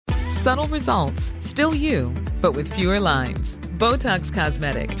Subtle results, still you, but with fewer lines. Botox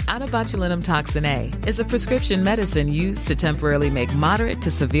Cosmetic, out of botulinum toxin A, is a prescription medicine used to temporarily make moderate to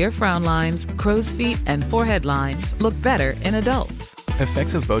severe frown lines, crow's feet, and forehead lines look better in adults.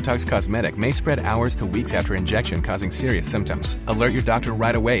 Effects of Botox Cosmetic may spread hours to weeks after injection, causing serious symptoms. Alert your doctor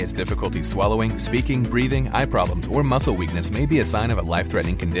right away as difficulty swallowing, speaking, breathing, eye problems, or muscle weakness may be a sign of a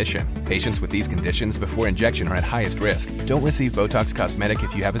life-threatening condition. Patients with these conditions before injection are at highest risk. Don't receive Botox Cosmetic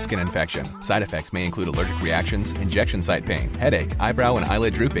if you have a skin infection. Side effects may include allergic reactions, injection site pain, headache, eyebrow and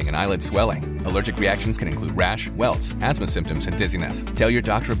eyelid drooping, and eyelid swelling. Allergic reactions can include rash, welts, asthma symptoms, and dizziness. Tell your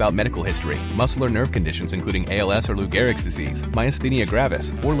doctor about medical history, muscle or nerve conditions including ALS or Lou Gehrig's disease, myasthenia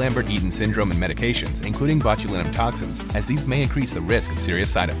gravis, or Lambert-Eaton syndrome, and medications, including botulinum toxins, as these may increase the risk of serious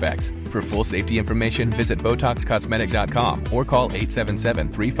side effects. For full safety information, visit BotoxCosmetic.com or call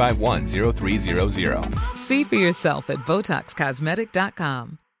 877-351-0300. See for yourself at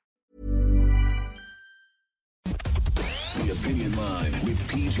BotoxCosmetic.com. The Opinion Line with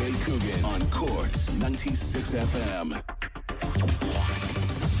PJ Coogan on Corks 96 FM.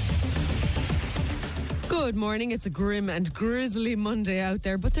 Good morning. It's a grim and grisly Monday out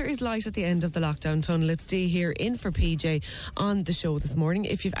there, but there is light at the end of the lockdown tunnel. It's Dee here in for PJ on the show this morning.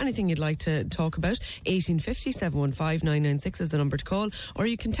 If you've anything you'd like to talk about, 1850 715 996 is the number to call, or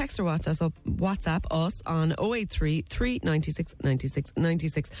you can text or WhatsApp us on 083 396 96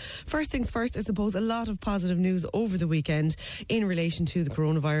 96. First things first, I suppose a lot of positive news over the weekend in relation to the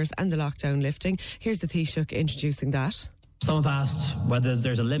coronavirus and the lockdown lifting. Here's the Taoiseach introducing that. Some have asked whether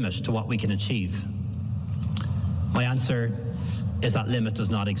there's a limit to what we can achieve. My answer is that limit does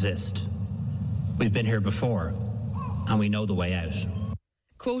not exist. We've been here before, and we know the way out.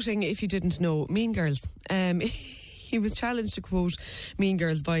 Quoting, if you didn't know, Mean Girls. He was challenged to quote Mean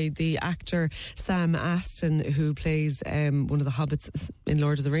Girls by the actor Sam Astin, who plays one of the hobbits in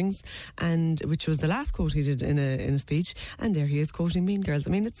Lord of the Rings, and which was the last quote he did in a speech. And there he is quoting Mean Girls.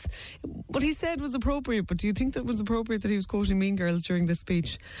 I mean, it's what he said was appropriate, but do you think that was appropriate that he was quoting Mean Girls during this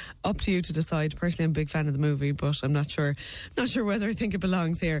speech? Up to you to decide. Personally, I'm a big fan of the movie, but I'm not sure whether I think it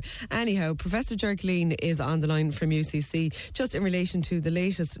belongs here. Anyhow, Professor Ger Killeen is on the line from UCC, just in relation to the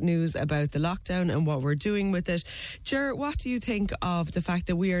latest news about the lockdown and what we're doing with it. Ger, what do you think of the fact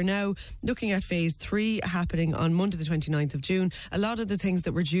that we are now looking at phase 3 happening on Monday the 29th of June? A lot of the things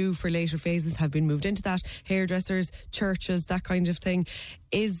that were due for later phases have been moved into that. Hairdressers, churches, that kind of thing.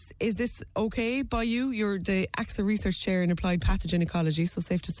 Is this okay by you? You're the AXA Research Chair in Applied Pathogen Ecology, so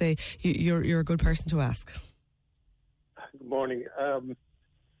safe to say you're a good person to ask. Good morning. I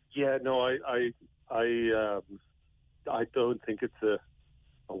don't think it's a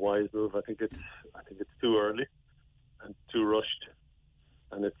wise move. I think it's too early and too rushed,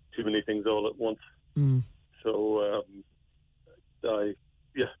 and it's too many things all at once. So I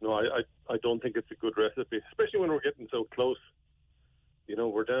don't think it's a good recipe, especially when we're getting so close. You know,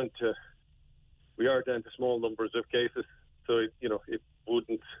 we are down to small numbers of cases, so it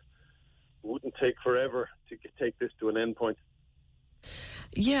wouldn't take forever to take this to an end point.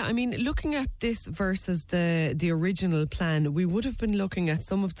 Yeah, I mean, looking at this versus the original plan, we would have been looking at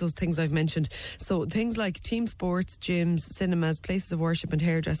some of those things I've mentioned. So things like team sports, gyms, cinemas, places of worship and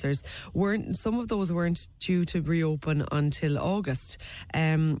hairdressers, some of those weren't due to reopen until August.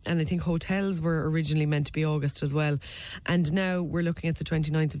 And I think hotels were originally meant to be August as well. And now we're looking at the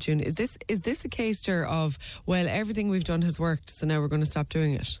 29th of June. Is this a case, Ger, of, well, everything we've done has worked, so now we're going to stop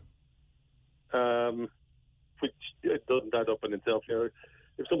doing it? Which it doesn't add up in itself. You know,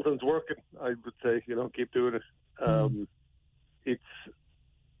 if something's working, I would say, keep doing it. It's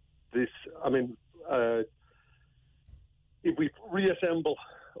this. I mean, if we reassemble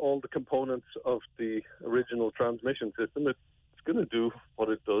all the components of the original transmission system, it's going to do what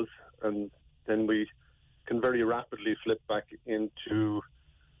it does, and then we can very rapidly flip back into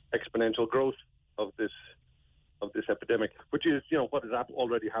exponential growth of this epidemic, which is, what is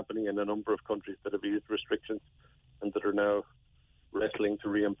already happening in a number of countries that have eased restrictions and that are now wrestling to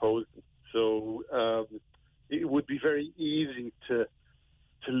reimpose them. So it would be very easy to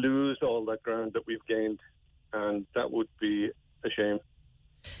lose all that ground that we've gained, and that would be a shame.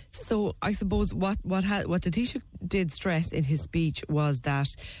 So I suppose what the Taoiseach did stress in his speech was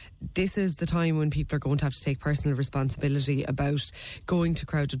that this is the time when people are going to have to take personal responsibility about going to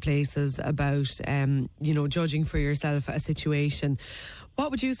crowded places, about judging for yourself a situation. What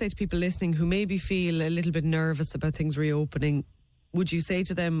would you say to people listening who maybe feel a little bit nervous about things reopening? Would you say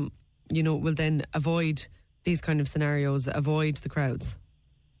to them, well, then avoid these kind of scenarios, avoid the crowds?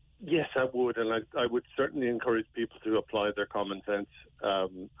 Yes, I would, and I would certainly encourage people to apply their common sense.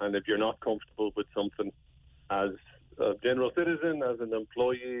 And if you're not comfortable with something as a general citizen, as an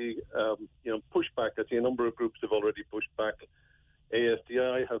employee, push back. I see a number of groups have already pushed back.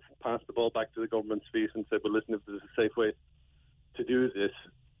 ASDI have passed the ball back to the government's feet and said, well, listen, if there's a safe way to do this,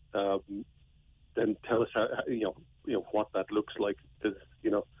 then tell us how, what that looks like. Because,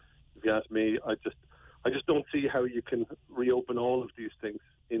 if you ask me, I just don't see how you can reopen all of these things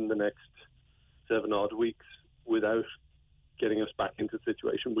in the next 7 odd weeks without getting us back into the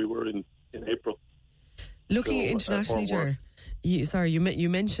situation we were in April. Looking internationally, Ger, you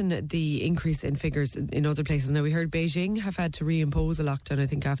mentioned the increase in figures in other places. Now, we heard Beijing have had to reimpose a lockdown, I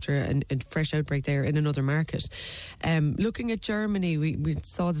think, after a fresh outbreak there in another market. Looking at Germany, we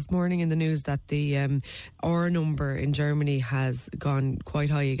saw this morning in the news that the R number in Germany has gone quite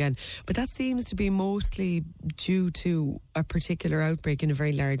high again. But that seems to be mostly due to a particular outbreak in a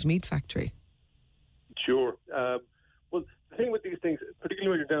very large meat factory. Sure. Well, the thing with these things, particularly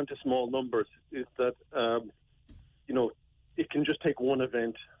when you're down to small numbers, is that, it can just take one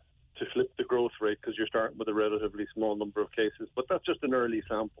event to flip the growth rate because you're starting with a relatively small number of cases. But that's just an early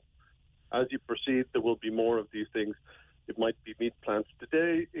sample. As you proceed, there will be more of these things. It might be meat plants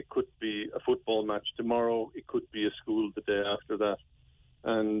today. It could be a football match tomorrow. It could be a school the day after that.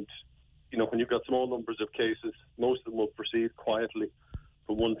 And, when you've got small numbers of cases, most of them will proceed quietly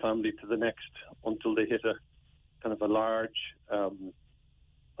from one family to the next until they hit a kind of a large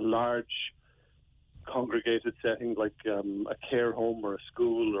congregated setting like a care home or a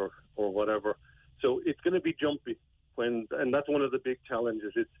school or whatever. So it's going to be jumpy and that's one of the big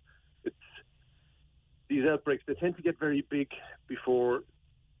challenges. It's these outbreaks, they tend to get very big before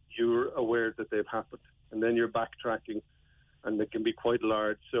you're aware that they've happened, and then you're backtracking, and they can be quite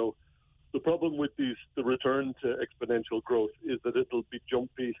large. So the problem with the return to exponential growth is that it'll be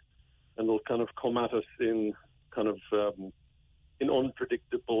jumpy, and it'll kind of come at us in kind of in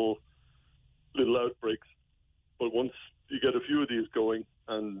unpredictable little outbreaks. But once you get a few of these going,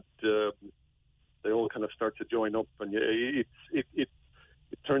 and they all kind of start to join up, and it's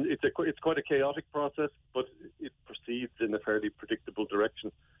quite a chaotic process, but it proceeds in a fairly predictable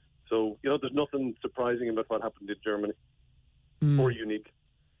direction. So there's nothing surprising about what happened in Germany or unique.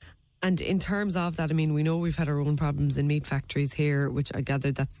 And in terms of that, I mean, we know we've had our own problems in meat factories here, which I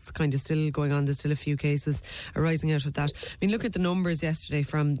gather that's kind of still going on. There's still a few cases arising out of that. I mean, look at the numbers yesterday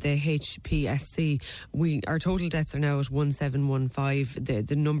from the HPSC. Our total deaths are now at 1715.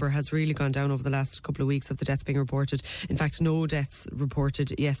 The number has really gone down over the last couple of weeks of the deaths being reported. In fact, no deaths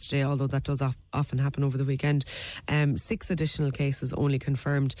reported yesterday, although that does often happen over the weekend. 6 additional cases only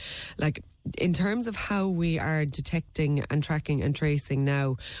confirmed. In terms of how we are detecting and tracking and tracing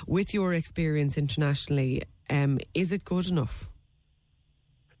now, with your experience internationally, is it good enough?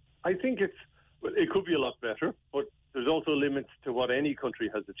 I think it could be a lot better, but there's also limits to what any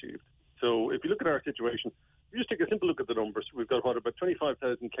country has achieved. So if you look at our situation, you just take a simple look at the numbers. We've got about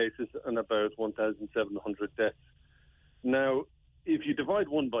 25,000 cases and about 1,700 deaths. Now, if you divide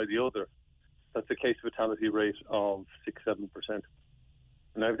one by the other, that's a case fatality rate of 6-7%.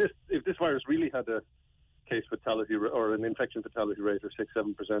 Now, if this virus really had a case fatality or an infection fatality rate of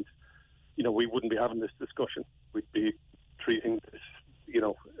 6-7%, we wouldn't be having this discussion. We'd be treating this,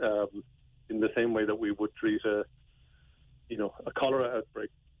 in the same way that we would treat a cholera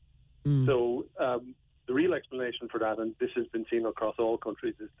outbreak. So the real explanation for that, and this has been seen across all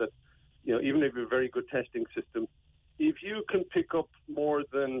countries, is that even if you have a very good testing system, if you can pick up more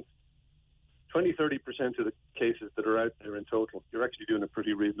than 20-30% of the cases that are out there in total, you're actually doing a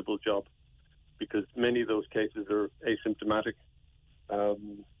pretty reasonable job, because many of those cases are asymptomatic.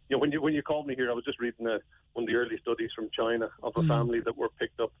 When you called me here, I was just reading one of the early studies from China of a family that were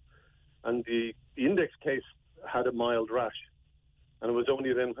picked up, and the index case had a mild rash, and it was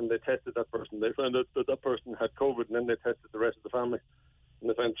only then when they tested that person, they found out that person had COVID, and then they tested the rest of the family, and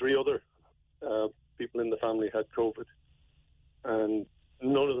they found 3 other people in the family had COVID, and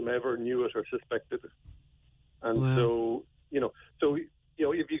none of them ever knew it or suspected it. And wow. So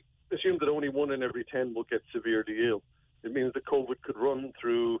if you assume that only 1 in every 10 will get severely ill, it means that COVID could run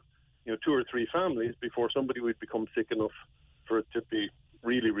through 2 or 3 families before somebody would become sick enough for it to be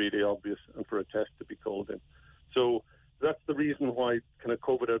really, really obvious and for a test to be called in. So that's the reason why kind of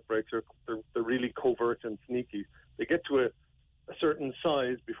COVID outbreaks they're really covert and sneaky. They get to a certain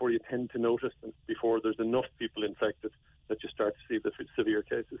size before you tend to notice them, before there's enough people infected that you start to see the severe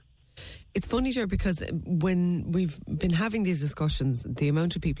cases. It's funny, Ger, because when we've been having these discussions, the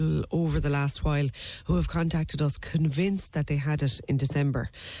amount of people over the last while who have contacted us convinced that they had it in December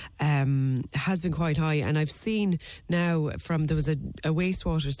has been quite high. And I've seen now there was a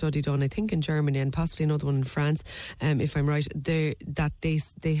wastewater study done, I think in Germany and possibly another one in France, if I'm right, that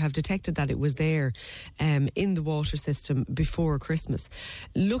they have detected that it was there in the water system before Christmas.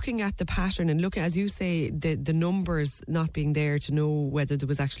 Looking at the pattern and looking, as you say, the numbers not being there to know whether there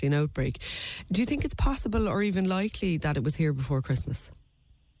was actually an outbreak, do you think it's possible or even likely that it was here before Christmas?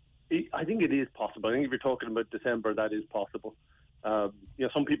 I think it is possible. I think if you're talking about December, that is possible.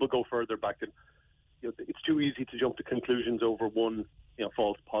 Some people go further back, and it's too easy to jump to conclusions over one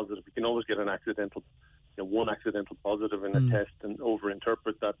false positive. You can always get one accidental positive in a test and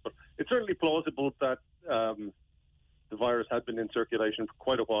overinterpret that. But it's certainly plausible that the virus had been in circulation for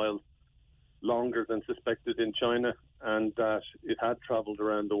quite a while, longer than suspected in China, and that it had travelled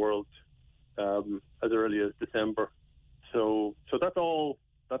around the world as early as December. So that's all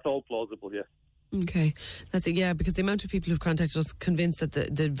plausible, yeah. Okay, that's it. Yeah, because the amount of people who've contacted us convinced that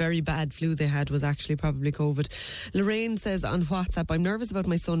the very bad flu they had was actually probably COVID. Lorraine says on WhatsApp, I'm nervous about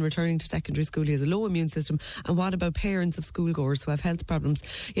my son returning to secondary school. He has a low immune system. And what about parents of schoolgoers who have health problems?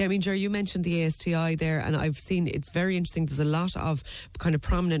 Yeah, I mean, Ger, you mentioned the ASTI there, and I've seen it's very interesting. There's a lot of kind of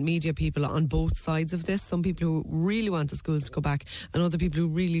prominent media people on both sides of this. Some people who really want the schools to go back and other people who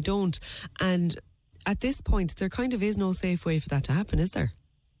really don't. And at this point, there kind of is no safe way for that to happen, is there?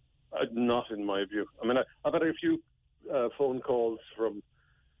 Not in my view. I mean, I've had a few phone calls from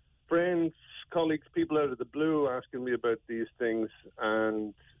friends, colleagues, people out of the blue asking me about these things.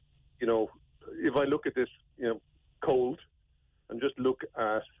 And, if I look at this, cold and just look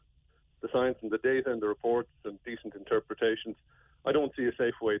at the science and the data and the reports and decent interpretations, I don't see a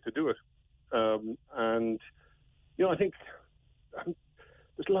safe way to do it. I think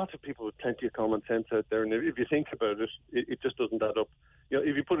there's lots of people with plenty of common sense out there. And if you think about it, it just doesn't add up.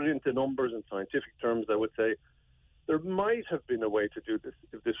 If you put it into numbers and scientific terms, I would say there might have been a way to do this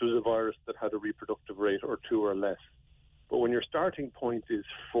if this was a virus that had a reproductive rate or 2 or less. But when your starting point is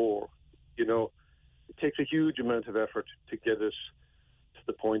 4, it takes a huge amount of effort to get it to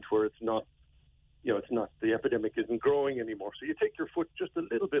the point where it's not, the epidemic isn't growing anymore. So you take your foot just a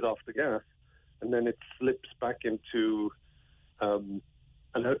little bit off the gas, and then it slips back into an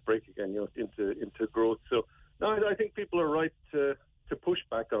outbreak again, into growth. So no, I think people are right to push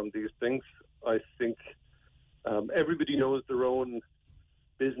back on these things. I think everybody knows their own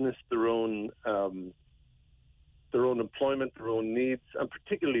business, their own employment, their own needs, and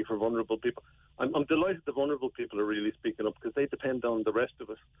particularly for vulnerable people. I'm delighted the vulnerable people are really speaking up because they depend on the rest of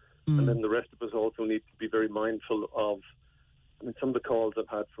us. And then the rest of us also need to be very mindful of, some of the calls I've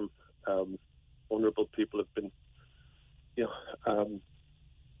had from vulnerable people have been,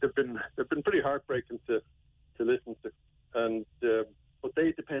 they've been pretty heartbreaking to listen to. And but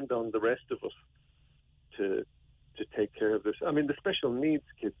they depend on the rest of us to take care of this. I mean, the special needs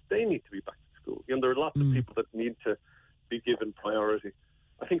kids, they need to be back to school. There are lots of people that need to be given priority.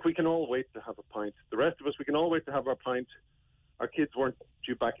 I think we can all wait to have a pint. The rest of us, we can all wait to have our pint. Our kids weren't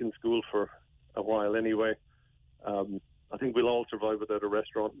due back in school for a while anyway. I think we'll all survive without a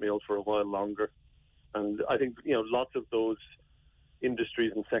restaurant meal for a while longer. And I think, lots of those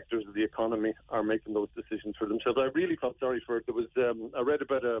industries and sectors of the economy are making those decisions for themselves. I really felt sorry for it. There was, I read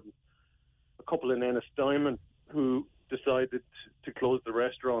about a couple in Ennisdiamond who decided to close the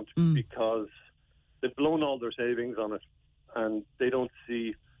restaurant because they've blown all their savings on it and they don't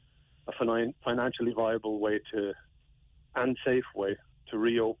see a financially viable way and safe way to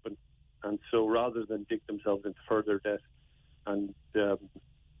reopen. And so rather than dig themselves into further debt and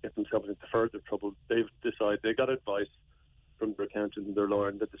get themselves into further trouble, they've decided, they got advice from their accountant and their lawyer,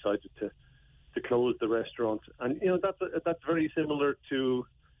 and they decided to close the restaurant. And that's very similar to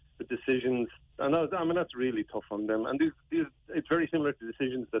the decisions, and that's really tough on them. And it's very similar to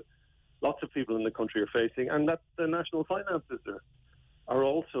decisions that lots of people in the country are facing, and that the national finances are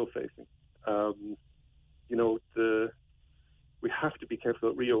also facing. We have to be careful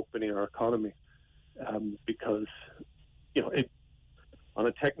about reopening our economy because, on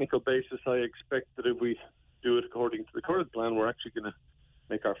a technical basis, I expect that if we do it according to the current plan, we're actually going to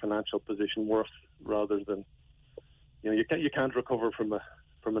make our financial position worse rather than, you can't recover from an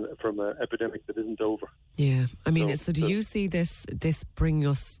epidemic that isn't over. Yeah, I mean, so do you see this bringing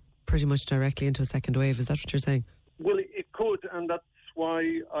us pretty much directly into a second wave? Is that what you're saying? Well, it could, and that's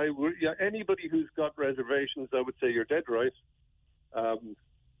why I would. Yeah, anybody who's got reservations, I would say you're dead right.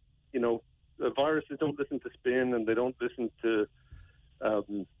 The viruses don't listen to spin, and they don't listen to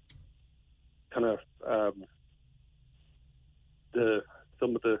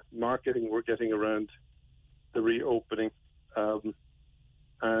some of the communicating we're getting around the reopening.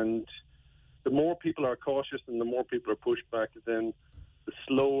 And the more people are cautious and the more people are pushed back, then the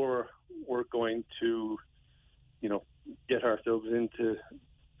slower we're going to, get ourselves into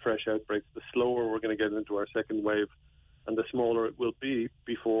fresh outbreaks, the slower we're going to get into our second wave, and the smaller it will be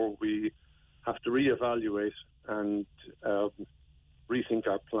before we have to reevaluate and rethink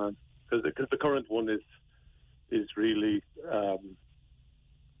our plan. Because the current one is really,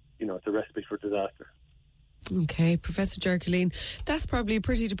 it's a recipe for disaster. Okay, Professor Jerkeline, that's probably a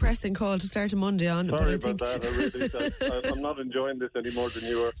pretty depressing call to start a Monday on. Sorry about that. I'm not enjoying this any more than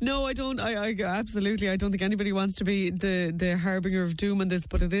you are. No, I don't. I absolutely. I don't think anybody wants to be the harbinger of doom on this,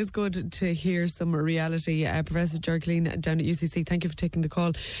 but it is good to hear some reality. Professor Jerkeline down at UCC, thank you for taking the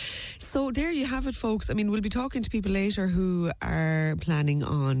call. So there you have it, folks. I mean, we'll be talking to people later who are planning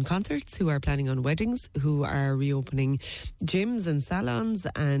on concerts, who are planning on weddings, who are reopening gyms and salons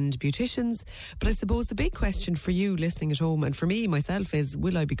and beauticians. But I suppose the big question for you listening at home, and for me myself, is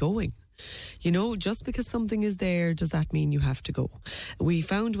will I be going? Just because something is there, does that mean you have to go? We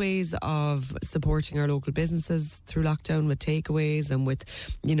found ways of supporting our local businesses through lockdown with takeaways and with,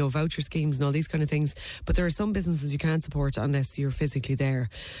 voucher schemes and all these kind of things. But there are some businesses you can't support unless you're physically there.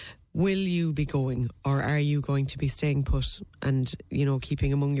 Will you be going, or are you going to be staying put and,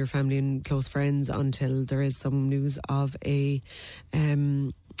 keeping among your family and close friends until there is some news of a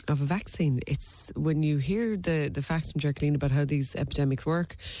vaccine? It's when you hear the facts from Jerkeline about how these epidemics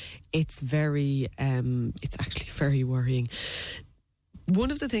work, it's actually very worrying. One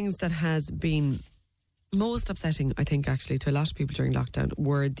of the things that has been most upsetting, I think, actually, to a lot of people during lockdown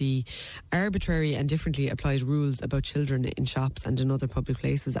were the arbitrary and differently applied rules about children in shops and in other public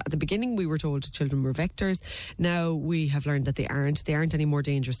places. At the beginning, we were told children were vectors. Now we have learned that they aren't. They aren't any more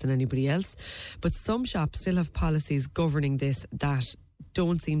dangerous than anybody else. But some shops still have policies governing this that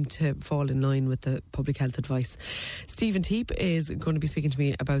don't seem to fall in line with the public health advice. Stephen Teep is going to be speaking to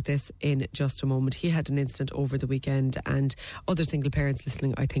me about this in just a moment. He had an incident over the weekend, and other single parents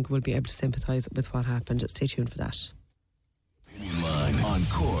listening, I think, will be able to sympathise with what happened. Stay tuned for that. Opinion Line on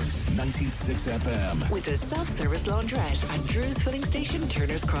Cork's 96 FM. With the self-service laundrette at Drew's Filling Station,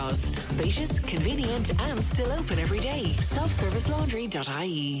 Turner's Cross. Spacious, convenient and still open every day.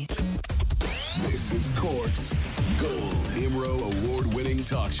 Selfservicelaundry.ie. This is Cork's Gold IMRO award-winning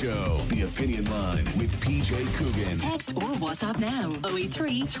talk show. The Opinion Line with PJ Coogan. Text or WhatsApp now.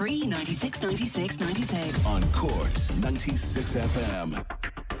 083 396 96 96. On Cork's 96 FM.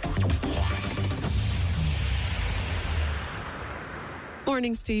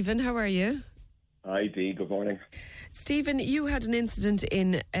 Morning, Stephen. How are you? Hi, Dee. Good morning. Stephen, you had an incident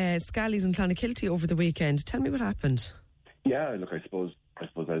in Scally's in Clonakilty over the weekend. Tell me what happened. Yeah, look, I suppose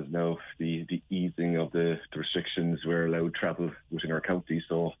as now the easing of the restrictions, we're allowed travel within our county.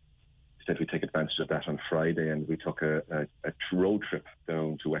 So instead we take advantage of that on Friday, and we took a road trip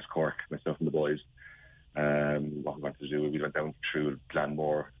down to West Cork, myself and the boys. What we wanted to do, we went down through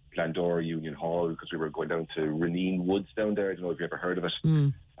Glandore, Union Hall, because we were going down to Reneen Woods down there. I don't know if you ever heard of it.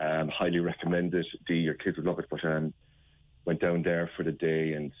 Highly recommend it. Your kids would love it. But went down there for the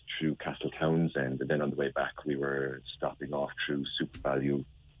day and through Castle Townsend, and then on the way back we were stopping off through Super Value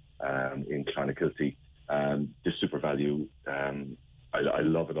in Clonakilty. This Super Value, I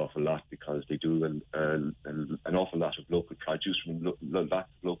love it awful lot because they do an awful lot of local produce from lots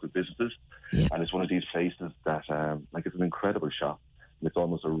of local businesses, and it's one of these places that it's an incredible shop. It's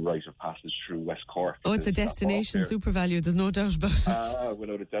almost a rite of passage through West Cork. Oh, it's a destination Super Value, there's no doubt about it.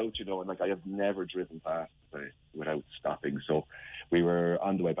 Without a doubt, and I have never driven past without stopping. So we were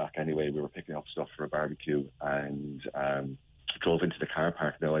on the way back anyway. We were picking up stuff for a barbecue and drove into the car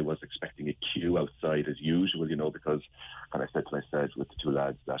park. Now, I was expecting a queue outside as usual, because, and I said to myself with the two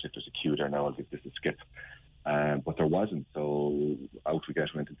lads that if there's a queue there now, I'll give this a skip. But there wasn't. So out we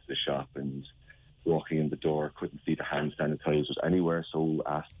went into the shop, and walking in the door, couldn't see the hand sanitizers anywhere, so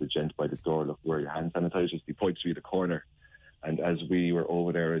asked the gent by the door, look, where are your hand sanitizers? He points me the corner, and as we were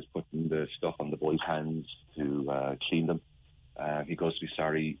over there, is putting the stuff on the boys' hands to clean them, he goes to me,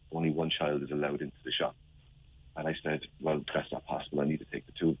 sorry, only one child is allowed into the shop. And I said, well, that's not possible, I need to take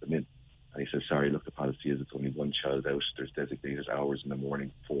the two of them in. And he said, sorry, look, the policy is it's only one child out, there's designated hours in the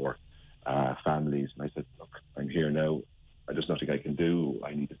morning for families. And I said, look, I'm here now, there's nothing I can do.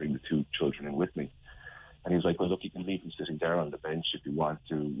 I need to bring the two children in with me. And he was like, well, look, you can leave them sitting there on the bench if you want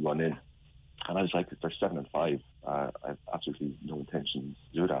to run in. And I was like, they're 7 and 5. I have absolutely no intention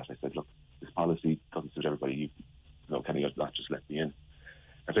to do that. I said, look, this policy doesn't suit everybody. Can you not just let me in?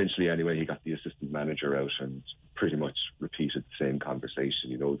 Eventually, anyway, he got the assistant manager out and pretty much repeated the same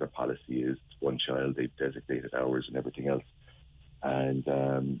conversation. Their policy is one child, they've designated hours and everything else.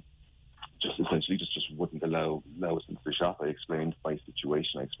 And just essentially just wouldn't allow us into the shop. I explained my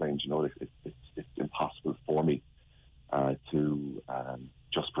situation. I explained, it's impossible for me to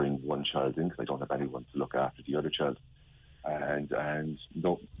just bring one child in because I don't have anyone to look after the other child. And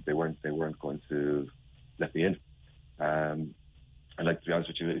no, they weren't going to let me in. And like, to be honest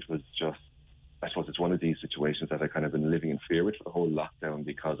with you, it was just, I suppose it's one of these situations that I've kind of been living in fear with for the whole lockdown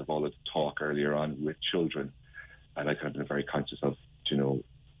because of all the talk earlier on with children. And I've kind of been very conscious of,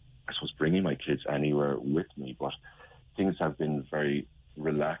 I suppose bringing my kids anywhere with me. But things have been very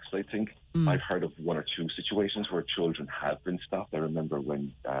relaxed, I think. I've heard of one or two situations where children have been stopped. I remember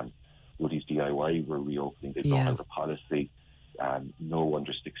when Woody's DIY were reopening, they brought out a policy, no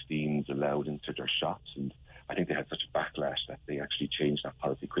under 16s allowed into their shops. And I think they had such a backlash that they actually changed that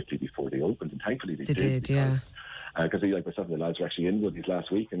policy quickly before they opened, and thankfully they did. Because like myself and the lads were actually in Woody's last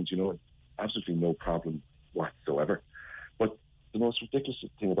week, and absolutely no problem whatsoever. But the most ridiculous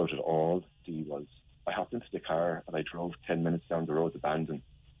thing about it all, was I hopped into the car and I drove 10 minutes down the road to Bandon,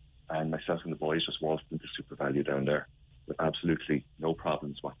 and myself and the boys just waltzed into Super Value down there with absolutely no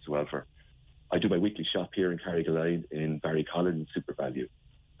problems whatsoever. I do my weekly shop here in Carrigaline in Barrycollin Super Value.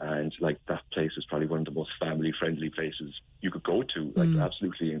 And like, that place is probably one of the most family-friendly places you could go to. Like,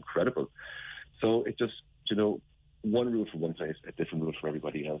 absolutely incredible. So it just, one rule for one place, a different rule for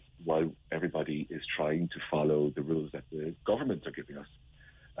everybody else, while everybody is trying to follow the rules that the government are giving us.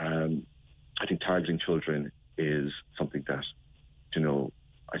 I think targeting children is something that,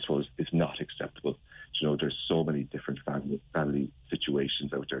 I suppose is not acceptable. There's so many different family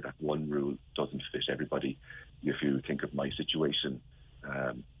situations out there that one rule doesn't fit everybody. If you think of my situation,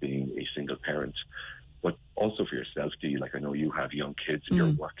 being a single parent, but also for yourself, Dee, like I know you have young kids and you're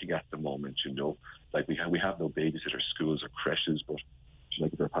working at the moment, like we have no babysitter schools or creches, but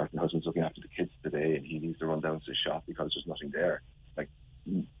like if our partner husband's looking after the kids today and he needs to run down to the shop because there's nothing there, like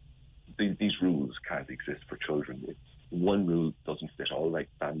these rules can't exist for children. One rule doesn't fit all. Like,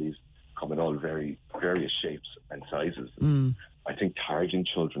 families come in all various shapes and sizes. I think targeting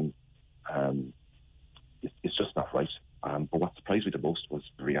children, it's just not right. But what surprised me the most was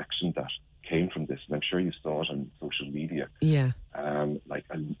the reaction that came from this, and I'm sure you saw it on social media. Yeah.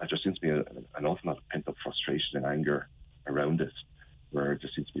 There just seems to be an awful lot of pent-up frustration and anger around this, where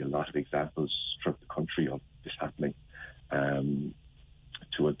there seems to be a lot of examples throughout the country of this happening to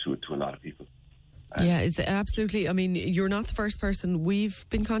a lot of people. Yeah, it's absolutely. I mean, you're not the first person we've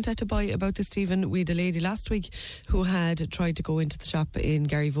been contacted by about this, Stephen. We had a lady last week who had tried to go into the shop in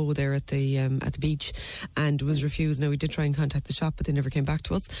Garryvoe there at the beach and was refused. Now, we did try and contact the shop, but they never came back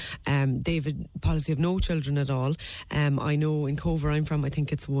to us. They have a policy of no children at all. I know in Cove, where I'm from, I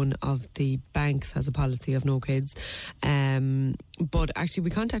think it's one of the banks has a policy of no kids. But actually, we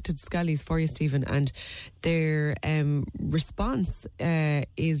contacted Scally's for you, Stephen, and their response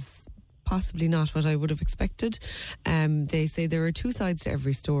is possibly not what I would have expected. They say there are two sides to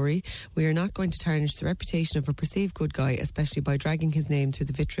every story. We are not going to tarnish the reputation of a perceived good guy, especially by dragging his name through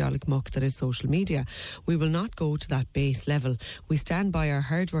the vitriolic muck that is social media. We will not go to that base level. We stand by our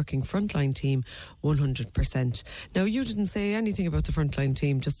hard-working frontline team 100%. Now, you didn't say anything about the frontline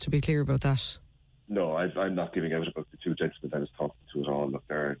team, just to be clear about that. No, I'm not giving out about the two gentlemen I was talking to at all. Look,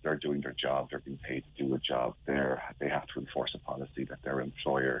 they're doing their job. They're being paid to do a job. They have to enforce a policy that their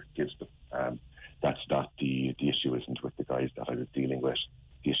employer gives them. That's not the issue. Isn't with the guys that I was dealing with.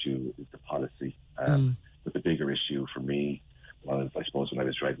 The issue is the policy. But the bigger issue for me was, I suppose, when I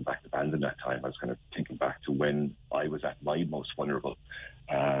was driving back to Bandon that time, I was kind of thinking back to when I was at my most vulnerable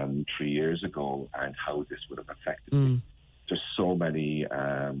 3 years ago and how this would have affected me. There's so many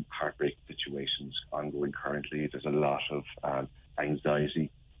heartbreak situations ongoing currently. There's a lot of anxiety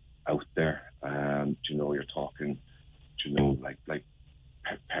out there. You're talking, like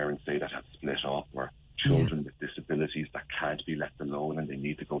parents say that have split up, or children with disabilities that can't be left alone and they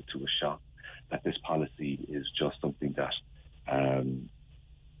need to go to a shop. That this policy is just something that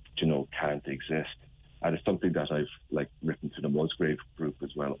can't exist, and it's something that I've written to the Musgrave group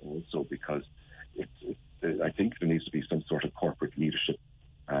as well, also because I think there needs to be some sort of corporate leadership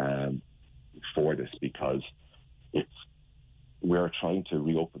for this, because we're trying to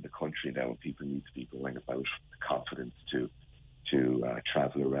reopen the country now, and people need to be going about the confidence to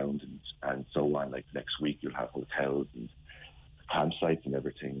travel around and so on. Like next week, you'll have hotels and campsites and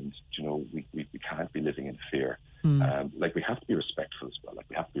everything. And we can't be living in fear. We have to be respectful as well.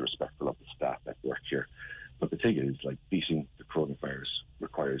 We have to be respectful of the staff that work here. But the thing is, beating the coronavirus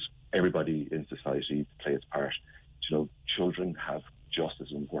requires everybody in society to play its part. Children have just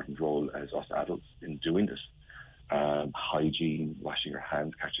as an important role as us adults in doing this. Hygiene, washing your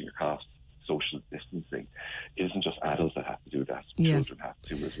hands, catching your coughs, social distancing. It isn't just adults that have to do that. Children have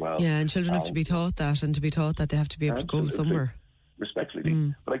to as well. Yeah, and children have to be taught that, and to be taught that they have to be able to go somewhere.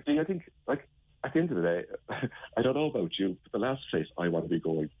 Respectfully. But I think, like, at the end of the day, I don't know about you, but the last place I want to be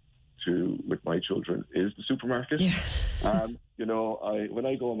going to with my children is the supermarket. Yeah. You know, when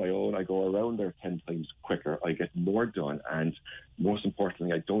I go on my own, I go around there 10 times quicker. I get more done, and most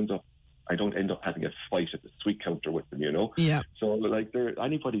importantly, I don't end up having a fight at the sweet counter with them, you know? Yeah. So, like,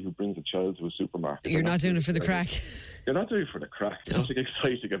 anybody who brings a child to a supermarket... You're not doing it for the crack. You're not doing it for the crack. You're nothing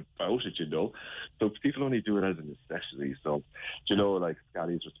exciting about it, you know? So people only do it as a necessity. So, you know, like,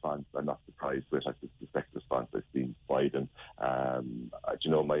 Scally's response, I'm not surprised with. I suspect the response I've seen Biden. You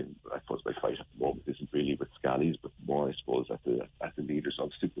know, I suppose my fight at the moment isn't really with Scally's, but more, I suppose, at the leaders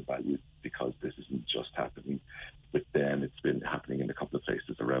of super values, because this isn't just happening with them. It's been happening in a couple of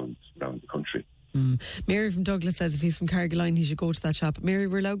places around the country. Mary from Douglas says if he's from Carrigaline, he should go to that shop. Mary,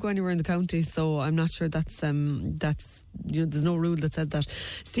 we're allowed to go anywhere in the county, so I'm not sure that's you know, there's no rule that says that.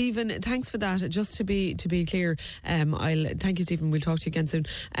 Stephen, thanks for that. Just to be clear, I'll thank you, Stephen. We'll talk to you again soon.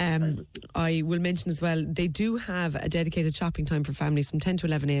 I will mention as well, they do have a dedicated shopping time for families from 10 to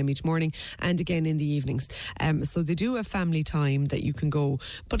 11 a.m. each morning, and again in the evenings. So they do have family time that you can go.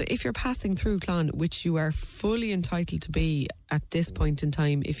 But if you're passing through Clon, which you are fully entitled to be at this point in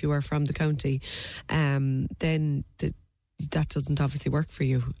time if you are from the county, then that doesn't obviously work for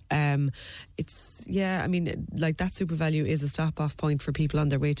you. I mean, like, that Super Value is a stop-off point for people on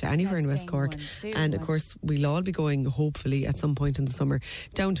their way to anywhere in West Cork. And of course, we'll all be going, hopefully, at some point in the summer,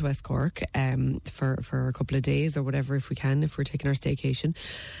 down to West Cork for a couple of days or whatever, if we can, if we're taking our staycation.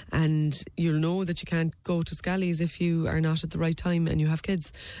 And you'll know that you can't go to Scally's if you are not at the right time and you have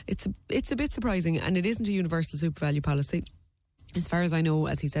kids. It's a bit surprising, and it isn't a universal Super Value policy. As far as I know,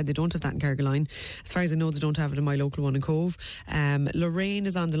 as he said, they don't have that in Carrigaline. As far as I know, they don't have it in my local one in Cove. Lorraine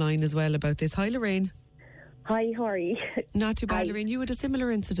is on the line as well about this. Hi, Lorraine. Hi, how are you? Not too bad, Lorraine. You had a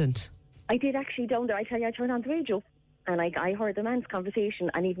similar incident. I did actually down there. I tell you, I turned on the radio and I heard the man's conversation,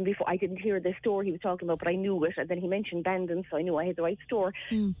 and even before, I didn't hear the store he was talking about, but I knew it, and then he mentioned Bandon, so I knew I had the right store.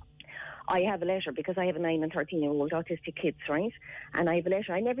 I have a letter because I have a 9 and 13-year-old autistic kids, right? And I have a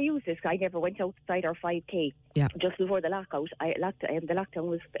letter. I never used this. I never went outside our 5K. Yeah. Just before the lockout, the lockdown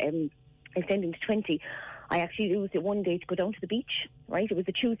was extending to 20. I actually used it one day to go down to the beach, right? It was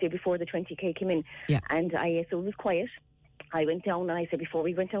the Tuesday before the 20K came in. Yeah. And so it was quiet. I went down, and I said before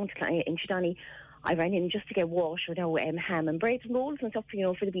we went down to in Shidani, I ran in just to get water, ham and bread and rolls and stuff, you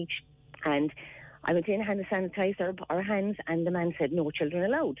know, for the beach. And I went in, had to sanitize our hands, and the man said, no children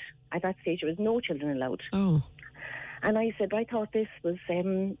allowed. At that stage, there was no children allowed. Oh. And I said, but I thought this was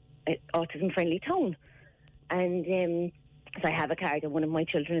an autism-friendly town. And so I have a card, and one of my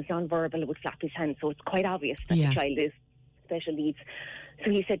children is non-verbal, would flap his hand, so it's quite obvious that the child is special needs.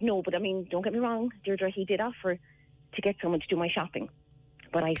 So he said, no, but I mean, don't get me wrong, Deirdre, he did offer to get someone to do my shopping.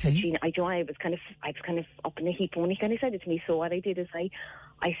 But I said, I was kind of up in a heap when he kind of said it to me. So what I did is I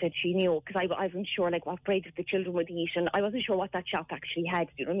said, because I wasn't sure like what bread the children would eat, and I wasn't sure what that shop actually had.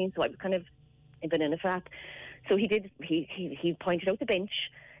 Do you know what I mean? So I was kind of a bit in a flap. So he did. He pointed out the bench.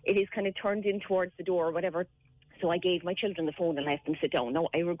 It is kind of turned in towards the door or whatever. So I gave my children the phone and let them sit down. Now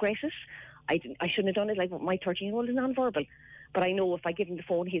I regret it. I shouldn't have done it. Like, my 13-year-old is non-verbal, but I know if I give him the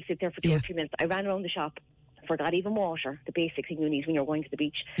phone, he'll sit there for 2 or 3 minutes. I ran around the shop. Forgot even water, the basic thing you need when you're going to the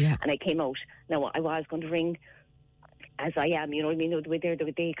beach. Yeah. And I came out. Now, I was going to ring, as I am, you know what I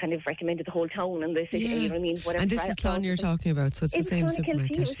mean? They kind of recommended the whole town and the city, you know what I mean? Whatever. And this is Clon you're talking about, so it's the same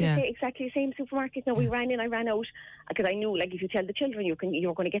supermarket. It was exactly the same supermarket. Now, we ran in, I ran out, because I knew, like, if you tell the children you're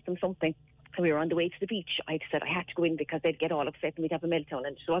going to get them something. And we were on the way to the beach. I said I had to go in because they'd get all upset and we'd have a meltdown,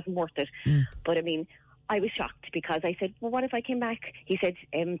 and it wasn't worth it. But, I mean, I was shocked because I said, well, what if I came back? He said,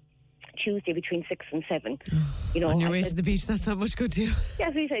 Tuesday between 6 and 7. You know, on your way to the beach, that's not much good to you.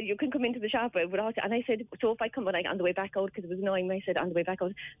 Yes, he said you can come into the shop without. And I said, so if I come on the way back out, because it was annoying. I said on the way back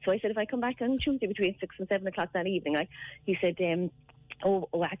out. So I said if I come back on Tuesday between 6 and 7 o'clock that evening, he said,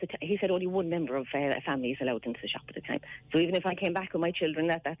 he said only one member of a family is allowed into the shop at a time. So even if I came back with my children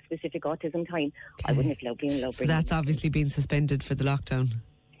at that specific autism time, I wouldn't have been allowed. So that's obviously been suspended for the lockdown.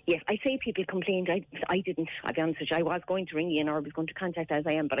 Yes, I say people complained. I didn't. I'll be honest with you. I was going to ring Ian, or I was going to contact as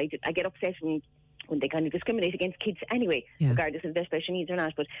I am, but I get upset when they kind of discriminate against kids anyway, regardless of their special needs or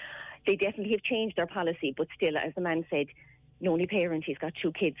not. But they definitely have changed their policy. But still, as the man said, the only parent, he's got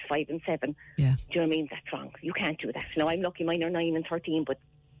 2 kids, 5 and 7. Yeah. Do you know what I mean? That's wrong. You can't do that. Now, I'm lucky mine are 9 and 13, but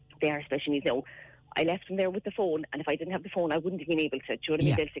they are special needs. No, I left them there with the phone, and if I didn't have the phone, I wouldn't have been able to. Do you know what I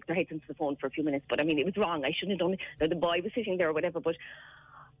mean? They'll stick their heads into the phone for a few minutes. But I mean, it was wrong. I shouldn't have done it. Now, the boy was sitting there or whatever, but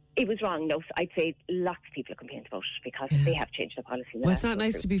It was wrong. No, I'd say lots of people have complained about it because they have changed the policy. Well, it's not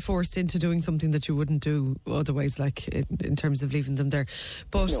nice to be forced into doing something that you wouldn't do otherwise, like in terms of leaving them there.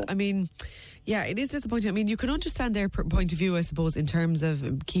 But, No. I mean, yeah, it is disappointing. I mean, you can understand their point of view, I suppose, in terms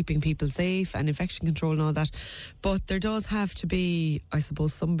of keeping people safe and infection control and all that. But there does have to be, I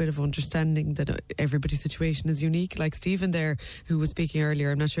suppose, some bit of understanding that everybody's situation is unique. Like Stephen there, who was speaking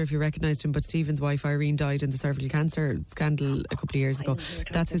earlier, I'm not sure if you recognised him, but Stephen's wife, Irene, died in the cervical cancer scandal a couple of years ago.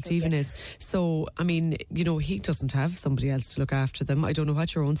 That's who Stephen is. So, I mean, you know, he doesn't have somebody else to look after them. I don't know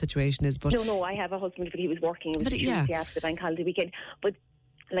what your own situation is, but... No, I have a husband, but he was working. It was Tuesday after the bank holiday weekend. But,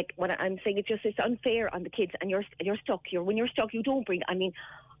 like, what I'm saying, it's unfair on the kids, and you're stuck. When you're stuck, you don't bring... I mean,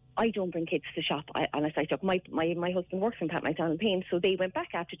 I don't bring kids to shop unless I stuck. My husband works in Pat McDonald Payne, so they went back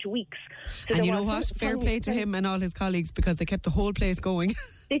after 2 weeks. So and you know what? Fair play to him and all his colleagues, because they kept the whole place going.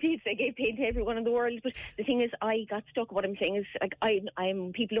 They did. They gave pain to everyone in the world. But the thing is, I got stuck. What I'm saying is, like,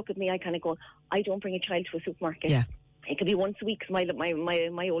 I'm people look at me, I kind of go, I don't bring a child to a supermarket. Yeah. It could be once a week. My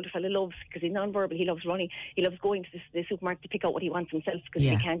older fella loves, because he's non-verbal, he loves running. He loves going to the supermarket to pick out what he wants himself, because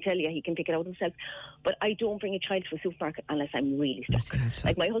he can't tell you, he can pick it out himself. But I don't bring a child to a supermarket unless I'm really stuck. Yes,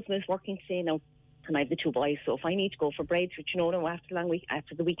 like, my husband is working today now, and I have the 2 boys, so if I need to go for bread, which, you know,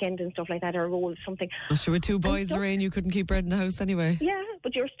 after the weekend and stuff like that, or rolls, something. Well, sure, with 2 boys, Lorraine, you couldn't keep bread in the house anyway. Yeah,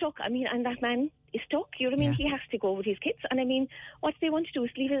 but you're stuck. I mean, and that man is stuck. You know what I mean? He has to go with his kids. And I mean, what they want to do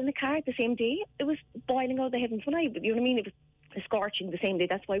is leave it in the car the same day. It was boiling out the heavens when you know what I mean? It was scorching the same day.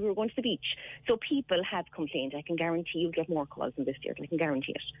 That's why we were going to the beach. So people have complained. I can guarantee you'll get more calls than this year. I can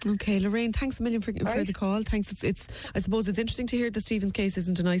guarantee it. Okay, Lorraine, thanks a million for the call. Thanks. It's I suppose it's interesting to hear that Stephen's case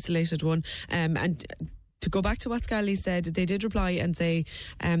isn't an isolated one. And to go back to what Scally said, they did reply and say,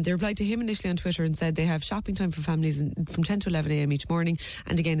 they replied to him initially on Twitter and said they have shopping time for families from 10 to 11 a.m. each morning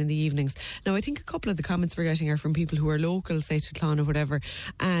and again in the evenings. Now, I think a couple of the comments we're getting are from people who are local, say to Clon or whatever,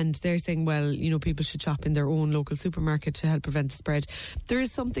 and they're saying, well, you know, people should shop in their own local supermarket to help prevent the spread. There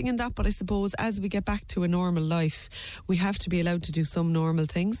is something in that, but I suppose as we get back to a normal life, we have to be allowed to do some normal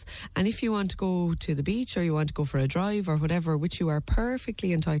things. And if you want to go to the beach or you want to go for a drive or whatever, which you are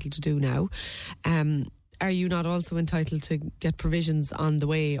perfectly entitled to do now, are you not also entitled to get provisions on the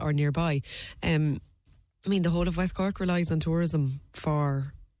way or nearby? I mean, the whole of West Cork relies on tourism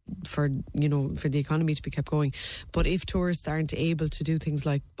for the economy to be kept going. But if tourists aren't able to do things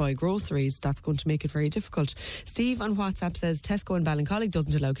like buy groceries, that's going to make it very difficult. Steve on WhatsApp says Tesco and Ballincollig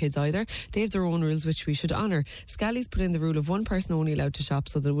doesn't allow kids either. They have their own rules which we should honour. Scally's put in the rule of one person only allowed to shop,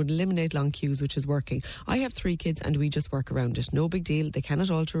 so that it would eliminate long queues, which is working. I have 3 kids and we just work around it. No big deal. They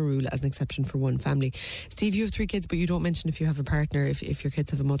cannot alter a rule as an exception for one family. Steve, you have 3 kids, but you don't mention if you have a partner, if your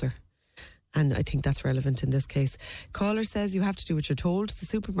kids have a mother. And I think that's relevant in this case. Caller says you have to do what you're told. The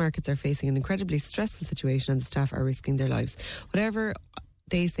supermarkets are facing an incredibly stressful situation and the staff are risking their lives. Whatever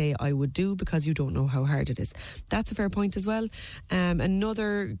they say I would do, because you don't know how hard it is. That's a fair point as well.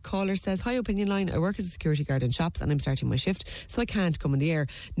 Another caller says, hi Opinion Line, I work as a security guard in shops and I'm starting my shift, so I can't come on the air.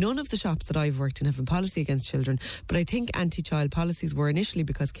 None of the shops that I've worked in have a policy against children, but I think anti-child policies were initially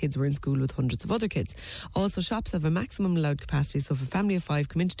because kids were in school with hundreds of other kids. Also, shops have a maximum allowed capacity, so if a family of 5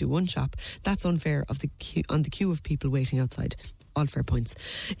 come in to do one shop, that's unfair on the queue of people waiting outside. All fair points.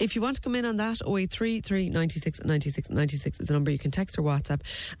 If you want to come in on that, 083 396 96 96 is the number. You can text or WhatsApp.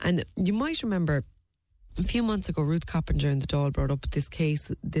 And you might remember a few months ago, Ruth Coppinger in the Dáil brought up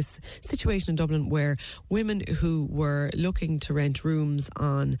this situation in Dublin where women who were looking to rent rooms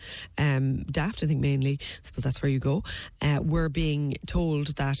on Daft, I think mainly, I suppose that's where you go, were being told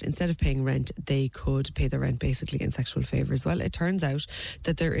that instead of paying rent, they could pay their rent basically in sexual favours. Well, it turns out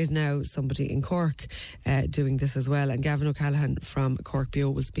that there is now somebody in Cork doing this as well, and Gavin O'Callaghan from Cork BO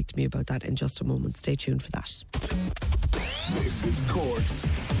will speak to me about that in just a moment. Stay tuned for that. This is Cork's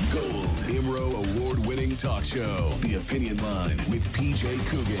Gold Imro Award-winning talk show, The Opinion Line with PJ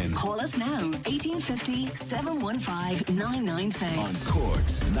Coogan. Call us now, 1850 715 996. On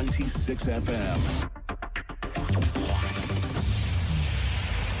Cork's 96 FM.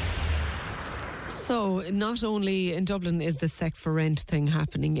 So, not only in Dublin is the sex for rent thing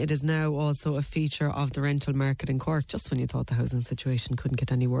happening, it is now also a feature of the rental market in Cork, just when you thought the housing situation couldn't get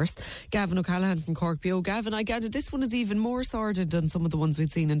any worse. Gavin O'Callaghan from Cork BO. Gavin, I gather this one is even more sordid than some of the ones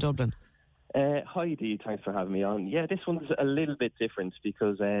we'd seen in Dublin. Hi Dee, thanks for having me on. Yeah, this one's a little bit different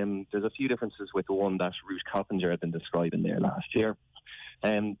because there's a few differences with the one that Ruth Coppinger had been describing there last year.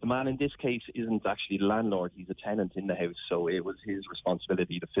 The man in this case isn't actually the landlord, he's a tenant in the house, so it was his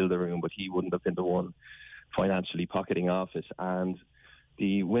responsibility to fill the room, but he wouldn't have been the one financially pocketing off it. And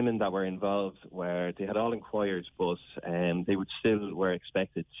the women that were involved they had all inquired, but they were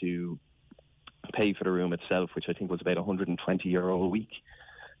expected to pay for the room itself, which I think was about €120 a week.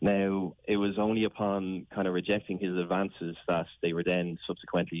 Now, it was only upon kind of rejecting his advances that they were then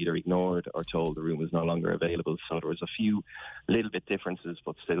subsequently either ignored or told the room was no longer available. So there was a few little bit differences,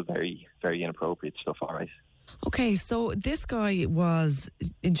 but still very, very inappropriate stuff, all right. Okay, so this guy was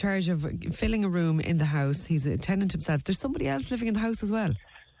in charge of filling a room in the house. He's a tenant himself. There's somebody else living in the house as well?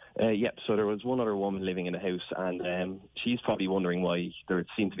 So there was one other woman living in the house, and she's probably wondering why there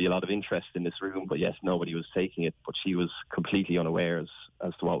seemed to be a lot of interest in this room, but yes, nobody was taking it, but she was completely unaware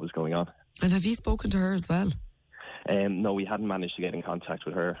as to what was going on. And have you spoken to her as well? No, we hadn't managed to get in contact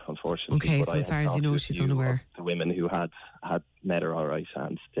with her, unfortunately. Okay, but so as far as you know, she's unaware. The women who had met her all right,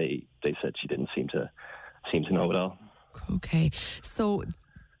 and they said she didn't seem to know it all. Okay, so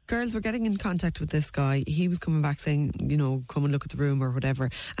girls were getting in contact with this guy. He was coming back saying, come and look at the room or whatever.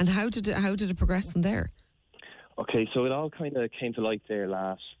 And how did it progress from there? Okay, so it all kind of came to light there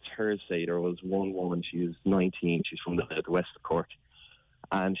last Thursday. There was one woman, she was 19, she's from the west of Cork,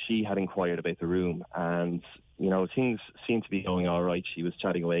 and she had inquired about the room, and things seemed to be going all right. She was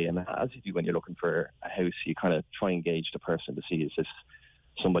chatting away, and as you do when you're looking for a house, you kind of try and gauge the person to see, is this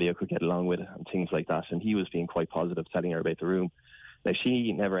somebody I could get along with, and things like that. And he was being quite positive, telling her about the room. Now,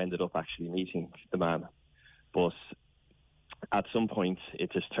 she never ended up actually meeting the man, but at some point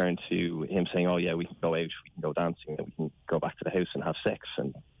it just turned to him saying, oh yeah, we can go out, we can go dancing, and we can go back to the house and have sex.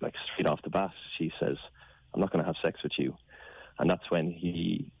 And like straight off the bat, she says, I'm not going to have sex with you. And that's when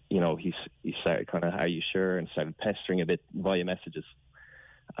he started kind of, are you sure? And started pestering a bit via messages.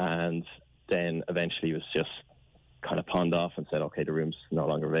 And then eventually he was just kind of pawned off and said, okay, the room's no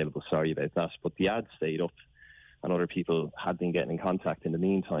longer available, sorry about that. But the ad stayed up, and other people had been getting in contact in the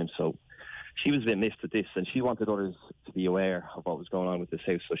meantime. So she was a bit miffed at this, and she wanted others to be aware of what was going on with this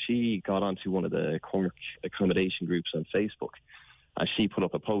house. So she got onto one of the Cork accommodation groups on Facebook, and she put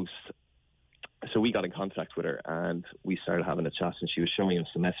up a post. So we got in contact with her, and we started having a chat, and she was showing us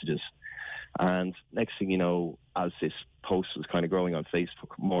some messages. And next thing you know, as this post was kind of growing on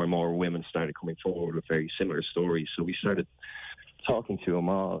Facebook, more and more women started coming forward with very similar stories. So we started talking to them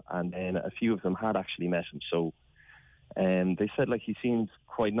all, and then a few of them had actually met him. So they said he seemed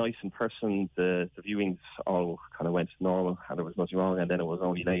quite nice in person. The viewings all kind of went normal, and there was nothing wrong. And then it was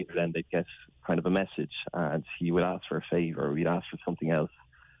only later then they'd get kind of a message, and he would ask for a favour, or we'd ask for something else.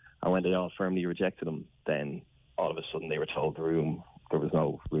 And when they all firmly rejected him, then all of a sudden they were told there was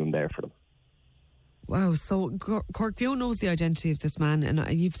no room there for them. Wow, so Corkview knows the identity of this man, and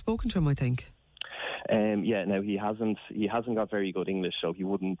you've spoken to him, I think. Now he hasn't got very good English, so he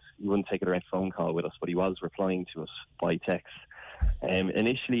wouldn't take a direct phone call with us, but he was replying to us by text.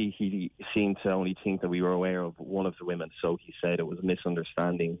 Initially, he seemed to only think that we were aware of one of the women, so he said it was a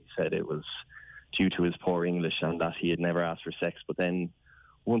misunderstanding. He said it was due to his poor English and that he had never asked for sex. But then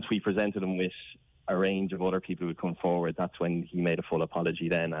once we presented him with a range of other people who would come forward, that's when he made a full apology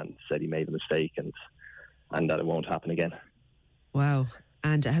then and said he made a mistake and that it won't happen again. Wow.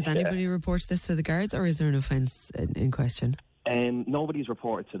 And has anybody reported this to the guards, or is there an offence in question? Nobody's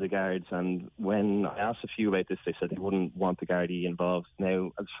reported to the guards, and when I asked a few about this, they said they wouldn't want the Gardaí involved.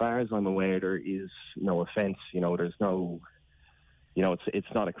 Now, as far as I'm aware, there is no offence. There's no,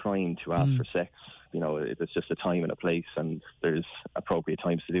 it's not a crime to ask for sex. It's just a time and a place, and there's appropriate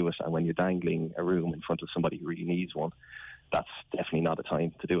times to do it. And when you're dangling a room in front of somebody who really needs one, that's definitely not a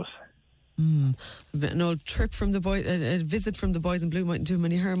time to do it. An old trip from the boy, a visit from the boys in blue mightn't do him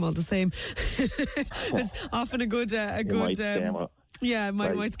any harm all the same. It's often a good. Might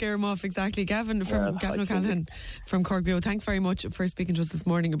scare him off, exactly. Gavin O'Callaghan from Corkview, thanks very much for speaking to us this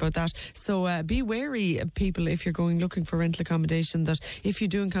morning about that. So be wary, people, if you're going looking for rental accommodation, that if you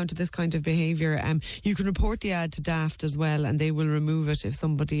do encounter this kind of behaviour, you can report the ad to Daft as well, and they will remove it if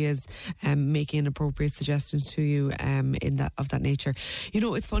somebody is making inappropriate suggestions to you of that nature.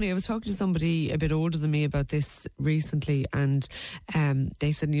 It's funny, I was talking to somebody a bit older than me about this recently, and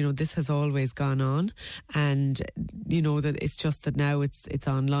they said, this has always gone on, and that it's just that now it's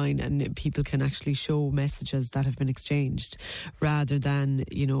online and people can actually show messages that have been exchanged rather than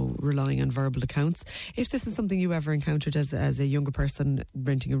relying on verbal accounts. If this is something you ever encountered as a younger person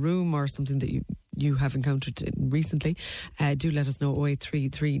renting a room, or something that you have encountered recently, do let us know.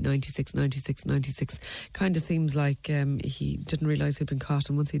 0833 96 96 96. Kind of seems like he didn't realise he'd been caught,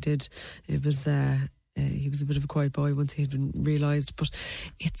 and once he did, it was he was a bit of a quiet boy once he had been realised. But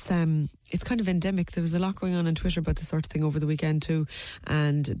it's kind of endemic. There was a lot going on Twitter about this sort of thing over the weekend too,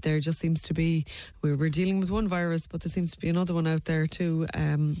 and there just seems to be, we're dealing with one virus, but there seems to be another one out there too,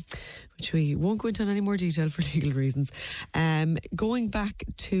 which we won't go into in any more detail for legal reasons. Going back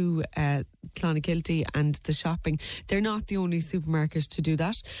to Clonakilty and the shopping, they're not the only supermarket to do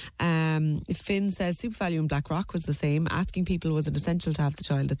that. Finn says SuperValu in Blackrock was the same, asking people was it essential to have the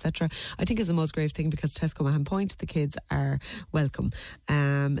child, etc. I think is a Musgrave thing, because Tesco Mahon Point, the kids are welcome.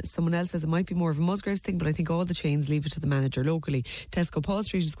 Someone else says it might be more of a Musgraves thing, but I think all the chains leave it to the manager locally. Tesco Paul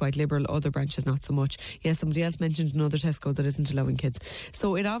Street is quite liberal, other branches not so much. Yes, somebody else mentioned another Tesco that isn't allowing kids.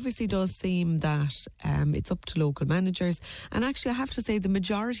 So it obviously does seem that it's up to local managers. And actually I have to say the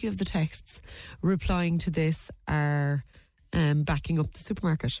majority of the texts replying to this are backing up the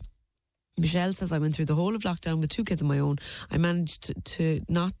supermarket. Michelle says, I went through the whole of lockdown with 2 kids of my own. I managed to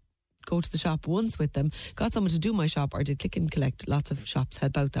not go to the shop once with them, got someone to do my shop, or did click and collect. Lots of shops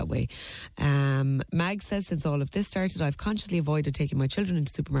help out that way. Mag says, since all of this started, I've consciously avoided taking my children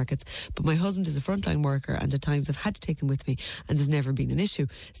into supermarkets, but my husband is a frontline worker and at times I've had to take them with me, and there's never been an issue.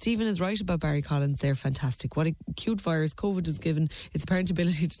 Stephen is right about Barry Collins. They're fantastic. What a cute virus COVID has given its apparent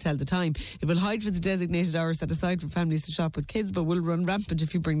ability to tell the time. It will hide for the designated hours set aside for families to shop with kids, but will run rampant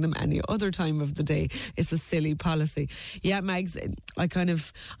if you bring them any other time of the day. It's a silly policy. Yeah, Mags, I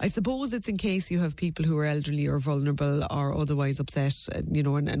suppose it's in case you have people who are elderly or vulnerable or otherwise upset,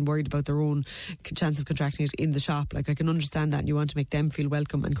 and worried about their own chance of contracting it in the shop. Like, I can understand that, and you want to make them feel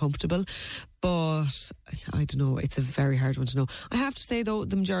welcome and comfortable. But I don't know, it's a very hard one to know. I have to say though,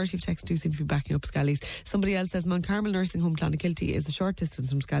 the majority of texts do seem to be backing up Scally's. Somebody else says Mount Carmel Nursing Home Clonakilty is a short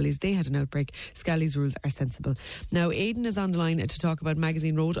distance from Scally's. They had an outbreak. Scally's rules are sensible. Now Aidan is on the line to talk about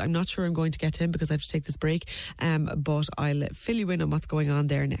Magazine Road. I'm not sure I'm going to get to him because I have to take this break, but I'll fill you in on what's going on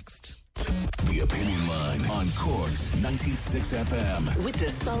there next. The Opinion Line on Cork's 96 FM. With the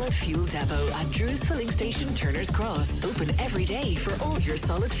Solid Fuel Depot at Drew's Filling Station, Turner's Cross. Open every day for all your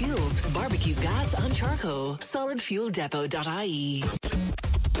solid fuels. Barbecue gas and charcoal. SolidFuelDepot.ie.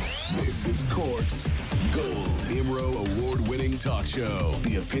 This is Cork's Gold Imro Award-winning talk show.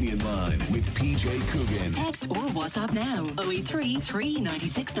 The Opinion Line with PJ Coogan. Text or WhatsApp now. 083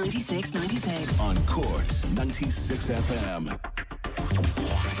 396 96 96. On Cork's 96 FM.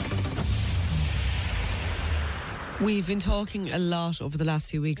 We've been talking a lot over the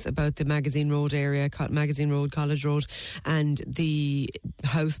last few weeks about the Magazine Road area, Magazine Road, College Road, and the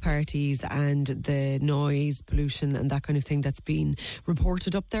house parties and the noise pollution and that kind of thing that's been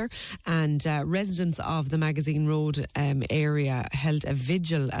reported up there. And residents of the Magazine Road area held a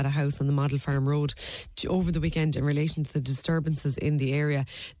vigil at a house on the Model Farm Road over the weekend in relation to the disturbances in the area.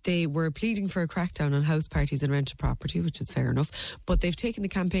 They were pleading for a crackdown on house parties and rented property, which is fair enough, but they've taken the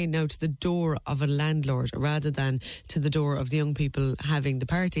campaign now to the door of a landlord rather than to the door of the young people having the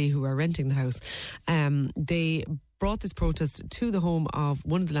party who are renting the house. They brought this protest to the home of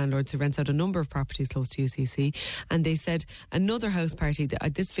one of the landlords who rents out a number of properties close to UCC, and they said another house party,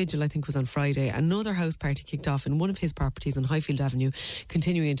 this vigil I think was on Friday, another house party kicked off in one of his properties on Highfield Avenue,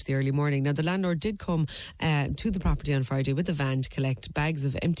 continuing into the early morning. Now the landlord did come to the property on Friday with a van to collect bags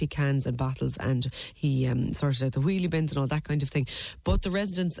of empty cans and bottles, and he sorted out the wheelie bins and all that kind of thing, but the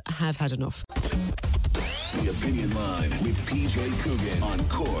residents have had enough. The Opinion Line with PJ Coogan on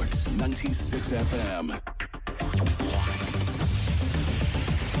Cork's 96 FM.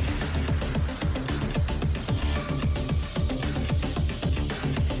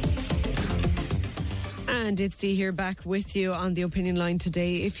 And it's Dee here back with you on the Opinion Line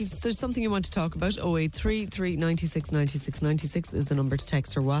today. If there's something you want to talk about, 083 396 96 96 is the number to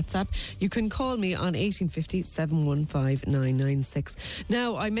text or WhatsApp. You can call me on 1850 715 996.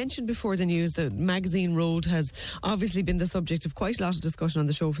 Now, I mentioned before the news that Magazine Road has obviously been the subject of quite a lot of discussion on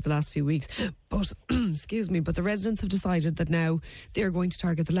the show for the last few weeks. But, but the residents have decided that now they're going to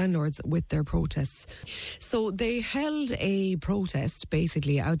target the landlords with their protests. So they held a protest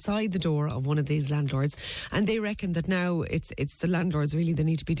basically outside the door of one of these landlords, and they reckon that now it's the landlords really they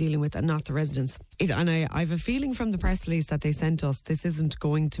need to be dealing with and not the residents. And I have a feeling from the press release that they sent us, this isn't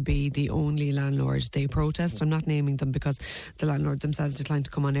going to be the only landlord they protest. I'm not naming them because the landlord themselves declined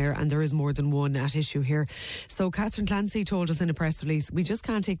to come on air, and there is more than one at issue here. So Catherine Clancy told us in a press release, we just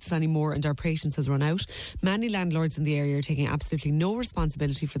can't take this anymore and our patience has run out. Many landlords in the area are taking absolutely no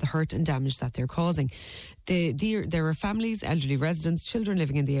responsibility for the hurt and damage that they're causing. There are families, elderly residents, children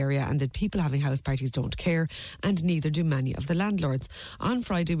living in the area, and the people having house parties don't care, and neither do many of the landlords. On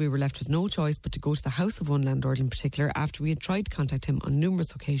Friday, we were left with no choice but to go to the house of one landlord in particular after we had tried to contact him on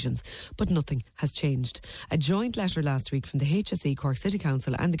numerous occasions, but nothing has changed. A joint letter last week from the HSE, Cork City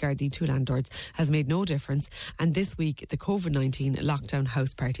Council and the Gardaí, two landlords, has made no difference, and this week the COVID-19 lockdown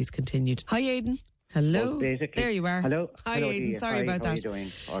house parties continued. Hi Aidan. Hello. Well, there you are. Hello. Hi Hello, Aidan. Sorry about that. How are you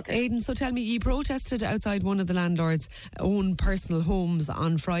doing? Okay. Aidan, so tell me, you protested outside one of the landlords' own personal homes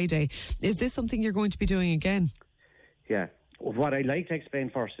on Friday. Is this something you're going to be doing again? Yeah. What I'd like to explain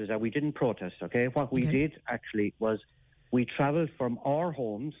first is that we didn't protest, okay? What we did actually was we travelled from our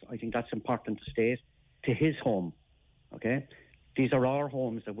homes, I think that's important to state, to his home, okay? These are our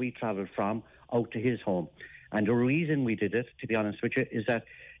homes that we travelled from out to his home. And the reason we did it, to be honest with you, is that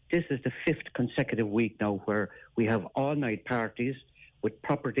this is the 5th consecutive week now where we have all-night parties with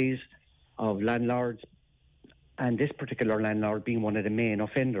properties of landlords, and this particular landlord being one of the main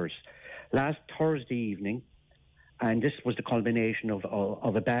offenders. Last Thursday evening, and this was the culmination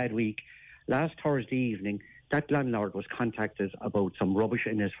of a bad week, last Thursday evening, that landlord was contacted about some rubbish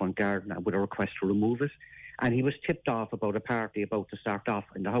in his front garden with a request to remove it, and he was tipped off about a party about to start off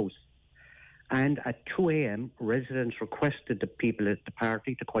in the house. And at 2 a.m, residents requested the people at the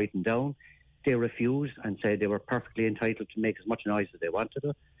party to quieten down. They refused and said they were perfectly entitled to make as much noise as they wanted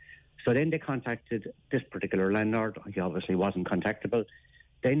to. So then they contacted this particular landlord. He obviously wasn't contactable.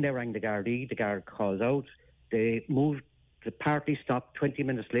 Then they rang the Gardaí. The Guard called out. They moved. The party stopped. 20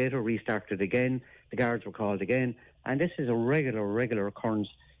 minutes later, restarted again. The Guards were called again. And this is a regular occurrence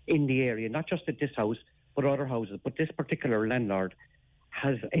in the area, not just at this house, but other houses. But this particular landlord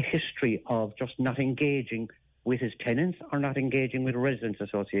has a history of just not engaging with his tenants or not engaging with the Residents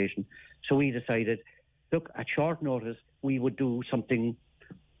Association. So we decided, look, at short notice, we would do something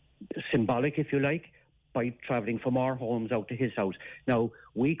symbolic, if you like, by travelling from our homes out to his house. Now,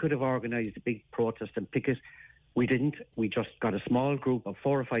 we could have organised a big protest and picket. We didn't. We just got a small group of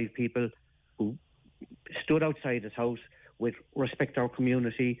 4 or 5 people who stood outside his house with respect our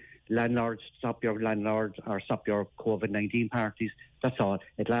community, landlords, stop your landlords or stop your COVID-19 parties. That's all.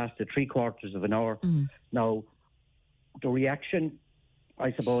 It lasted 3/4 of an hour. Now, the reaction,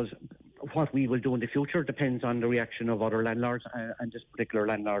 I suppose, what we will do in the future depends on the reaction of other landlords and this particular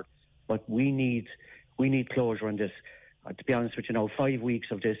landlord. But we need closure on this. To be honest with you now, 5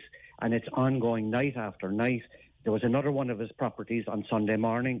 weeks of this, and it's ongoing night after night. There was another one of his properties on Sunday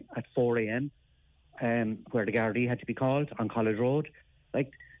morning at 4 a.m, where the Gardaí had to be called on College Road.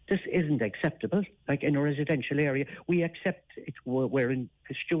 Like, this isn't acceptable. Like, in a residential area, we accept it. We're in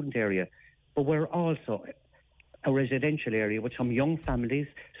a student area, but we're also a residential area with some young families,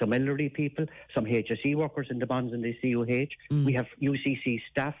 some elderly people, some HSE workers in the bonds and the CUH. We have UCC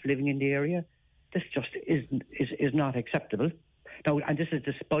staff living in the area. This just is not acceptable. Now, and this is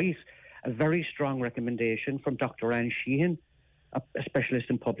despite a very strong recommendation from Dr. Anne Sheehan, a specialist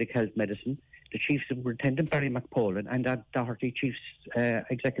in public health medicine, the Chief Superintendent, Barry McPolan, and that Doherty, Chief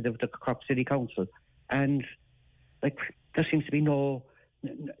Executive of the Cork City Council. And like, there seems to be nothing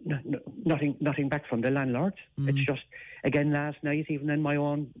back from the landlords. It's just, again, last night, even in my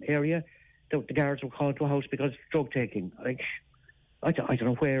own area, the guards were called to a house because of drug taking. Like, I don't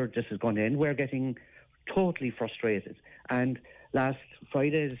know where this is going to end. We're getting totally frustrated. And last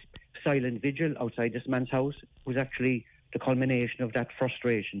Friday's silent vigil outside this man's house was actually the culmination of that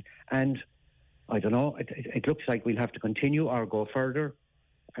frustration. And I don't know, it looks like we'll have to continue or go further.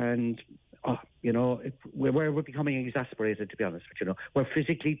 And, we're becoming exasperated, to be honest with you. We're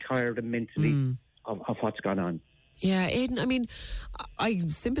physically tired and mentally of what's gone on. Yeah, Aidan, I mean, I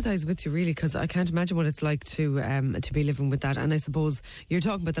sympathise with you really, because I can't imagine what it's like to be living with that. And I suppose you're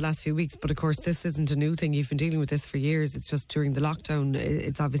talking about the last few weeks, but of course this isn't a new thing. You've been dealing with this for years. It's just during the lockdown,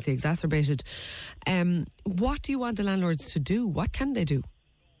 it's obviously exacerbated. What do you want the landlords to do? What can they do?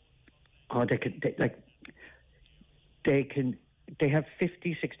 Oh, they have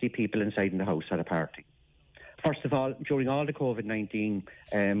 50, 60 people inside in the house at a party. First of all, during all the COVID-19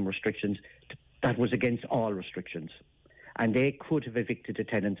 restrictions, that was against all restrictions. And they could have evicted the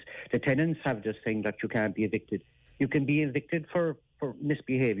tenants. The tenants have this thing that you can't be evicted. You can be evicted for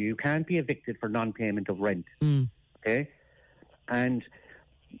misbehaviour. You can't be evicted for non-payment of rent. Okay? And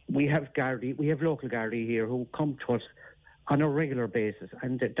we have local Gardaí here who come to us on a regular basis,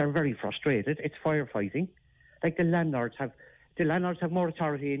 and they're very frustrated. It's firefighting. Like, the landlords have more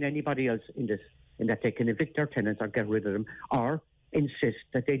authority than anybody else in this, in that they can evict their tenants or get rid of them, or insist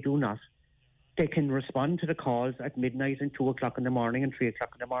that they do not. They can respond to the calls at midnight and 2 o'clock in the morning and 3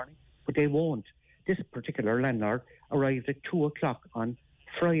 o'clock in the morning, but they won't. This particular landlord arrived at 2 o'clock on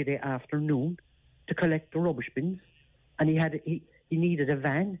Friday afternoon to collect the rubbish bins, and he needed a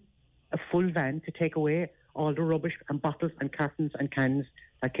van. a full van to take away all the rubbish and bottles and cartons and cans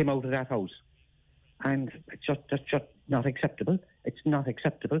that came out of that house. And that's just not acceptable. It's not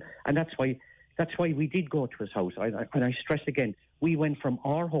acceptable. And that's why we did go to his house. And I stress again, we went from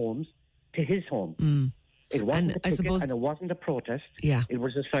our homes to his home. It wasn't a picket and it wasn't a protest. Yeah. It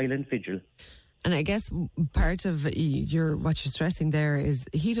was a silent vigil. And I guess part of what you're stressing there is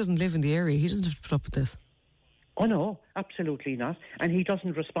he doesn't live in the area. He doesn't have to put up with this. Oh, no, absolutely not. And he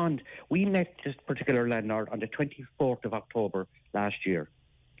doesn't respond. We met this particular landlord on the 24th of October last year.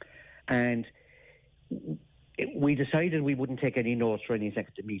 And we decided we wouldn't take any notes or anything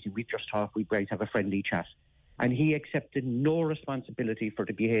at the meeting. We just thought we'd have a friendly chat. And he accepted no responsibility for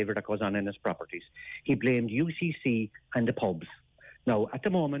the behaviour that goes on in his properties. He blamed UCC and the pubs. Now, at the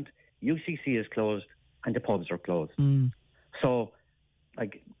moment, UCC is closed and the pubs are closed. So,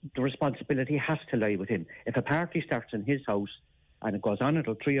 the responsibility has to lie with him. If a party starts in his house and it goes on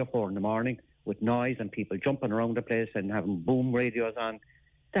until 3 or 4 in the morning with noise and people jumping around the place and having boom radios on,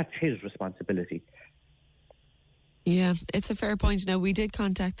 that's his responsibility. Yeah, it's a fair point. Now, we did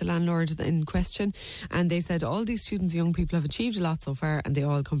contact the landlord in question and they said all these students, young people, have achieved a lot so far and they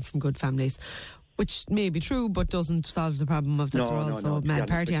all come from good families, which may be true but doesn't solve the problem of that they're also mad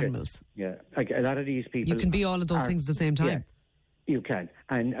party animals. Yeah, a lot of these people... You can be all of those things at the same time. Yeah, you can.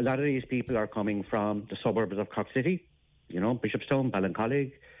 And a lot of these people are coming from the suburbs of Cork City, Bishopstown,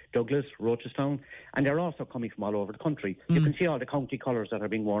 Ballincollig, Douglas, Rochestown, and they're also coming from all over the country. You can see all the county colours that are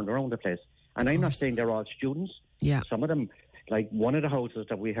being worn around the place. And I'm not saying they're all students. Yeah. Some of them, like one of the houses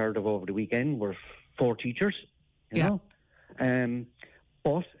that we heard of over the weekend, were 4 teachers, you know.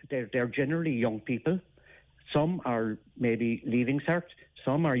 But they're generally young people. Some are maybe leaving cert.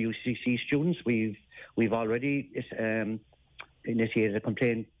 Some are UCC students. We've already initiated a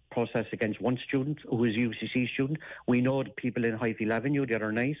complaint process against one student who is a UCC student. We know the people in Highfield Avenue the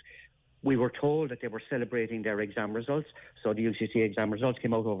other night. We were told that they were celebrating their exam results. So the UCC exam results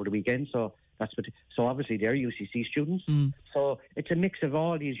came out over the weekend. So so obviously they're UCC students. So it's a mix of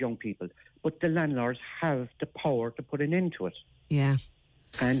all these young people. But the landlords have the power to put an end to it. Yeah.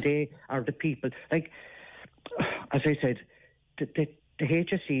 And they are the people. Like, as I said, the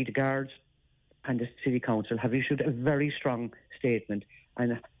HSE, the guards and the City Council have issued a very strong statement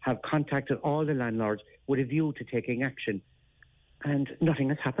and have contacted all the landlords with a view to taking action. And nothing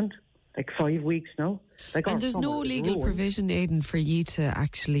has happened. 5 weeks now. And there's no legal provision, Aidan, for you to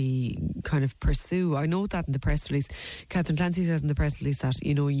actually kind of pursue. I know that in the press release. Catherine Clancy says in the press release that,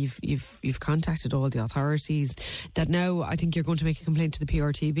 you've contacted all the authorities, that now I think you're going to make a complaint to the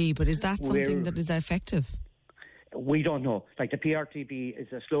PRTB, but is that something that is effective? We don't know. The PRTB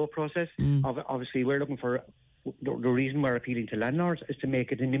is a slow process. Obviously, we're looking for... The reason we're appealing to landlords is to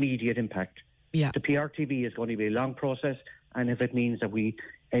make it an immediate impact. Yeah. The PRTB is going to be a long process, and if it means that we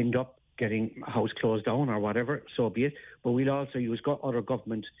end up getting a house closed down or whatever, so be it. But we'll also use other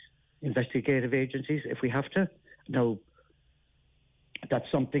government investigative agencies if we have to. Now, that's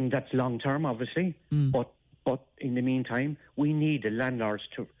something that's long term, obviously. But in the meantime, we need the landlords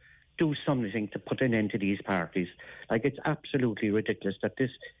to do something to put an end to these parties. It's absolutely ridiculous that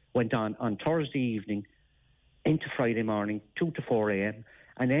this went on Thursday evening into Friday morning, 2 to 4 a.m.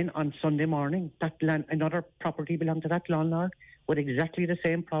 And then on Sunday morning, another property belonged to that landlord with exactly the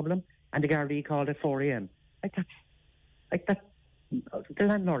same problem, and the Gardaí called at 4 a.m. The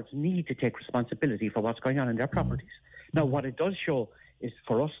landlords need to take responsibility for what's going on in their properties. Now, what it does show is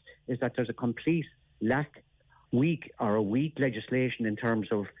that there's a complete weak legislation in terms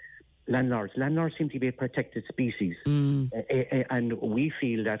of landlords. Landlords seem to be a protected species, and we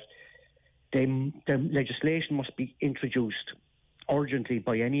feel that the legislation must be introduced urgently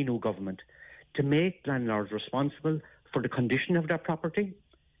by any new government to make landlords responsible for the condition of their property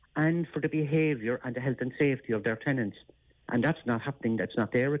and for the behaviour and the health and safety of their tenants. And that's not happening. That's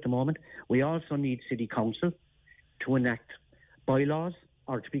not there at the moment. We also need City Council to enact bylaws,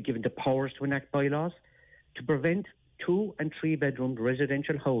 or to be given the powers to enact bylaws, to prevent 2 and 3 bedroom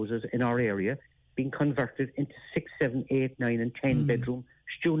residential houses in our area being converted into 6, 7, 8, 9 and 10 bedroom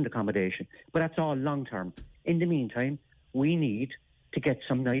student accommodation. But that's all long term. In the meantime, we need to get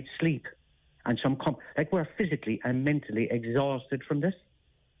some night's sleep and we're physically and mentally exhausted from this.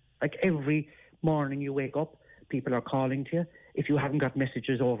 Every morning you wake up, people are calling to you. If you haven't got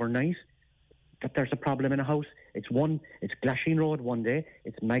messages overnight that there's a problem in a house, it's Glasheen Road one day,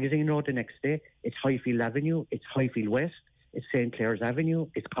 it's Magazine Road the next day, it's Highfield Avenue, it's Highfield West, it's St. Clair's Avenue,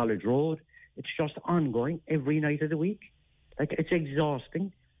 it's College Road. It's just ongoing every night of the week. It's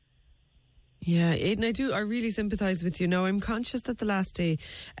exhausting. Yeah, Aidan, I really sympathise with you. Now, I'm conscious that the last day,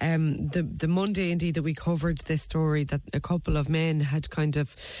 the Monday indeed that we covered this story, that a couple of men had kind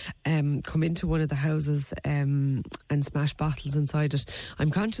of come into one of the houses and smashed bottles inside it. I'm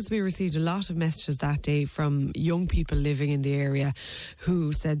conscious we received a lot of messages that day from young people living in the area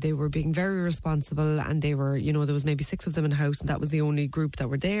who said they were being very responsible, and they were, there was maybe 6 of them in the house, and that was the only group that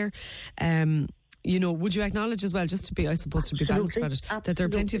were there. Would you acknowledge as well, just to be, I suppose, to be balanced about it, that there are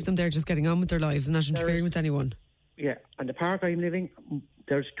plenty of them there just getting on with their lives and not interfering with anyone? Yeah, and the park I'm living,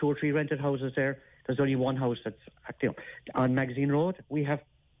 there's 2 or 3 rented houses there. There's only one house that's active. On Magazine Road, we have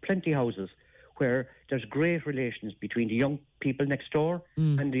plenty of houses where there's great relations between the young people next door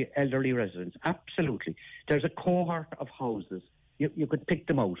and the elderly residents. Absolutely. There's a cohort of houses. You could pick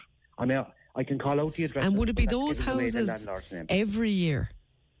them out. I mean, I can call out the address. And would it be those houses every year?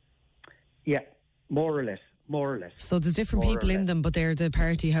 Yeah. More or less. So there's different people in them, but they're the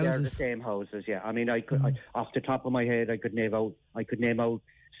party houses. They're the same houses, yeah. I mean, I could, off the top of my head, I could name out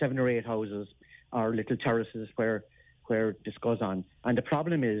 7 or 8 houses or little terraces where this goes on. And the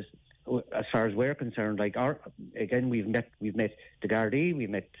problem is, as far as we're concerned, we've met the Gardaí, we've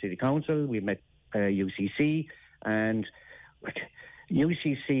met City Council, we've met UCC, and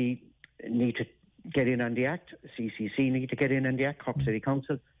UCC need to get in on the act. CCC need to get in on the act. Cork City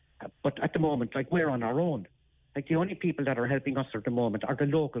Council. But at the moment, we're on our own. The only people that are helping us at the moment are the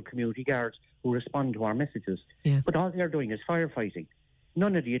local community guards who respond to our messages. Yeah. But all they're doing is firefighting.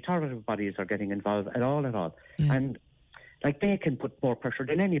 None of the authoritative bodies are getting involved at all. Yeah. And they can put more pressure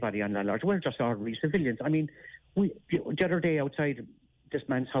than anybody on landlords. We're just ordinary civilians. I mean, the other day outside this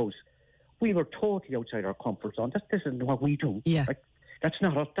man's house, we were totally outside our comfort zone. This isn't what we do. Yeah. That's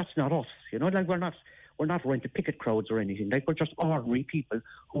not us. We're not running to picket crowds or anything. We're just ordinary people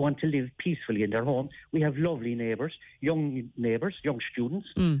who want to live peacefully in their home. We have lovely neighbours, young students.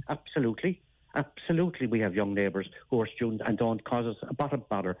 Absolutely, we have young neighbours who are students and don't cause us a bit of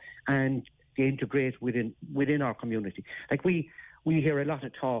bother, and they integrate within our community. We hear a lot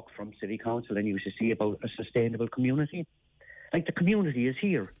of talk from City Council and UCC about a sustainable community. The community is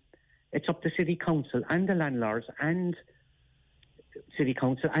here. It's up to City Council and the landlords and City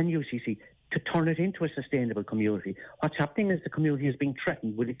Council and UCC to turn it into a sustainable community. What's happening is the community is being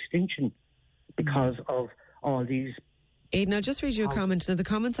threatened with extinction because of all these... Aidan, I'll just read you a comment. Now, the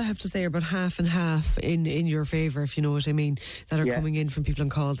comments, I have to say, are about half and half in your favour, if you know what I mean, that are coming in from people on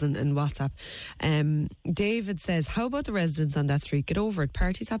calls and WhatsApp. David says, how about the residents on that street? Get over it.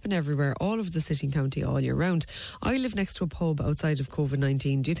 Parties happen everywhere, all over the city and county, all year round. I live next to a pub outside of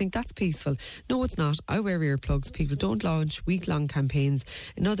COVID-19. Do you think that's peaceful? No, it's not. I wear earplugs. People don't launch week-long campaigns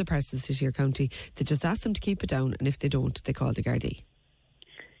in other parts of the city or county. They just ask them to keep it down, and if they don't, they call the Gardaí.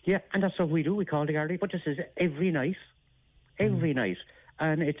 Yeah, and that's what we do. We call the Gardaí, but this is every night. Every night,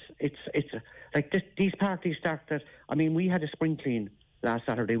 and it's like this, these parties started. I mean, we had a spring clean last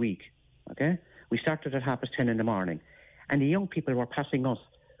Saturday week. Okay, we started at 10:30 in the morning, and the young people were passing us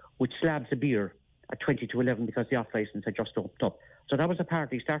with slabs of beer at 20 to 11 because the off licence had just opened up. So that was a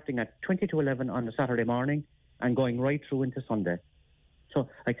party starting at 20 to 11 on a Saturday morning and going right through into Sunday. So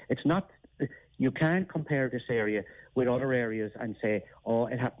it's not. You can't compare this area with other areas and say, oh,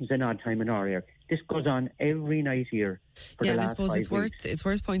 it happens in odd time in our area. This goes on every night here for the last 5 weeks. Yeah, and I suppose it's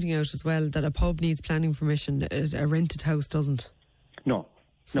worth pointing out as well that a pub needs planning permission. A rented house doesn't. No.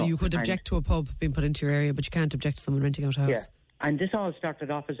 So you could object to a pub being put into your area, but you can't object to someone renting out a house. Yeah. And this all started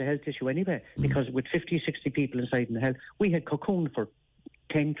off as a health issue anyway, because with 50, 60 people inside in the health, we had cocooned for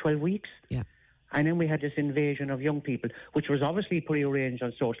 10, 12 weeks. Yeah. And then we had this invasion of young people, which was obviously prearranged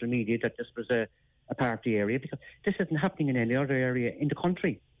on social media that this was a party area, because this isn't happening in any other area in the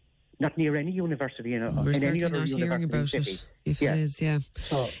country. Not near any university in any other university. We're not hearing about it, if it is, yeah.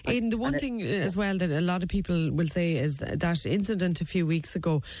 So, Aidan, the one thing as well that a lot of people will say is that incident a few weeks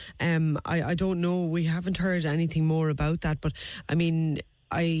ago, I don't know, we haven't heard anything more about that, but I mean,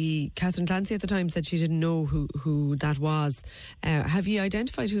 Catherine Clancy at the time said she didn't know who that was. Have you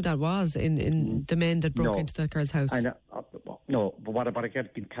identified who that was in the men that broke into that girl's house? No, but what I can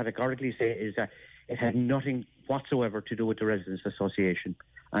categorically say is that it had nothing whatsoever to do with the Residents Association.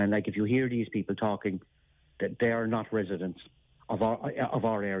 And if you hear these people talking, that they are not residents of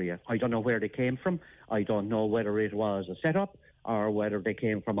our area. I don't know where they came from. I don't know whether it was a setup or whether they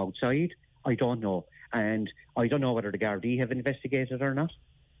came from outside. I don't know. And I don't know whether the Gardaí have investigated or not.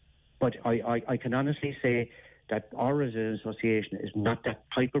 But I can honestly say that our Resident Association is not that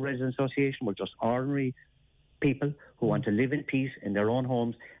type of Resident Association. We're just ordinary people who want to live in peace in their own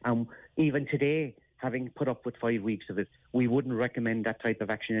homes. And even today, having put up with 5 weeks of it, we wouldn't recommend that type of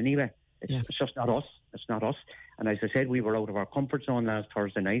action anyway. It's just not us. It's not us. And as I said, we were out of our comfort zone last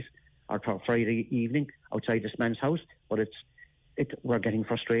Thursday night or Friday evening outside this man's house, but we're getting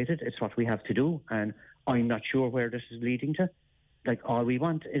frustrated. It's what we have to do, and I'm not sure where this is leading to. Like, all we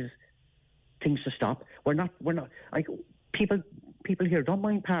want is things to stop. We're not like, people here don't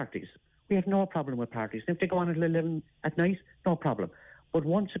mind parties. We have no problem with parties. If they go on at 11 at night, no problem. But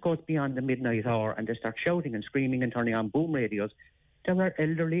once it goes beyond the midnight hour and they start shouting and screaming and turning on boom radios, there are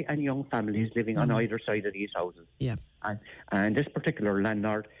elderly and young families living on either side of these houses. Yeah. And this particular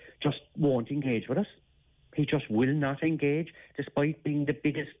landlord just won't engage with us. He just will not engage, despite being the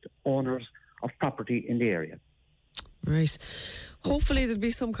biggest owners of property in the area. Right. Hopefully there'll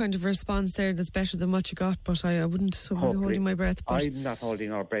be some kind of response there that's better than what you got, but I wouldn't be holding my breath. But I'm not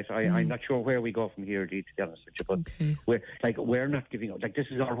holding our breath. I'm not sure where we go from here, Dee, to be honest with you. But we're not giving up. Like, this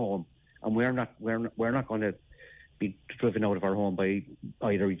is our home, and we're not going to be driven out of our home by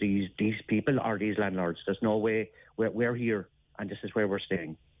either these people or these landlords. There's no way. We're here, and this is where we're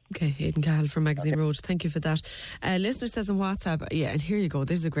staying. Okay, Aidan Cahill from Magazine Road. Thank you for that. Listener says on WhatsApp, and here you go,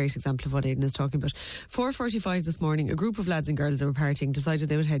 this is a great example of what Aidan is talking about. 4:45 this morning, a group of lads and girls that were partying decided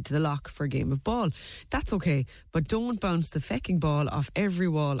they would head to the loch for a game of ball. That's okay, but don't bounce the fecking ball off every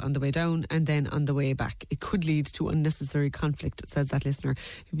wall on the way down and then on the way back. It could lead to unnecessary conflict, says that listener.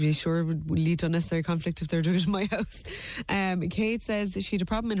 You'd be sure it would lead to unnecessary conflict if they're doing it in my house. Kate says she had a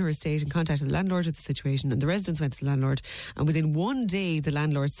problem in her estate and contacted the landlord with the situation, and the residents went to the landlord, and within one day the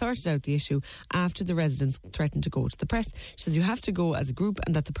landlord sorted out the issue after the residents threatened to go to the press. She says you have to go as a group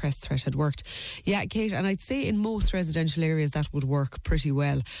and that the press threat had worked. Yeah, Kate, and I'd say in most residential areas that would work pretty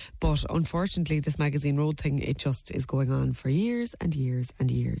well, but unfortunately this Magazine Road thing, it just is going on for years and years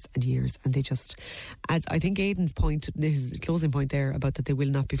and years and years, and they just, as I think Aidan's point, his closing point there about that they will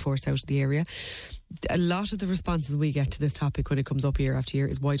not be forced out of the area, a lot of the responses we get to this topic when it comes up year after year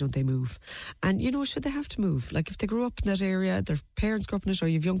is, why don't they move? And should they have to move? Like, if they grew up in that area, their parents grew up in it, or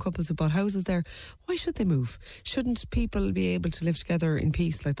you've young couples who bought houses there, why should they move? Shouldn't people be able to live together in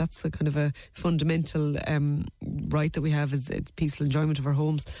peace? Like, that's a kind of a fundamental right that we have, is it's peaceful enjoyment of our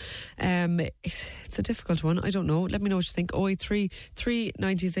homes. It's a difficult one. I don't know. Let me know what you think. 083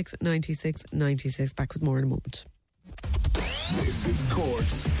 396 96 96. Back with more in a moment. This is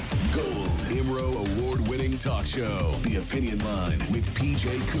Cork's Gold Imro Award-winning talk show, The Opinion Line with PJ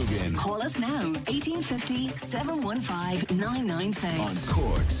Coogan. Call us now, 1850 715 996. On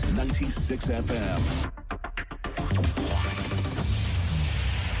Cork's 96 FM.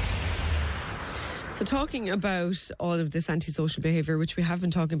 So talking about all of this antisocial behaviour, which we have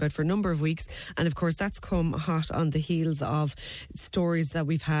been talking about for a number of weeks, and of course that's come hot on the heels of stories that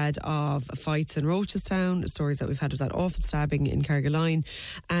we've had of fights in Rochestown, stories that we've had of that awful stabbing in Carrigaline,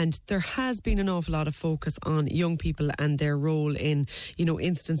 and there has been an awful lot of focus on young people and their role in,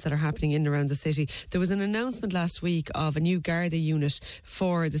 incidents that are happening in and around the city. There was an announcement last week of a new Garda unit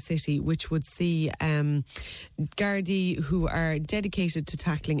for the city, which would see Gardaí who are dedicated to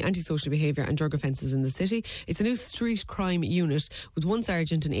tackling antisocial behaviour and drug offences in the city. It's a new street crime unit with 1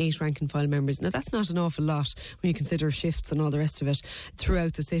 sergeant and 8 rank and file members. Now, that's not an awful lot when you consider shifts and all the rest of it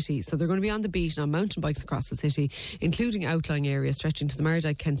throughout the city. So they're going to be on the beat and on mountain bikes across the city, including outlying areas stretching to the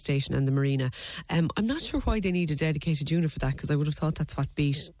Mardyke Kent Station and the Marina. I'm not sure why they need a dedicated unit for that, because I would have thought that's what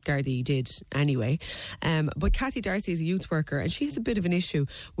Beat Gardaí did anyway. But Kathy Darcy is a youth worker, and she has a bit of an issue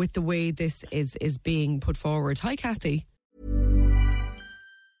with the way this is being put forward. Hi, Kathy.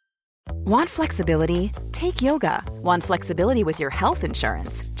 Want flexibility? Take yoga. Want flexibility with your health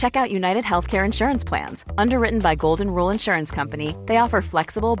insurance? Check out United Healthcare Insurance Plans. Underwritten by Golden Rule Insurance Company, they offer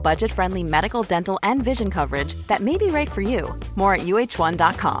flexible, budget-friendly medical, dental, and vision coverage that may be right for you. More at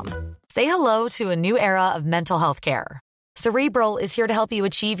uh1.com. Say hello to a new era of mental health care. Cerebral is here to help you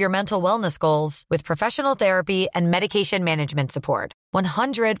achieve your mental wellness goals with professional therapy and medication management support.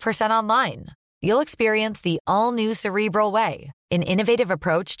 100% online. You'll experience the all-new Cerebral Way, an innovative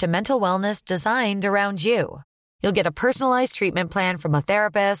approach to mental wellness designed around you. You'll get a personalized treatment plan from a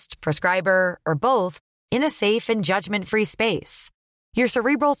therapist, prescriber, or both in a safe and judgment-free space. Your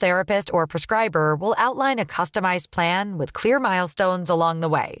Cerebral therapist or prescriber will outline a customized plan with clear milestones along the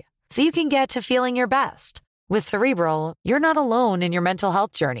way, so you can get to feeling your best. With Cerebral, you're not alone in your mental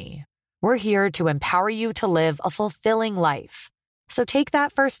health journey. We're here to empower you to live a fulfilling life. So take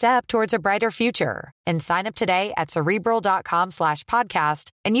that first step towards a brighter future and sign up today at Cerebral.com/podcast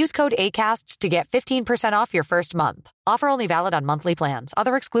and use code ACAST to get 15% off your first month. Offer only valid on monthly plans.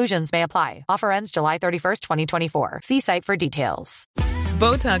 Other exclusions may apply. Offer ends July 31st, 2024. See site for details.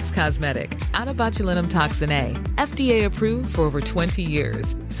 Botox Cosmetic, out of botulinum toxin A, FDA approved for over 20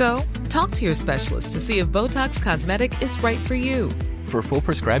 years. So, talk to your specialist to see if Botox Cosmetic is right for you. For full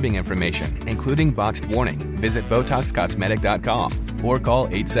prescribing information, including boxed warning, visit BotoxCosmetic.com or call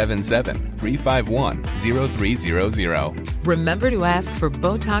 877-351-0300. Remember to ask for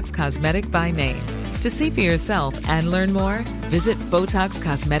Botox Cosmetic by name. To see for yourself and learn more, visit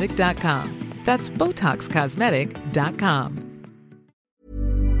BotoxCosmetic.com. That's BotoxCosmetic.com.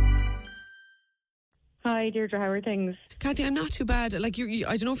 Hi, Deirdre, how are things? Kathy, I'm not too bad. Like I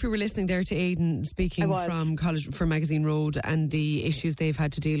don't know if you were listening there to Aidan speaking from College for Magazine Road and the issues they've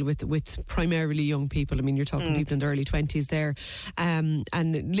had to deal with primarily young people. I mean, you're talking people in their early 20s there, and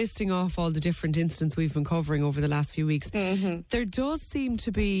listing off all the different incidents we've been covering over the last few weeks. There does seem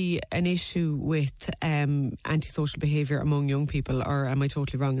to be an issue with antisocial behaviour among young people, or am I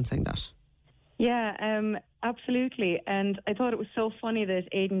totally wrong in saying that? Yeah, absolutely. And I thought it was so funny that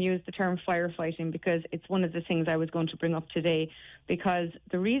Aidan used the term firefighting, because it's one of the things I was going to bring up today, because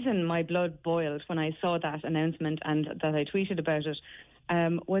the reason my blood boiled when I saw that announcement and that I tweeted about it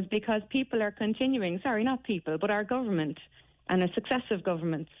was because people are continuing, sorry, not people, but our government and successive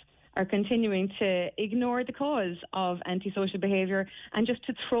governments are continuing to ignore the cause of antisocial behaviour and just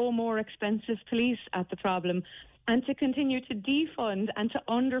to throw more expensive police at the problem, and to continue to defund and to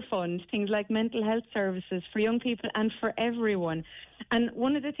underfund things like mental health services for young people and for everyone. And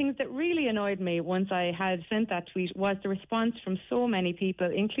one of the things that really annoyed me once I had sent that tweet was the response from so many people,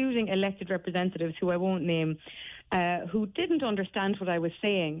 including elected representatives who I won't name, who didn't understand what I was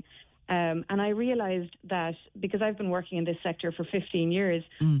saying. And I realised that because I've been working in this sector for 15 years,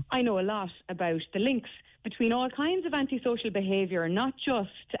 I know a lot about the links between all kinds of antisocial behaviour, not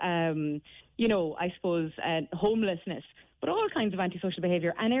just I suppose, homelessness, but all kinds of antisocial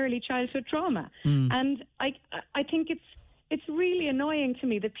behaviour and early childhood trauma. And I think it's really annoying to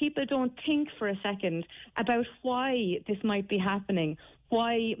me that people don't think for a second about why this might be happening.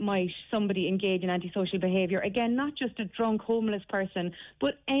 Why might somebody engage in antisocial behaviour? Again, not just a drunk homeless person,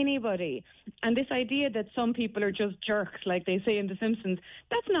 but anybody. And this idea that some people are just jerks, like they say in The Simpsons,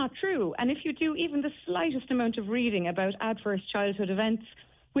 that's not true. And if you do even the slightest amount of reading about adverse childhood events,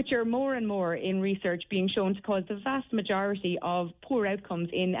 which are more and more in research being shown to cause the vast majority of poor outcomes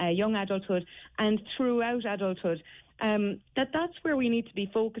in young adulthood and throughout adulthood, that's where we need to be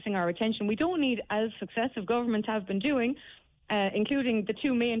focusing our attention. We don't need, as successive governments have been doing, including the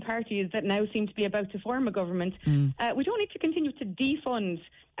two main parties that now seem to be about to form a government, we don't need to continue to defund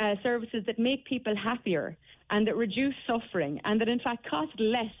services that make people happier and that reduce suffering and that in fact cost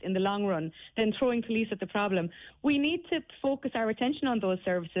less in the long run than throwing police at the problem. We need to focus our attention on those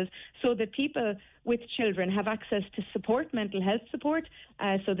services so that people with children have access to support, mental health support,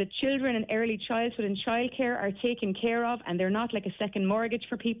 so that children in early childhood and childcare are taken care of and they're not like a second mortgage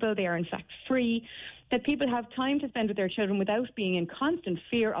for people, they are in fact free. That people have time to spend with their children without being in constant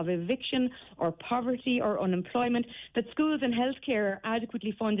fear of eviction or poverty or unemployment, that schools and healthcare are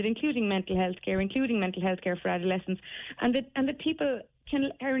adequately funded, including mental health care for adolescents, and that people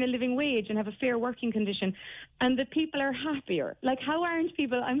can earn a living wage and have a fair working condition, and that people are happier. Like, how aren't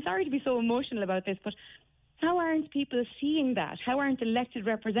people, I'm sorry to be so emotional about this, but how aren't people seeing that? How aren't elected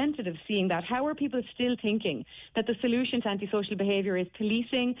representatives seeing that? How are people still thinking that the solution to antisocial behaviour is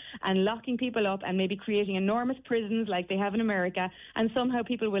policing and locking people up and maybe creating enormous prisons like they have in America, and somehow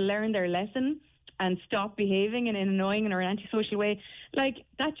people will learn their lesson and stop behaving in an annoying or an antisocial way? Like,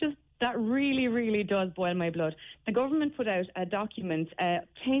 that really, really does boil my blood. The government put out a document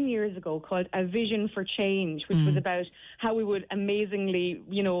 10 years ago called A Vision for Change, which was about how we would amazingly,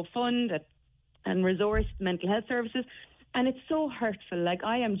 fund and resource mental health services. And it's so hurtful. Like,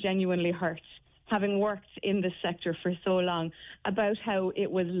 I am genuinely hurt, having worked in this sector for so long, about how it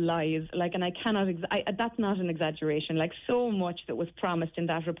was lies. Like, and I cannot, that's not an exaggeration. Like, so much that was promised in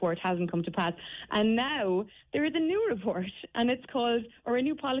that report hasn't come to pass. And now there is a new report, and it's called, or a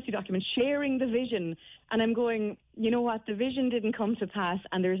new policy document, Sharing the Vision. And I'm going, you know what, the vision didn't come to pass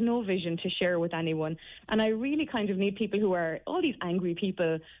and there's no vision to share with anyone. And I really kind of need people who are, all these angry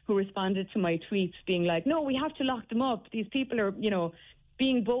people who responded to my tweets being like, no, we have to lock them up. These people are,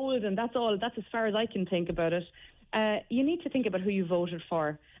 being bold, and that's as far as I can think about it. You need to think about who you voted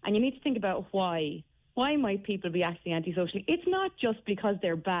for, and you need to think about why. Why might people be acting antisocially? It's not just because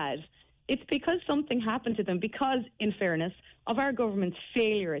they're bad. It's because something happened to them, because, in fairness, of our government's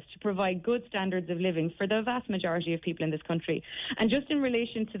failures to provide good standards of living for the vast majority of people in this country. And just in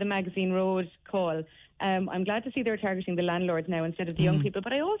relation to the Magazine Road call, I'm glad to see they're targeting the landlords now instead of the young people,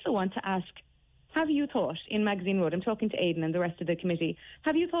 but I also want to ask, have you thought in Magazine Road, I'm talking to Aidan and the rest of the committee,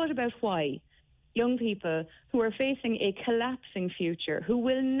 have you thought about why? young people who are facing a collapsing future, who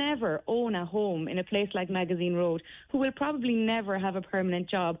will never own a home in a place like Magazine Road, who will probably never have a permanent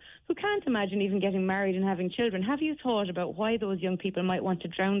job, who can't imagine even getting married and having children. Have you thought about why those young people might want to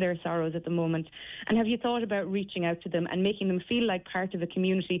drown their sorrows at the moment? And have you thought about reaching out to them and making them feel like part of a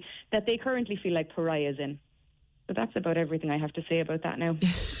community that they currently feel like pariahs in? So that's about everything I have to say about that now.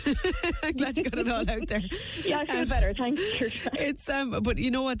 I'm glad you got it all out there. Yeah, I feel better. Thanks. It's but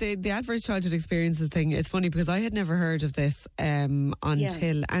you know what, the adverse childhood experiences thing, it's funny because I had never heard of this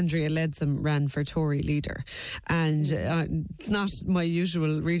until Andrea Leadsom ran for Tory leader, and it's not my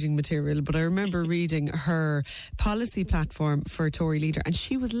usual reading material, but I remember reading her policy platform for Tory leader, and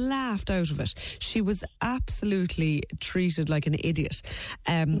she was laughed out of it. She was absolutely treated like an idiot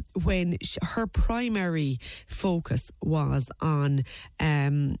when her primary focus was on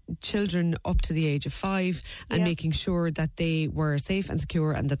children up to the age of 5 and making sure that they were safe and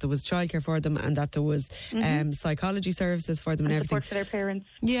secure, and that there was childcare for them, and that there was psychology services for them and everything. Support for their parents.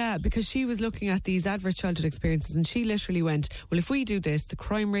 Yeah, because she was looking at these adverse childhood experiences, and she literally went, well, if we do this, the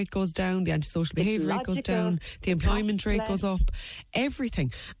crime rate goes down, the antisocial behaviour rate goes down, the employment rate goes up,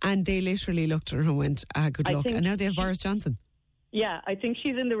 everything. And they literally looked at her and went, good luck. And now they have Boris Johnson. Yeah, I think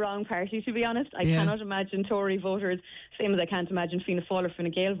she's in the wrong party, to be honest. I cannot imagine Tory voters, same as I can't imagine Fianna Fáil or Fine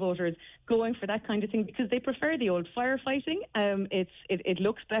Gael voters, going for that kind of thing, because they prefer the old firefighting. It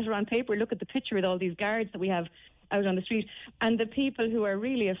looks better on paper. Look at the picture with all these guards that we have out on the street. And the people who are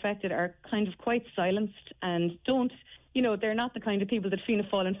really affected are kind of quite silenced and don't... You know, they're not the kind of people that Fianna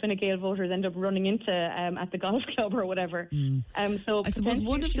Fáil and Fine Gael voters end up running into at the golf club or whatever. So I suppose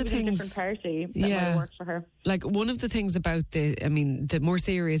one of the things, a different party that might work for her. Like, one of the things about the more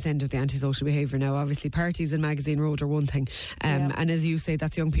serious end of the antisocial behaviour now, obviously parties and Magazine Road are one thing, and as you say,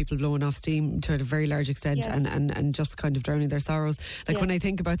 that's young people blowing off steam to a very large extent and just kind of drowning their sorrows. Like, when I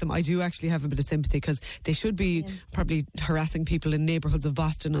think about them, I do actually have a bit of sympathy, because they should be probably harassing people in neighbourhoods of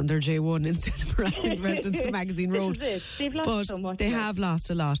Boston on their J1 instead of harassing the residents of Magazine Road. They've lost so much. They have lost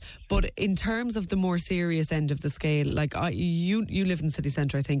a lot. But in terms of the more serious end of the scale, like you live in the city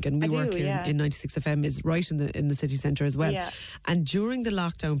centre, I think, and we work here in 96 FM is right in the city centre as well. And during the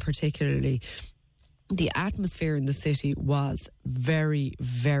lockdown particularly, the atmosphere in the city was very,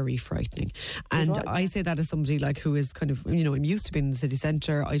 very frightening. And I say that as somebody like who is kind of, you know, I'm used to being in the city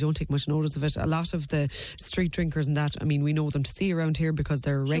centre. I don't take much notice of it. A lot of the street drinkers and that, I mean, we know them to see around here because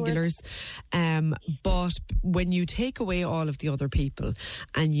they're regulars. But when you take away all of the other people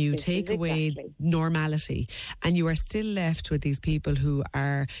and you take away normality, and you are still left with these people who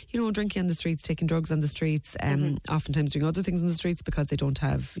are, you know, drinking on the streets, taking drugs on the streets, oftentimes doing other things in the streets because they don't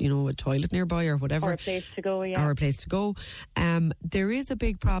have, you know, a toilet nearby or whatever. Place to go, or a place to go. There is a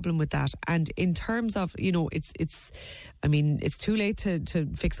big problem with that, and in terms of, you know, it's too late to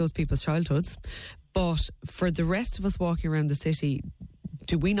fix those people's childhoods, but for the rest of us walking around the city,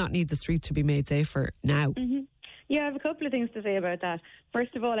 do we not need the street to be made safer now? Yeah, I have a couple of things to say about that.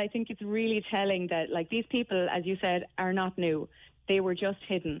 First of all, I think it's really telling that, like, these people, as you said, are not new. They were just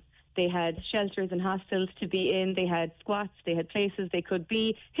hidden. They had shelters and hostels to be in. They had squats. They had places they could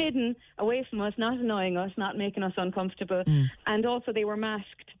be hidden away from us, not annoying us, not making us uncomfortable. And also they were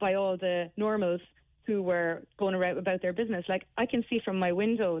masked by all the normals who were going around about their business. Like, I can see from my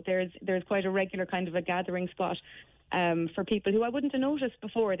window, there's quite a regular kind of a gathering spot for people who I wouldn't have noticed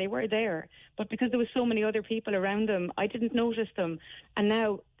before. They were there, but because there was so many other people around them, I didn't notice them. And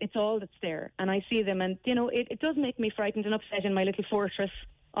now it's all that's there, and I see them. And, you know, it does make me frightened and upset in my little fortress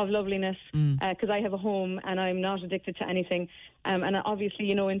of loveliness, because I have a home and I'm not addicted to anything, and obviously,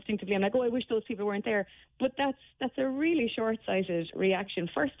 you know, instinctively I'm like, oh, I wish those people weren't there. But that's a really short-sighted reaction.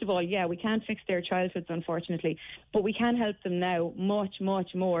 First of all, we can't fix their childhoods, unfortunately, but we can help them now much,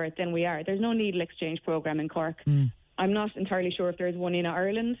 much more than we are. There's no needle exchange programme in Cork. I'm not entirely sure if there's one in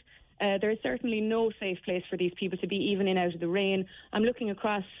Ireland. There is certainly no safe place for these people to be, even in out of the rain. I'm looking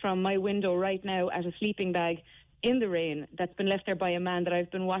across from my window right now at a sleeping bag in the rain that's been left there by a man that I've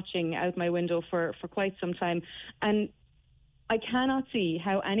been watching out my window for quite some time. And I cannot see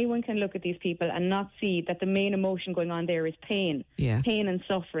how anyone can look at these people and not see that the main emotion going on there is pain, pain and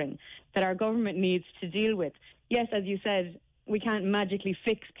suffering that our government needs to deal with. Yes, as you said, we can't magically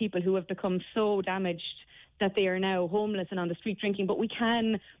fix people who have become so damaged that they are now homeless and on the street drinking, but we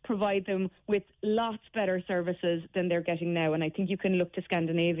can provide them with lots better services than they're getting now. And I think you can look to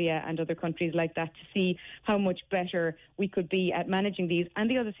Scandinavia and other countries like that to see how much better we could be at managing these. And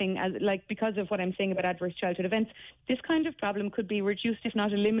the other thing, because of what I'm saying about adverse childhood events, this kind of problem could be reduced, if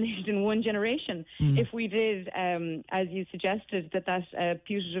not eliminated, in one generation. If we did, as you suggested, that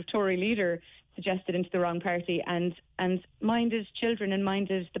putative Tory leader suggested into the wrong party and minded children and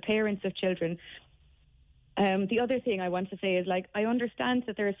minded the parents of children. The other thing I want to say is, like, I understand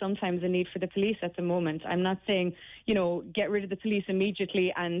that there is sometimes a need for the police at the moment. I'm not saying, get rid of the police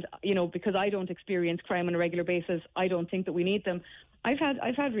immediately and, because I don't experience crime on a regular basis, I don't think that we need them. I've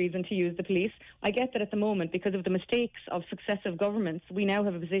had reason to use the police. I get that at the moment, because of the mistakes of successive governments, we now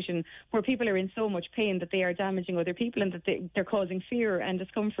have a position where people are in so much pain that they are damaging other people and that they're causing fear and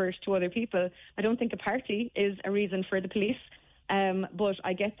discomfort to other people. I don't think a party is a reason for the police. But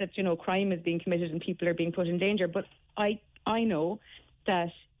I get that, crime is being committed and people are being put in danger. But I know that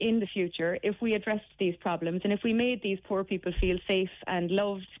in the future, if we addressed these problems and if we made these poor people feel safe and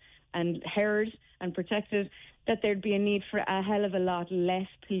loved and heard and protected, that there'd be a need for a hell of a lot less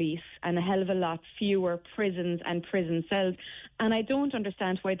police and a hell of a lot fewer prisons and prison cells. And I don't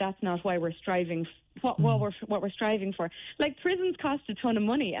understand why that's not why we're striving what we're striving for. Like, prisons cost a ton of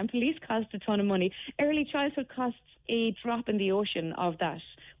money and police cost a ton of money. Early childhood costs a drop in the ocean of that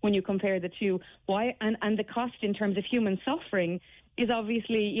when you compare the two. Why? And the cost in terms of human suffering is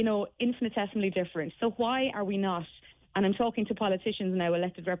obviously, infinitesimally different. So why are we not, and I'm talking to politicians now,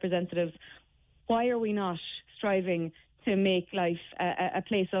 elected representatives, why are we not striving to make life a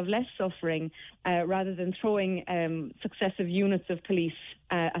place of less suffering rather than throwing successive units of police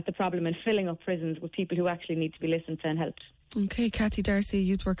at the problem and filling up prisons with people who actually need to be listened to and helped? Okay, Kathy Darcy,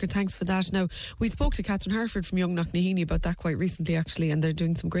 youth worker, thanks for that. Now, we spoke to Catherine Harford from Young Knocknaheeny about that quite recently, actually, and they're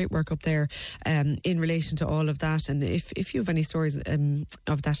doing some great work up there in relation to all of that. And if you have any stories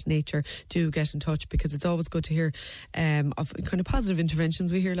of that nature, do get in touch, because it's always good to hear of kind of positive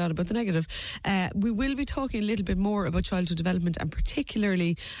interventions. We hear a lot about the negative. We will be talking a little bit more about childhood development and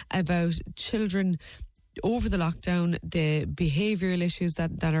particularly about children over the lockdown, the behavioural issues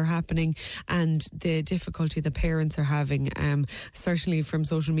that are happening and the difficulty the parents are having. Certainly from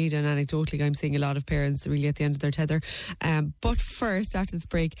social media and anecdotally, I'm seeing a lot of parents really at the end of their tether. But first, after this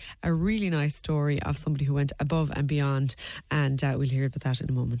break, a really nice story of somebody who went above and beyond, and we'll hear about that in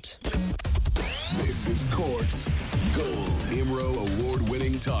a moment. This is Cork's Gold IMRO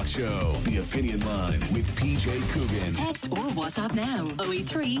award-winning talk show, The Opinion Line with PJ Coogan. Text or WhatsApp now,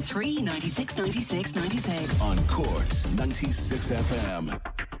 083 396 96 96. On Cork's 96 FM.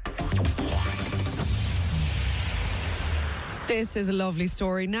 This is a lovely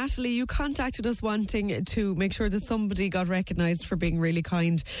story. Natalie, you contacted us wanting to make sure that somebody got recognised for being really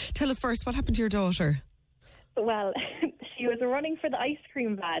kind. Tell us first, what happened to your daughter? Well, she was running for the ice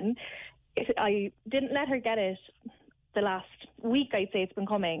cream van. I didn't let her get it the last week, I'd say it's been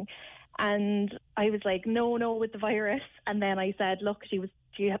coming. And I was like, no, with the virus. And then I said, look, she was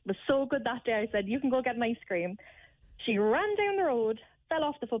so good that day. I said, you can go get an ice cream. She ran down the road, fell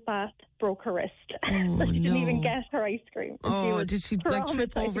off the footpath, broke her wrist. Oh, so she didn't even get her ice cream. Oh, did she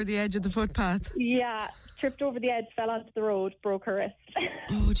trip over the edge of the footpath? Yeah, tripped over the edge, fell onto the road, broke her wrist.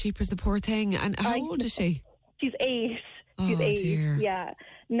 Oh, jeepers, the poor thing. And how old is she? She's 8. She's 8. Dear. Yeah.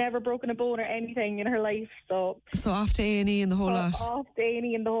 Never broken a bone or anything in her life. So off to A&E and the whole lot. Off to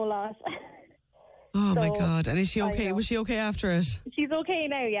A&E and the whole lot. Oh, my God. And is she okay? Was she okay after it? She's okay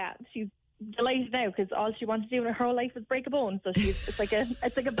now, yeah. She's delighted now because all she wanted to do in her whole life was break a bone. So it's like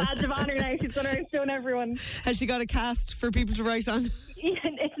a badge of honour now. She's going around showing everyone. Has she got a cast for people to write on?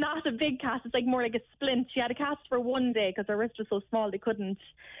 It's not a big cast. It's like more like a splint. She had a cast for one day because her wrist was so small they couldn't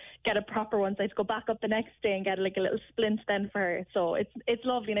get a proper one, so I had to go back up the next day and get like a little splint then for her. So it's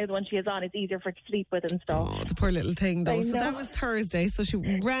lovely now. The one she has on, it's easier for her to sleep with and stuff. Oh, the poor little thing though. So that was Thursday, so she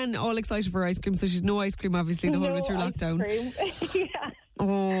ran all excited for ice cream, so she's no ice cream obviously the whole way through lockdown. Yeah.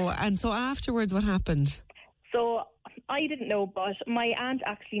 Oh, and so afterwards what happened? So I didn't know, but my aunt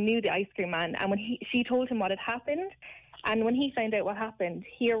actually knew the ice cream man, and when she told him what had happened, and when he found out what happened,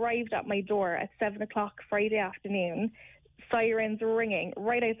 he arrived at my door at 7 o'clock Friday afternoon. Sirens ringing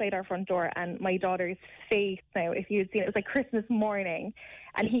right outside our front door, and my daughter's face now, if you had seen it, was like Christmas morning.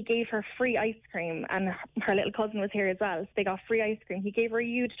 And he gave her free ice cream, and her little cousin was here as well, so they got free ice cream. He gave her a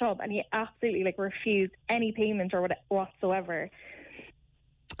huge tub, and he absolutely refused any payment or whatsoever.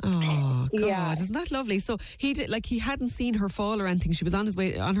 Oh God, yeah. Isn't that lovely? So he hadn't seen her fall or anything. She was on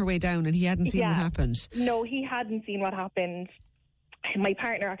her way down, and he hadn't seen what happened. No, he hadn't seen what happened. My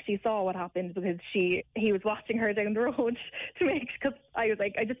partner actually saw what happened because he was watching her down the road because I was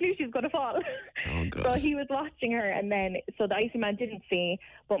like, I just knew she was going to fall. Oh, God. So he was watching her, and then so the icy man didn't see,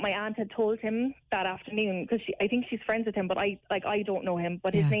 but my aunt had told him that afternoon because I think she's friends with him, but I don't know him.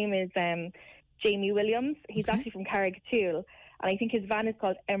 But his name is Jamie Williams. He's actually from Carricktool. And I think his van is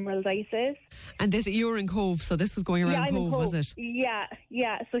called Emerald Ices. And you're in Cove, so this was going around Cove, was it?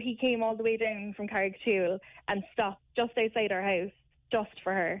 Yeah. So he came all the way down from Carricktool and stopped just outside our house, just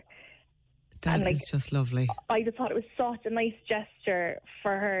for her. That is just lovely. I just thought it was such a nice gesture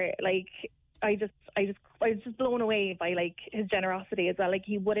for her. Like, I was just blown away by like his generosity as well. Like,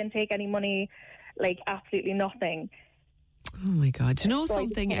 he wouldn't take any money, like absolutely nothing. Oh my God! Do you know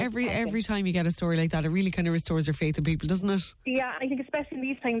something? Every time you get a story like that, it really kind of restores your faith in people, doesn't it? Yeah, I think especially in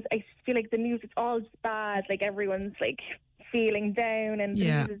these times, I feel like the news, it's all just bad. Like, everyone's like feeling down, and the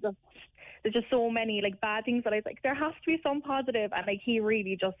news is just, there's just so many like bad things that I was like, there has to be some positive, and like he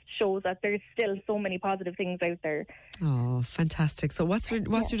really just shows that there's still so many positive things out there. Oh, fantastic! So what's your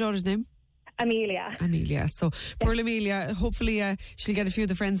daughter's name? Amelia. So poor Amelia, hopefully she'll get a few of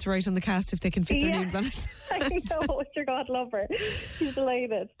the friends to write on the cast if they can fit their names on it. I know, sure, God love her. She's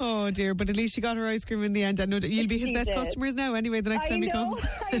delighted. Oh dear, but at least she got her ice cream in the end. I know that you'll be his best customers now anyway the next time he comes.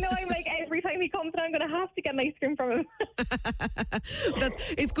 I know, I'm like, every time he comes I'm going to have to get an ice cream from him.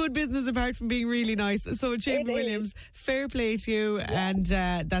 It's good business apart from being really nice. So Jamie Williams, fair play to you, and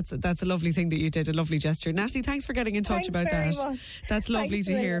that's a lovely thing that you did, a lovely gesture. Natalie, thanks for getting in touch about that. That's lovely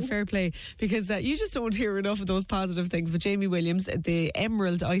to hear. Fair play. Because you just don't hear enough of those positive things. But Jamie Williams, the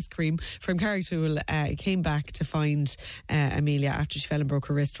Emerald ice cream from Carrigtwohill, came back to find Amelia after she fell and broke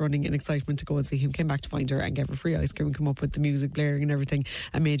her wrist running in excitement to go and see him. Came back to find her and gave her free ice cream and come up with the music blaring and everything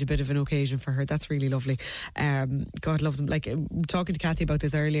and made a bit of an occasion for her. That's really lovely. God love them. Like, talking to Kathy about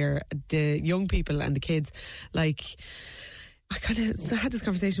this earlier, the young people and the kids, like, I had this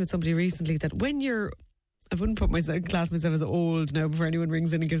conversation with somebody recently that I wouldn't class myself as old now before anyone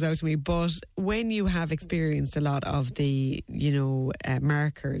rings in and gives out to me, but when you have experienced a lot of the,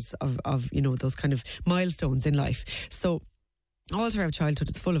 markers of those kind of milestones in life. So all throughout childhood,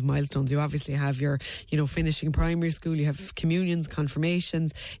 it's full of milestones. You obviously have your, finishing primary school, you have communions,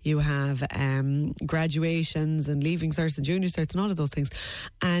 confirmations, you have graduations and leaving certs and junior certs and all of those things.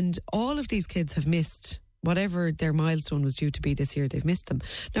 And all of these kids have missed whatever their milestone was due to be this year. They've missed them.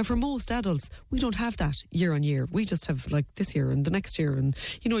 Now, for most adults, we don't have that year on year. We just have like this year and the next year, and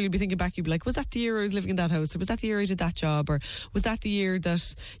you'll be thinking back, you'll be like, was that the year I was living in that house, or was that the year I did that job, or was that the year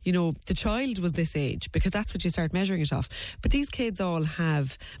that the child was this age, because that's what you start measuring it off. But these kids all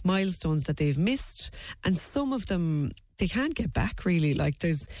have milestones that they've missed, and some of them they can't get back, really. Like,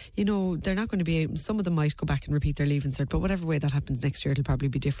 there's, they're not going to be, some of them might go back and repeat their leaving cert, but whatever way that happens next year, it'll probably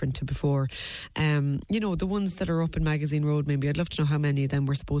be different to before. The ones that are up in Magazine Road, maybe, I'd love to know how many of them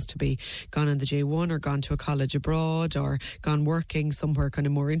were supposed to be gone on the J1 or gone to a college abroad or gone working somewhere kind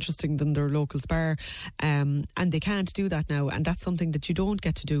of more interesting than their local spar. And they can't do that now. And that's something that you don't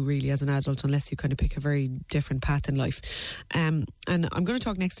get to do really as an adult unless you kind of pick a very different path in life. And I'm going to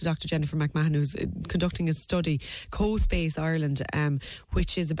talk next to Dr. Jennifer McMahon, who's conducting a study, CoSpace Ireland,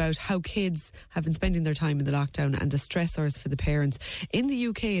 which is about how kids have been spending their time in the lockdown and the stressors for the parents. In the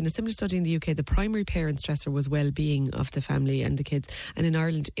UK, in a similar study in the UK, the primary parent stressor was well-being of the family and the kids. And in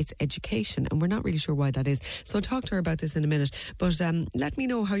Ireland, it's education. And we're not really sure why that is. So I'll talk to her about this in a minute. But let me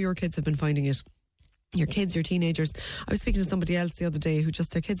know how your kids have been finding it. Your kids, your teenagers. I was speaking to somebody else the other day who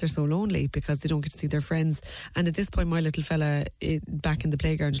just, their kids are so lonely because they don't get to see their friends. And at this point, my little fella back in the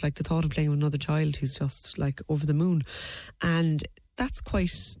playground, like, the thought of playing with another child, he's just like over the moon. And that's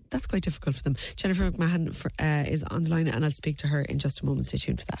quite difficult for them. Jennifer McMahon is on the line, and I'll speak to her in just a moment. Stay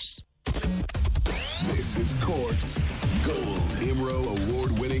tuned for that. This is Cork's Gold IMRO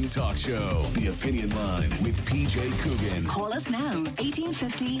award-winning talk show, The Opinion Line with PJ Coogan. Call us now,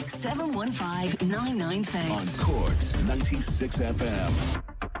 1850 715 996. On Cork's 96 FM.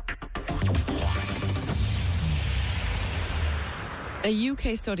 A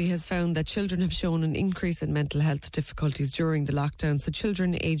UK study has found that children have shown an increase in mental health difficulties during the lockdown. So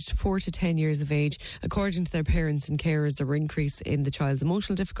children aged 4 to 10 years of age, according to their parents and carers, there were increase in the child's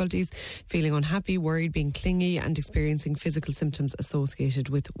emotional difficulties, feeling unhappy, worried, being clingy, and experiencing physical symptoms associated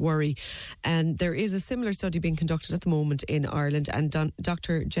with worry. And there is a similar study being conducted at the moment in Ireland, and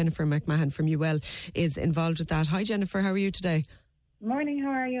Dr. Jennifer McMahon from UL is involved with that. Hi Jennifer, how are you today? Morning, how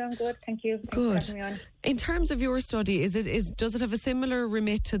are you? I'm good, thank you. Thanks good. For having me on. In terms of your study, does it have a similar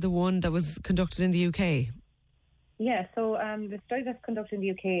remit to the one that was conducted in the UK? Yeah, so the study that's conducted in the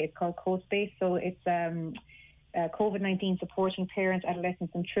UK is called CoSpace. So it's COVID-19 supporting parents,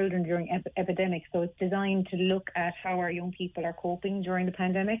 adolescents and children during epidemics. So it's designed to look at how our young people are coping during the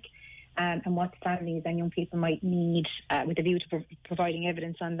pandemic. And what families and young people might need with a view to providing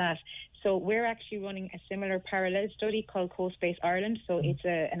evidence on that. So we're actually running a similar parallel study called CoSpace Ireland. So it's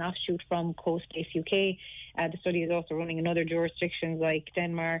an offshoot from CoSpace UK. The study is also running in other jurisdictions like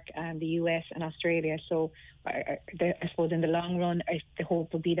Denmark and the US and Australia. So I suppose in the long run, the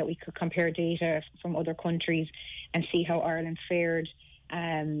hope would be that we could compare data from other countries and see how Ireland fared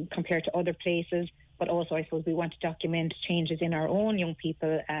compared to other places. but also I suppose we want to document changes in our own young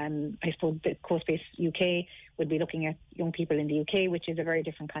people. I suppose the CoSpace UK would be looking at young people in the UK, which is a very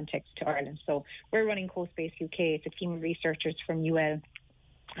different context to Ireland. So we're running CoSpace UK. It's a team of researchers from UL.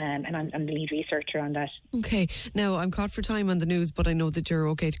 And I'm the lead researcher on that. Okay. Now, I'm caught for time on the news, but I know that you're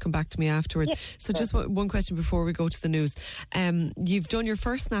okay to come back to me afterwards. Yes, so just one question before we go to the news. You've done your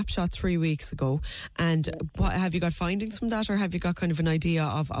first snapshot 3 weeks ago, and what, have you got findings from that, or have you got kind of an idea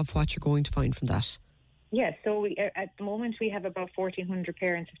of what you're going to find from that? Yeah, so at the moment we have about 1,400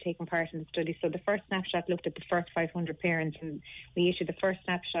 parents have taken part in the study. So the first snapshot looked at the first 500 parents, and we issued the first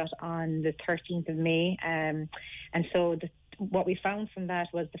snapshot on the 13th of May. And so what we found from that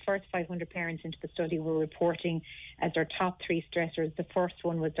was the first 500 parents into the study were reporting as their top 3 stressors. The first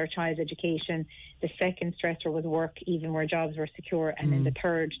one was their child's education. The second stressor was work, even where jobs were secure. And then the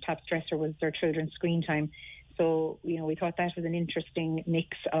third top stressor was their children's screen time. So, we thought that was an interesting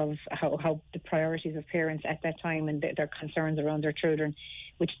mix of how the priorities of parents at that time and their concerns around their children,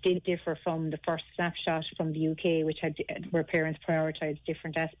 which did differ from the first snapshot from the UK, where parents prioritised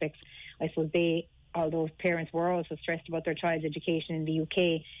different aspects. I suppose although parents were also stressed about their child's education in the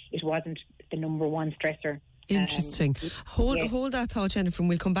UK, it wasn't the number one stressor. Interesting. Hold that thought, Jennifer, and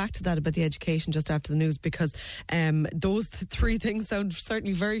we'll come back to that about the education just after the news, because those 3 things sound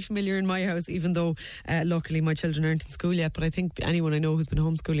certainly very familiar in my house, even though luckily my children aren't in school yet. But I think anyone I know who's been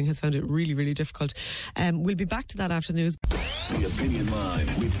homeschooling has found it really, really difficult. We'll be back to that after the news. The Opinion Line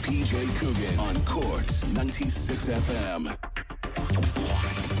with PJ Coogan on Corks 96 FM.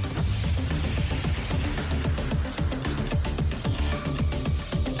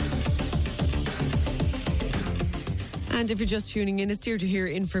 And if you're just tuning in, it's Deirdre here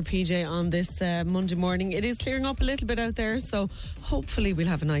in for PJ on this Monday morning. It is clearing up a little bit out there, so hopefully we'll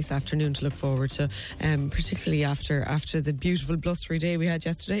have a nice afternoon to look forward to, particularly after the beautiful blustery day we had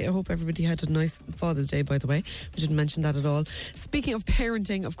yesterday. I hope everybody had a nice Father's Day, by the way. We didn't mention that at all. Speaking of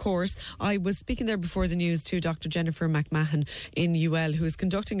parenting, of course, I was speaking there before the news to Dr. Jennifer McMahon in UL, who is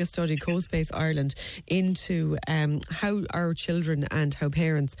conducting a study, CoSpace Ireland, into how our children and how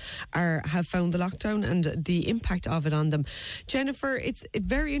parents have found the lockdown and the impact of it on them. Jennifer, it's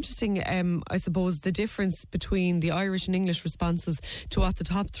very interesting, I suppose, the difference between the Irish and English responses to what the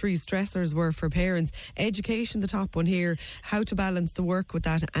top 3 stressors were for parents. Education, the top one here, how to balance the work with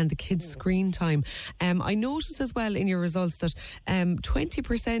that, and the kids' screen time. I noticed as well in your results that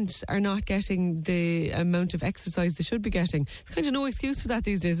 20% are not getting the amount of exercise they should be getting. There's kind of no excuse for that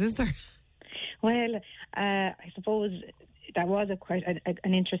these days, is there? Well, I suppose that was quite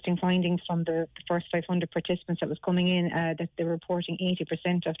an interesting finding from the first 500 participants that was coming in, that they were reporting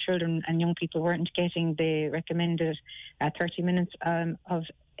 80% of children and young people weren't getting the recommended 30 minutes of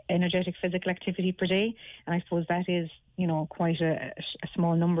energetic physical activity per day. And I suppose that is, quite a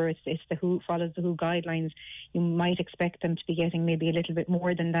small number. It's the WHO, follows the WHO guidelines. You might expect them to be getting maybe a little bit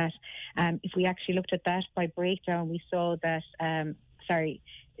more than that. If we actually looked at that by breakdown, we saw that,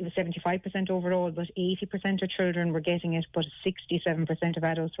 it was 75% overall, but 80% of children were getting it, but 67% of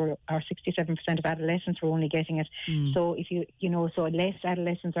adults or 67% of adolescents were only getting it. So if so less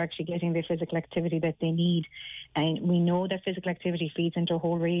adolescents are actually getting the physical activity that they need. And we know that physical activity feeds into a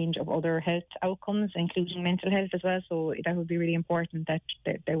whole range of other health outcomes, including mental health as well. So that would be really important that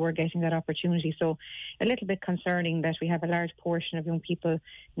they were getting that opportunity. So a little bit concerning that we have a large portion of young people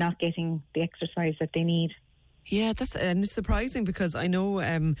not getting the exercise that they need. Yeah, and it's surprising because I know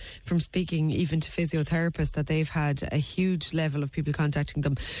from speaking even to physiotherapists that they've had a huge level of people contacting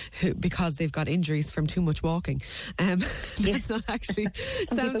them because they've got injuries from too much walking. That's not actually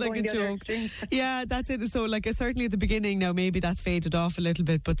sounds like a joke. Yeah, that's it. So certainly at the beginning now maybe that's faded off a little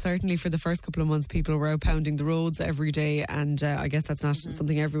bit, but certainly for the first couple of months people were out pounding the roads every day, and I guess that's not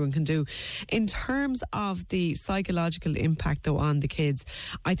something everyone can do. In terms of the psychological impact though on the kids,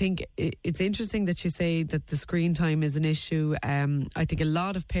 I think it's interesting that you say that the screen time is an issue. I think a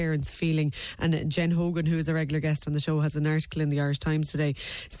lot of parents feeling, and Jen Hogan, who is a regular guest on the show, has an article in the Irish Times today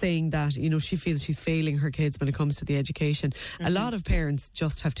saying that, she feels she's failing her kids when it comes to the education. A lot of parents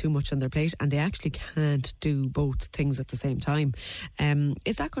just have too much on their plate and they actually can't do both things at the same time.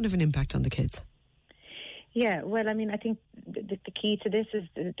 Is that going to have an impact on the kids? Yeah, well, I mean, I think the key to this is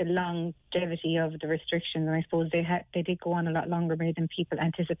the longevity of the restrictions, and I suppose they did go on a lot longer maybe than people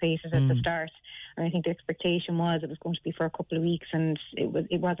anticipated at the start. And I think the expectation was it was going to be for a couple of weeks, and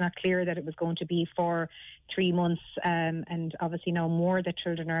it was not clear that it was going to be for 3 months. And obviously now more that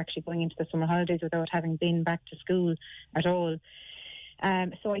children are actually going into the summer holidays without having been back to school at all.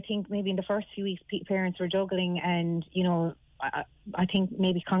 So I think maybe in the first few weeks parents were juggling, and I think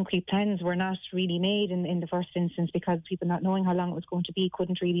maybe concrete plans were not really made in the first instance, because people not knowing how long it was going to be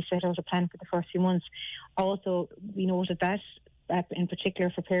couldn't really set out a plan for the first few months. Also, we noted that in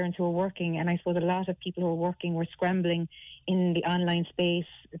particular for parents who are working, and I suppose a lot of people who are working were scrambling in the online space.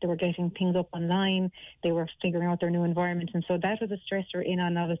 They were getting things up online, they were figuring out their new environment, and so that was a stressor in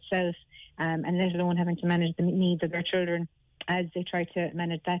and of itself, and let alone having to manage the needs of their children as they try to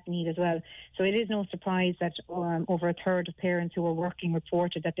manage that need as well. So it is no surprise that over a third of parents who were working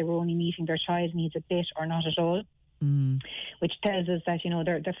reported that they were only meeting their child's needs a bit or not at all. Which tells us that,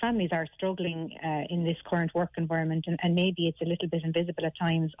 their families are struggling in this current work environment, and maybe it's a little bit invisible at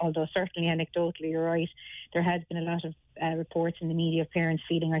times, although certainly anecdotally, you're right, there has been a lot of reports in the media of parents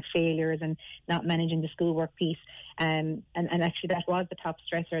feeling like failures and not managing the schoolwork piece, and actually that was the top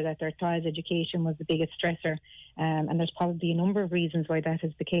stressor, that their child's education was the biggest stressor, and there's probably a number of reasons why that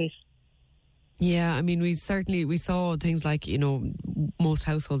is the case. Yeah, I mean, we saw things like, most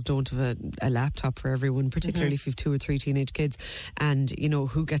households don't have a laptop for everyone, particularly if you have 2 or 3 teenage kids, and,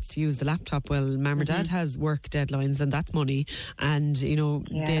 who gets to use the laptop? Well, mum or dad has work deadlines, and that's money, and,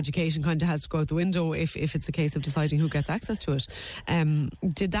 the education kind of has to go out the window if it's a case of deciding who gets access to it.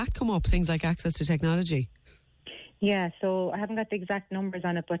 Did that come up, things like access to technology? Yeah, so I haven't got the exact numbers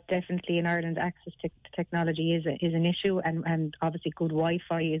on it, but definitely in Ireland, access to technology is an issue, and obviously good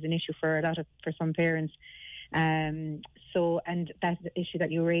Wi-Fi is an issue for some parents. And that issue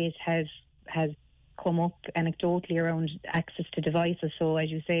that you raised has come up anecdotally around access to devices. So as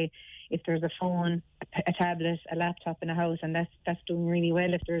you say, if there's a phone, a tablet, a laptop in a house, and that's doing really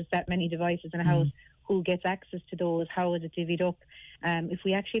well. If there's that many devices in a house, who gets access to those? How is it divvied up? If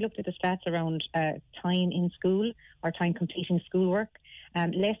we actually looked at the stats around time in school or time completing schoolwork,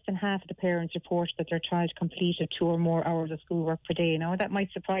 less than half of the parents report that their child completed 2 or more hours of schoolwork per day. Now, that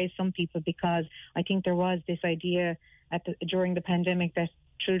might surprise some people, because I think there was this idea during the pandemic that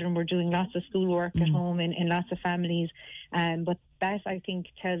children were doing lots of schoolwork at home in lots of families. But that, I think,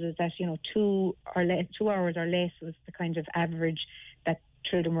 tells us that 2 hours or less was the kind of average that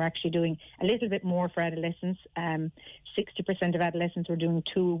children were actually doing. A little bit more for adolescents. 60% of adolescents were doing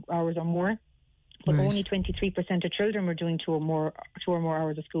 2 hours or more, but only 23% of children were doing 2 or more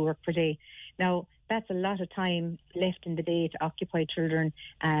hours of schoolwork per day. Now, that's a lot of time left in the day to occupy children,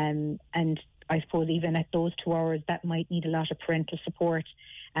 and I suppose even at those 2 hours, that might need a lot of parental support.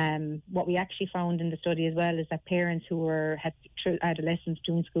 What we actually found in the study as well is that parents who had adolescents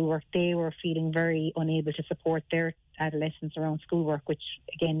doing schoolwork, they were feeling very unable to support their adolescents around schoolwork, which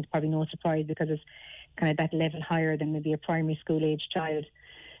again is probably no surprise, because it's kind of that level higher than maybe a primary school age child.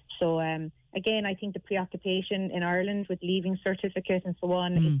 So again, I think the preoccupation in Ireland with leaving certificate and so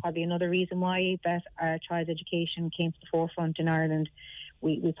on is probably another reason why that our child's education came to the forefront in Ireland.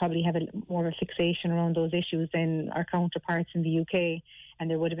 We probably have more of a fixation around those issues than our counterparts in the UK. And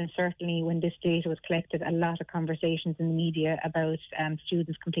there would have been, certainly when this data was collected, a lot of conversations in the media about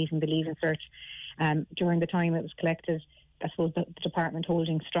students completing the Leaving Cert. During the time it was collected, I suppose the department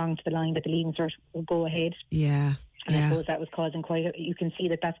holding strong to the line that the Leaving Cert will go ahead. Yeah. And I suppose that was causing you can see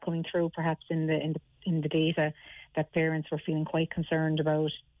that that's coming through perhaps in the data, that parents were feeling quite concerned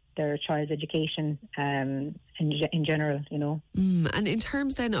about their child's education in general, And in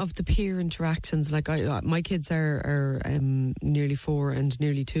terms then of the peer interactions, like my kids are nearly 4 and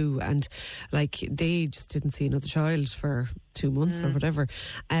nearly 2, and like they just didn't see another child for 2 months or whatever,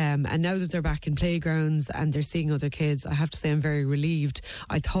 and now that they're back in playgrounds and they're seeing other kids, I have to say I'm very relieved.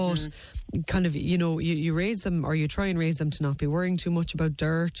 I thought kind of, you raise them, or you try and raise them to not be worrying too much about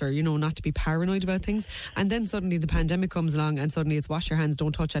dirt, or not to be paranoid about things, and then suddenly the pandemic comes along, and suddenly it's wash your hands,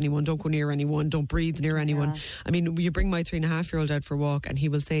 don't touch anyone, don't go near anyone, don't breathe near anyone. I mean, you bring my 3.5-year-old out for a walk and he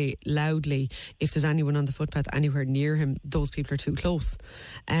will say loudly, if there's anyone on the footpath anywhere near him, those people are too close.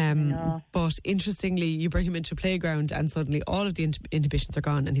 But interestingly, you bring him into a playground and suddenly all of the inhibitions are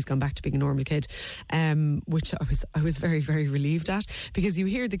gone, and he's gone back to being a normal kid, which I was very, very relieved at, because you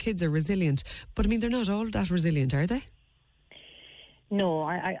hear the kids are resilient, but I mean, they're not all that resilient, are they? No,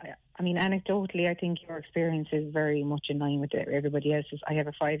 I mean, anecdotally, I think your experience is very much in line with everybody else's. I have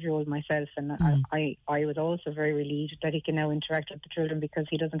a 5-year-old myself, and I was also very relieved that he can now interact with the children, because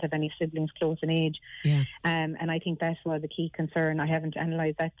he doesn't have any siblings close in age. Yeah. And I think that was the key concern. I haven't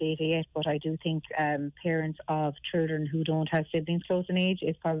analysed that data yet, but I do think parents of children who don't have siblings close in age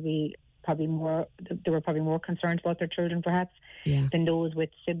is probably more, they were probably more concerned about their children perhaps than those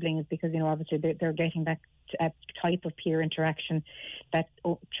with siblings, because obviously they're getting that type of peer interaction that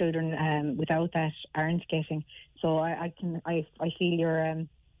children without that aren't getting. So I feel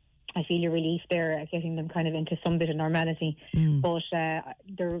I feel a relief there at getting them kind of into some bit of normality. But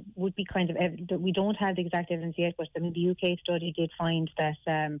there would be we don't have the exact evidence yet, but the UK study did find that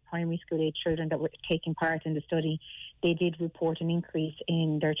primary school age children that were taking part in the study, they did report an increase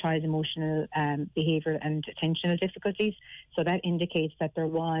in their child's emotional behaviour and attentional difficulties. So that indicates that there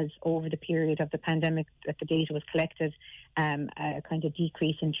was, over the period of the pandemic that the data was collected, a kind of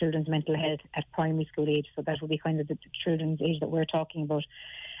decrease in children's mental health at primary school age. So that would be kind of the children's age that we're talking about.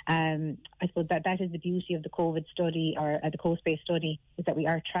 I suppose that is the beauty of the COVID study, or the COSPACE study, is that we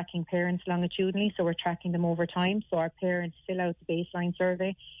are tracking parents longitudinally, so we're tracking them over time. So our parents fill out the baseline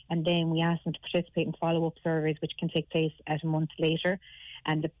survey, and then we ask them to participate in follow-up surveys, which can take place at a month later.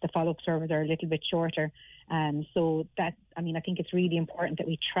 And the follow-up surveys are a little bit shorter. So that, I think it's really important that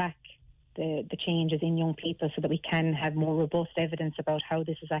we track the changes in young people so that we can have more robust evidence about how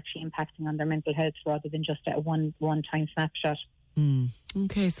this is actually impacting on their mental health, rather than just a one-time snapshot.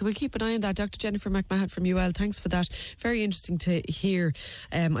 Okay, so we'll keep an eye on that. Dr. Jennifer McMahon from UL, thanks for that. Very interesting to hear,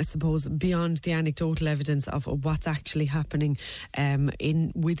 I suppose, beyond the anecdotal evidence of what's actually happening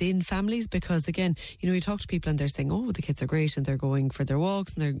within families, because again, you talk to people and they're saying, oh, the kids are great and they're going for their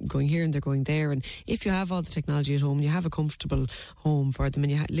walks and they're going here and they're going there, and if you have all the technology at home, you have a comfortable home for them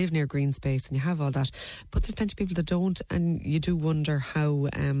and you live near green space and you have all that, but there's plenty of people that don't, and you do wonder how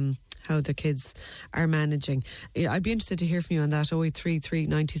the kids are managing. I'd be interested to hear from you on that. 0833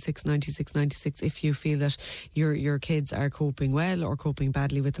 96 96 96 if you feel that your kids are coping well or coping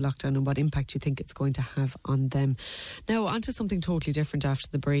badly with the lockdown, and what impact you think it's going to have on them. Now on to something totally different after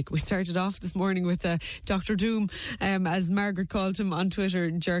the break. We started off this morning with Dr. Doom, as Margaret called him on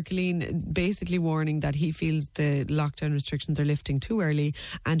Twitter, Jerkeline, basically warning that he feels the lockdown restrictions are lifting too early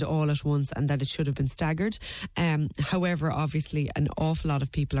and all at once, and that it should have been staggered. However, obviously an awful lot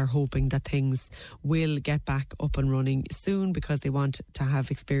of people are hoping that things will get back up and running soon, because they want to have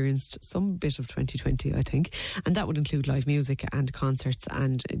experienced some bit of 2020, I think, and that would include live music and concerts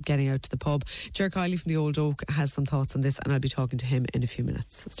and getting out to the pub. Ger Kiley from the Old Oak has some thoughts on this, and I'll be talking to him in a few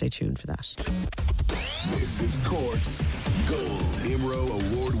minutes. Stay tuned for that. This is Cork's Gold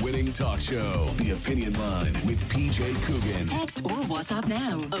IMRO award-winning talk show, The Opinion Line with PJ Coogan. Text or WhatsApp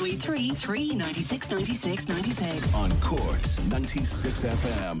now 083 396 96 96 on Cork's 96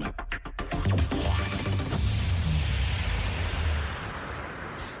 FM.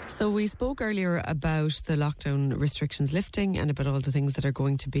 So we spoke earlier about the lockdown restrictions lifting and about all the things that are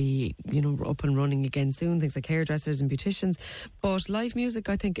going to be, up and running again soon, things like hairdressers and beauticians. But live music,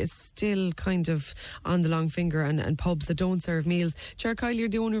 I think, is still kind of on the long finger, and pubs that don't serve meals. Ger Kiley, you're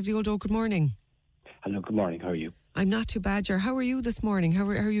the owner of the Old Oak. Good morning. Hello, good morning. How are you? I'm not too bad, Ger. How are you this morning? How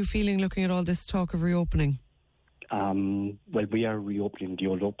are you feeling looking at all this talk of reopening? Well, we are reopening the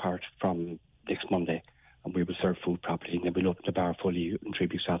Old Oak part from next Monday, and we will serve food properly, and then we'll open the bar fully in 3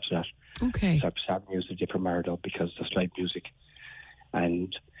 weeks after that. Okay. So Saturday is a different matter because there's live music.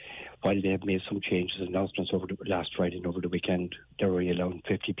 And while they have made some changes and announcements over the last Friday and over the weekend, they're only allowing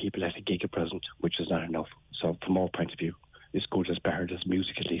 50 people at a gig at present, which is not enough. So from our point of view, it's good as bad as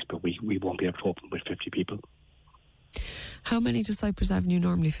music at least, but we won't be able to open with 50 people. How many does Cypress Avenue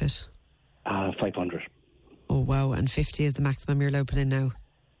normally fit? 500. Oh, wow. And 50 is the maximum you're allowed to put in now?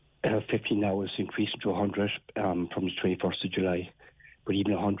 50 now is increasing to 100 from the 21st of July. But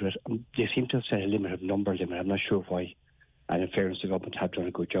even 100, they seem to have set a number limit. I'm not sure why. And in fairness, the government have done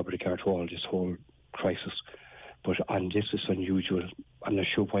a good job with regard to all this whole crisis. But on this, it's unusual. I'm not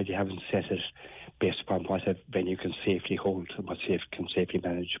sure why they haven't set it based upon what a venue can safely hold and what can safely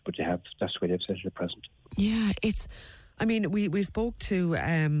manage. But they have. That's the way they've set it at present. Yeah, we spoke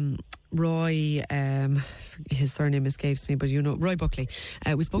to Roy, his surname escapes me, but Roy Buckley.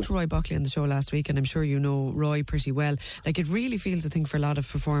 We spoke to Roy Buckley on the show last week, and I'm sure you know Roy pretty well. Like, it really feels, I think, for a lot of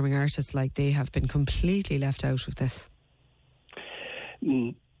performing artists, like they have been completely left out of this.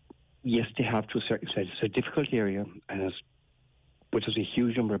 Yes, they have to a certain extent. It's a difficult area, and but there's a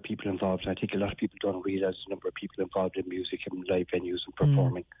huge number of people involved. I think a lot of people don't realise the number of people involved in music and live venues and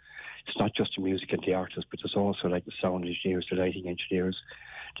performing. It's not just the music and the artists, but there's also like the sound engineers, the lighting engineers,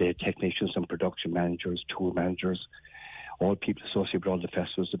 the technicians and production managers, tour managers, all people associated with all the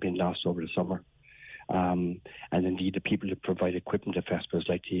festivals that have been lost over the summer. And indeed the people that provide equipment to festivals,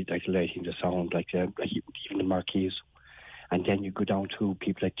 like the lighting, the sound, like even the marquees. And then you go down to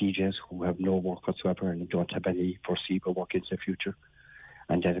people like DJs who have no work whatsoever and don't have any foreseeable work into the future.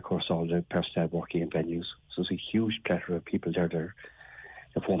 And then, of course, all the personnel working in venues. So there's a huge plethora of people there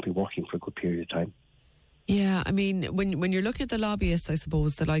that won't be working for a good period of time. Yeah, I mean, when you're looking at the lobbyists, I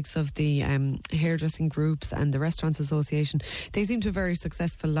suppose, the likes of the hairdressing groups and the Restaurants Association, they seem to have very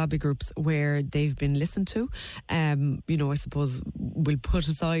successful lobby groups where they've been listened to. I suppose we'll put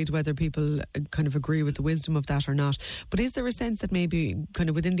aside whether people kind of agree with the wisdom of that or not. But is there a sense that maybe kind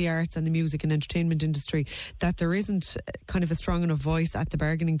of within the arts and the music and entertainment industry that there isn't kind of a strong enough voice at the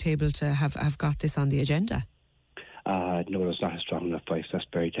bargaining table to have got this on the agenda? No, there's not a strong enough voice. That's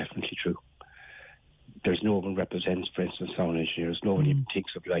very definitely true. There's no one represents, for instance, sound engineers. No one even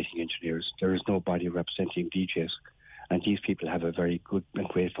thinks of lighting engineers. There is nobody representing DJs. And these people have a very good and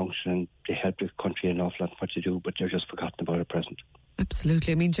great function, and they help the country an awful lot what to do, but they're just forgotten about at present.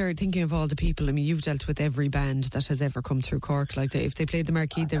 Absolutely. I mean, Jared, thinking of all the people, I mean, you've dealt with every band that has ever come through Cork. Like, if they played the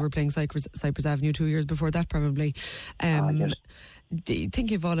Marquee, they were playing Cypress Avenue 2 years before that, probably. Yes.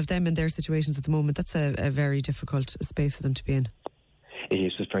 Thinking of all of them and their situations at the moment, that's a very difficult space for them to be in. It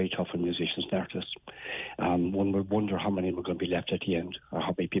is. It's very tough on musicians and artists. One would wonder how many are going to be left at the end, or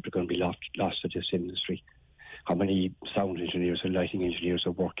how many people are going to be lost to this industry. How many sound engineers and lighting engineers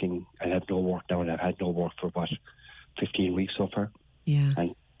are working and have no work now, and have had no work for, 15 weeks so far? Yeah.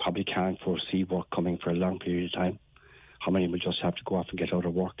 And probably can't foresee work coming for a long period of time. How many will just have to go off and get out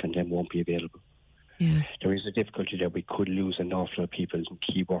of work and then won't be available? Yeah. There is a difficulty that we could lose an awful lot of people, and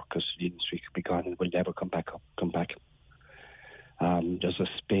key workers to the industry could be gone and will never come back. There's a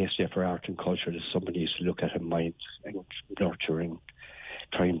space there for art and culture that somebody needs to look at and mind and nurture and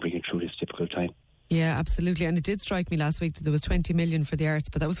try and bring it through this difficult time. Yeah, absolutely. And it did strike me last week that there was 20 million for the arts,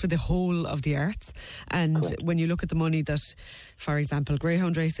 but that was for the whole of the arts. And Correct. When you look at the money that, for example,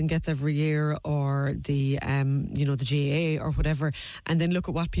 Greyhound Racing gets every year, or the the GAA or whatever, and then look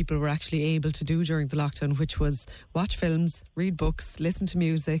at what people were actually able to do during the lockdown, which was watch films, read books, listen to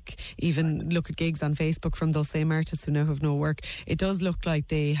music, even look at gigs on Facebook from those same artists who now have no work. It does look like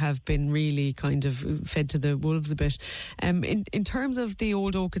they have been really kind of fed to the wolves a bit. In terms of the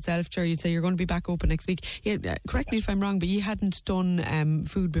Old Oak itself, Ger, you'd say you're going to be back open next week. Yeah, correct me if I'm wrong, but you hadn't done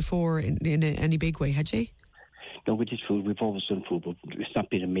food before in any big way, had you? No, we did food. We've always done food, but it's not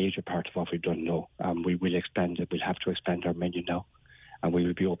been a major part of what we've done, no. We will expand it. We'll have to expand our menu now, and we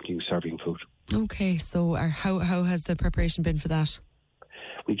will be opening serving food. Okay, so how has the preparation been for that?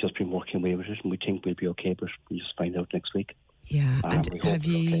 We've just been working away with it, and we think we'll be okay, but we'll just find out next week. Yeah, and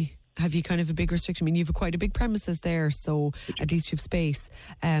have you kind of a big restriction? I mean, you've quite a big premises there, so at least you've space.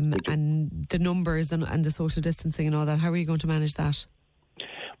 And the numbers and the social distancing and all that, how are you going to manage that?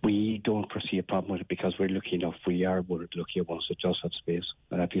 We don't foresee a problem with it because we're lucky enough. We are one of the luckier ones that does have space.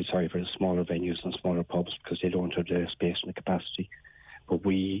 And I feel sorry for the smaller venues and smaller pubs because they don't have the space and the capacity. But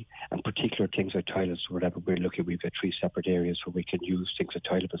we, and particular things like toilets or whatever, we're lucky we've got 3 separate areas where we can use things like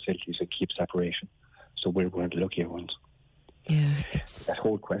toilet facilities and keep separation. So we're one of the luckier ones. Yeah, that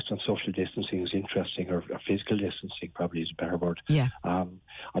whole question of social distancing is interesting, or physical distancing probably is a better word. Yeah. I'm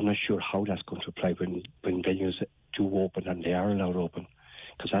not sure how that's going to apply when venues do open and they are allowed open.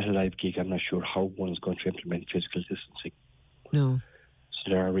 Because at a live gig, I'm not sure how one's going to implement physical distancing. No. So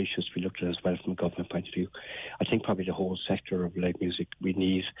there are issues to be looked at as well from a government point of view. I think probably the whole sector of live music, we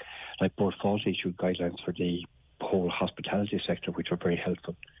need, like Board Falls issued guidelines for the whole hospitality sector, which are very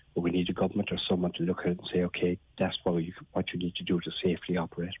helpful. But we need a government or someone to look at it and say, okay, that's what you need to do to safely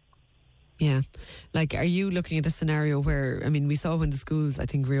operate. Yeah. Like, are you looking at a scenario where, I mean, we saw when the schools, I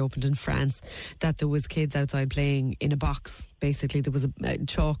think, reopened in France, that there was kids outside playing in a box. Basically, there was a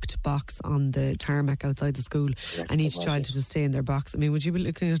chalked box on the tarmac outside the school, and each child had to stay in their box. I mean, would you be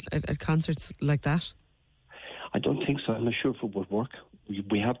looking at concerts like that? I don't think so. I'm not sure if it would work.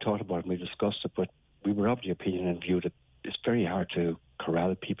 We have thought about it and we discussed it, but we were of the opinion and view that it's very hard to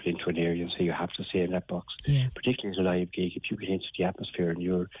corral people into an area and say you have to stay in that box. Yeah. Particularly as a live gig, if you get into the atmosphere and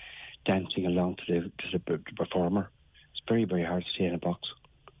you're dancing along to the performer, it's very, very hard to stay in a box.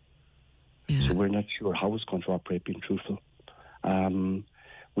 Yeah. So we're not sure how it's going to operate, being truthful.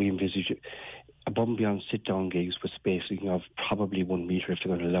 We envisage above and beyond sit-down gigs with spacing of probably 1 metre if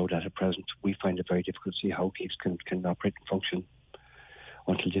they're going to allow that at present. We find it very difficult to see how gigs can operate and function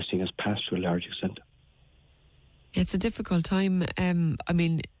until this thing has passed to a large extent. It's a difficult time. I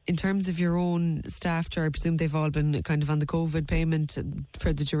mean, in terms of your own staff, I presume they've all been kind of on the COVID payment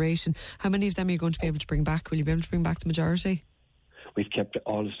for the duration. How many of them are you going to be able to bring back? Will you be able to bring back the majority? We've kept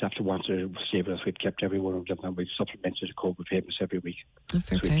all the staff that want to stay with us. We've kept every one of them, and we've supplemented the COVID payments every week.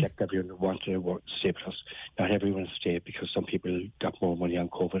 Okay. So we've kept everyone who wanted to stay with us. Not everyone has stayed because some people got more money on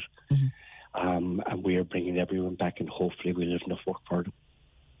COVID. Mm-hmm. And we are bringing everyone back, and hopefully we'll have enough work for them.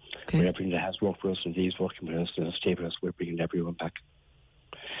 Okay. For everyone that has worked with us and is working with us and has stayed with us, we're bringing everyone back.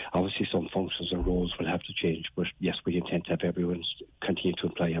 Obviously, some functions and roles will have to change, but yes, we intend to have everyone continue to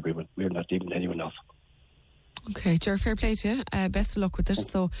employ everyone. We're not leaving anyone off. Okay, Ger, fair play to you. Best of luck with it.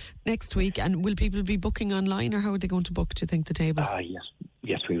 So next week, and will people be booking online, or how are they going to book, do you think, the tables?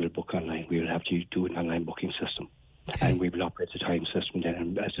 Yes, we will book online. We will have to do an online booking system. Okay. And we will operate the time system then,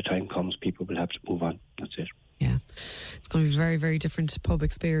 and as the time comes, people will have to move on. That's it. Yeah. It's going to be a very, very different pub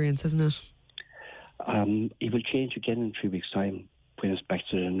experience, isn't it? It will change again in 3 weeks' time when it's back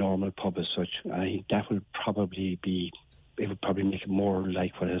to the normal pub as such. I think that will probably it would probably make it more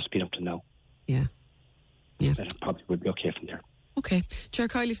like what it has been up to now. Yeah. Yeah. That probably would be okay from there. Okay. Ger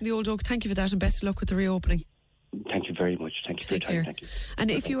Kiley from the Old Oak, thank you for that, and best of luck with the reopening. Thank you very much. Thank you for your time. Thank you. And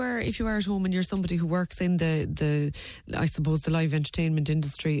if you are at home and you're somebody who works in the I suppose the live entertainment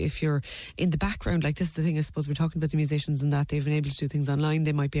industry, if you're in the background, like this is the thing, I suppose we're talking about the musicians and that they've been able to do things online,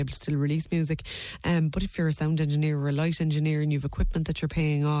 they might be able to still release music. But if you're a sound engineer or a light engineer and you have equipment that you're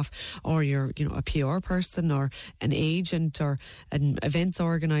paying off, or you're a PR person or an agent or an events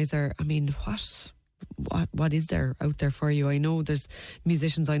organizer, I mean, what is there out there for you? I know there's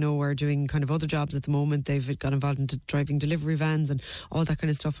musicians I know are doing kind of other jobs at the moment. They've got involved into driving delivery vans and all that kind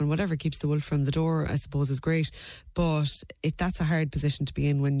of stuff, and whatever keeps the wolf from the door, I suppose, is great. But that's a hard position to be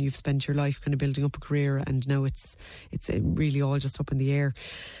in when you've spent your life kind of building up a career, and now it's really all just up in the air.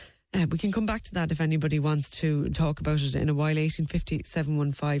 We can come back to that if anybody wants to talk about it in a while. 1850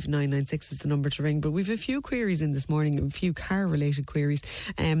 715 996 is the number to ring. But we've a few queries in this morning, a few car-related queries.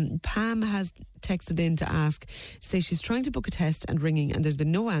 Pam has texted in to ask, say she's trying to book a test and ringing, and there's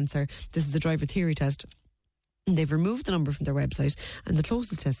been no answer. This is a driver theory test. They've removed the number from their website, and the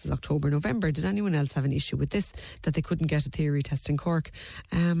closest test is October, November. Did anyone else have an issue with this, that they couldn't get a theory test in Cork?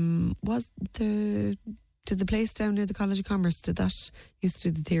 Did the place down near the College of Commerce, did that used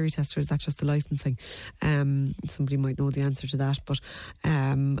to do the theory test, or is that just the licensing? Somebody might know the answer to that. But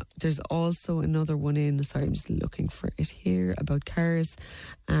there's also another one in, sorry, I'm just looking for it here, about cars.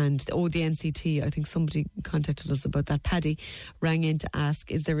 And, the NCT, I think somebody contacted us about that. Paddy rang in to ask,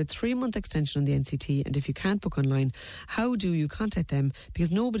 is there a 3-month extension on the NCT? And if you can't book online, how do you contact them?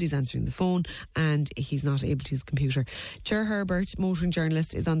 Because nobody's answering the phone and he's not able to use the computer. Ger Herbert, motoring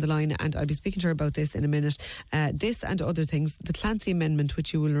journalist, is on the line, and I'll be speaking to her about this in a minute. This and other things. The Clancy Amendment,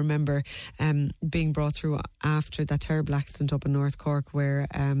 which you will remember being brought through after that terrible accident up in North Cork, where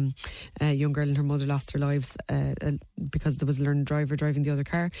a young girl and her mother lost their lives because there was a learner driver driving the other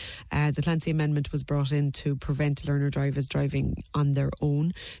car. The Clancy Amendment was brought in to prevent learner drivers driving on their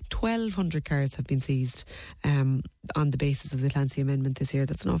own. 1,200 cars have been seized on the basis of the Clancy Amendment this year.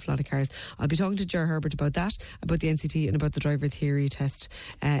 That's an awful lot of cars. I'll be talking to Ger Herbert about that, about the NCT and about the driver theory test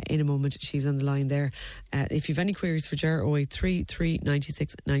in a moment. She's on the line there. If you've any queries for Ger, 083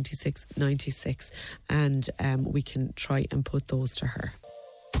 396 96 96, and we can try and put those to her.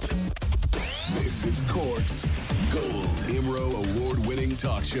 This is Cork's Gold IMRO award-winning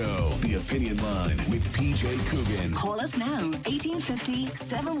talk show, The Opinion Line with PJ Coogan. Call us now, 1850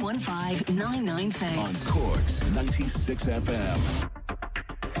 715 996. On Cork's 96 FM.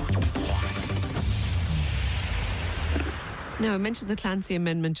 Now, I mentioned the Clancy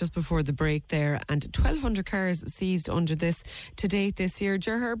Amendment just before the break there, and 1,200 cars seized under this to date this year.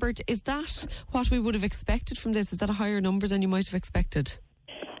 Ger Herbert, is that what we would have expected from this? Is that a higher number than you might have expected?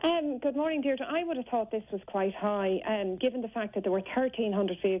 Good morning, Deirdre. I would have thought this was quite high, given the fact that there were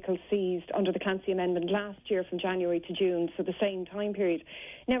 1,300 vehicles seized under the Clancy Amendment last year from January to June, so the same time period.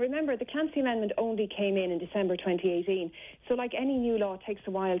 Now, remember, the Clancy Amendment only came in December 2018, so like any new law, it takes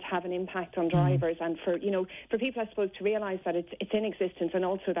a while to have an impact on drivers and for people, I suppose, to realise that it's in existence and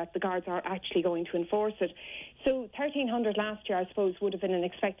also that the guards are actually going to enforce it. So 1,300 last year, I suppose, would have been an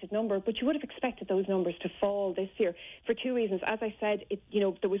expected number, but you would have expected those numbers to fall this year for two reasons. As I said,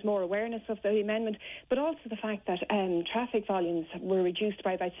 there was more awareness of the amendment, but also the fact that traffic volumes were reduced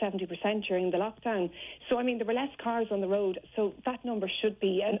by about 70% during the lockdown. So, I mean, there were less cars on the road, so that number should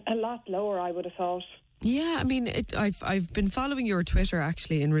be a lot lower, I would have thought. Yeah, I mean, I've been following your Twitter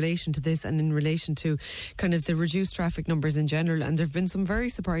actually in relation to this and in relation to kind of the reduced traffic numbers in general, and there have been some very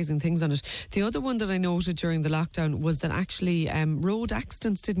surprising things on it. The other one that I noted during the lockdown was that actually road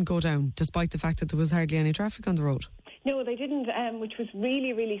accidents didn't go down, despite the fact that there was hardly any traffic on the road. No, they didn't, which was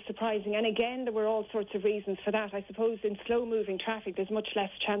really, really surprising. And again, there were all sorts of reasons for that. I suppose in slow-moving traffic, there's much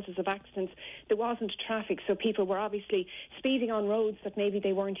less chances of accidents. There wasn't traffic, so people were obviously speeding on roads that maybe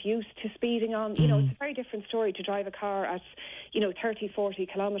they weren't used to speeding on. You know, it's a very different story to drive a car at, 30, 40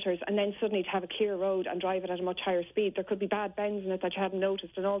 kilometres, and then suddenly to have a clear road and drive it at a much higher speed. There could be bad bends in it that you hadn't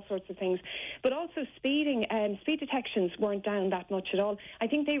noticed and all sorts of things. But also speed detections weren't down that much at all. I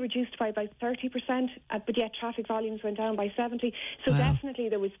think they reduced by about 30%, but yet traffic volumes went down by 70%. So definitely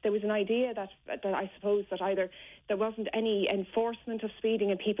there was an idea that I suppose that either there wasn't any enforcement of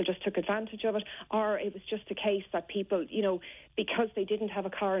speeding and people just took advantage of it, or it was just a case that people, because they didn't have a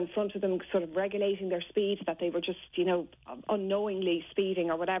car in front of them sort of regulating their speed, that they were just, unknowingly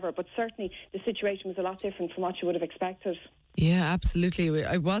speeding or whatever. But certainly the situation was a lot different from what you would have expected. Yeah, absolutely.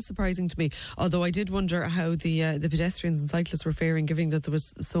 It was surprising to me, although I did wonder how the pedestrians and cyclists were faring, given that there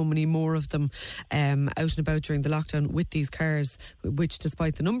was so many more of them out and about during the lockdown with these cars, which,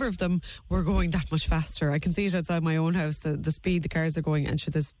 despite the number of them, were going that much faster. I can see it outside my own house, the speed the cars are going, and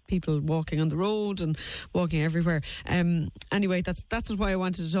sure, there's people walking on the road and walking everywhere. Anyway, that's not why I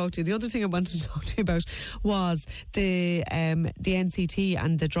wanted to talk to you. The other thing I wanted to talk to you about was the NCT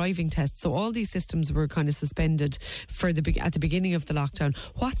and the driving test. So all these systems were kind of suspended at the beginning of the lockdown.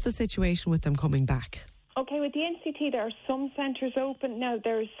 What's the situation with them coming back? Okay, with the NCT, there are some centres open. Now,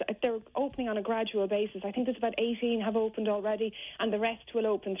 they're opening on a gradual basis. I think there's about 18 have opened already, and the rest will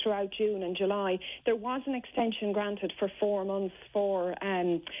open throughout June and July. There was an extension granted for 4 months for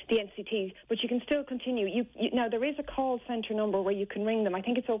the NCT, but you can still continue. Now, there is a call centre number where you can ring them. I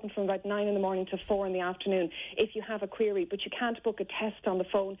think it's open from about 9 in the morning to 4 in the afternoon if you have a query, but you can't book a test on the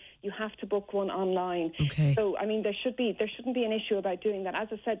phone. You have to book one online. Okay. So, I mean, there shouldn't be an issue about doing that. As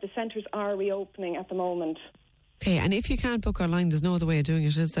I said, the centres are reopening at the moment. Okay, and if you can't book online, there's no other way of doing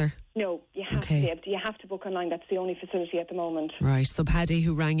it, is there? No, you have to book online. That's the only facility at the moment. Right. So Paddy,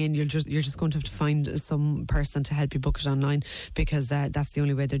 who rang in, you're just going to have to find some person to help you book it online, because that's the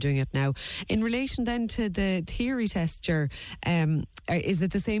only way they're doing it now. In relation then to the theory test, is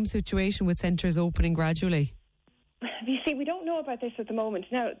it the same situation with centres opening gradually? You see, we don't know about this at the moment.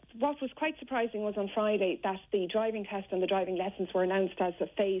 Now, what was quite surprising was on Friday that the driving test and the driving lessons were announced as a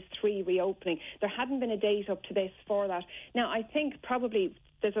phase 3 reopening. There hadn't been a date up to this for that. Now, I think probably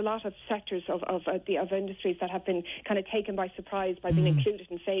there's a lot of sectors of industries that have been kind of taken by surprise by being included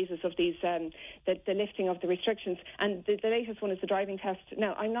in phases of these the lifting of the restrictions. And the latest one is the driving test.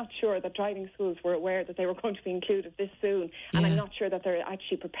 Now, I'm not sure that driving schools were aware that they were going to be included this soon, and I'm not sure that they're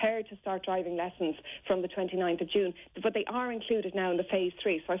actually prepared to start driving lessons from the 29th of June. But they are included now in the phase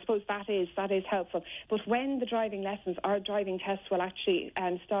 3, so I suppose that is helpful. But when the driving lessons or driving tests will actually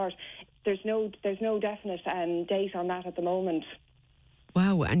start, there's no definite date on that at the moment.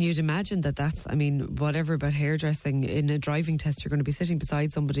 Wow, and you'd imagine whatever about hairdressing, in a driving test you're going to be sitting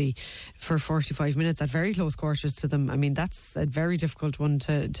beside somebody for 45 minutes at very close quarters to them. I mean, that's a very difficult one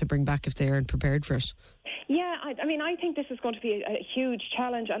to bring back if they aren't prepared for it. Yeah, I think this is going to be a huge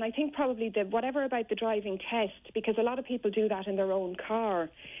challenge, and I think probably whatever about the driving test, because a lot of people do that in their own car.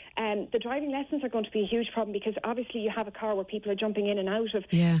 The driving lessons are going to be a huge problem, because obviously you have a car where people are jumping in and out of,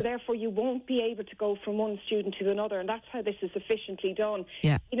 so therefore you won't be able to go from one student to another, and that's how this is efficiently done.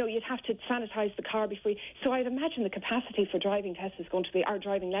 Yeah. You'd have to sanitise the car before so I'd imagine the capacity for driving tests is going to be, our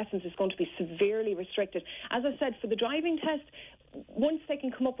driving lessons is going to be severely restricted. As I said, for the driving test, once they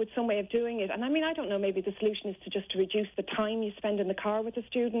can come up with some way of doing it, and I don't know, maybe the solution is to reduce the time you spend in the car with the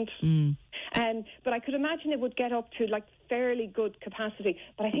student. But I could imagine it would get up to fairly good capacity.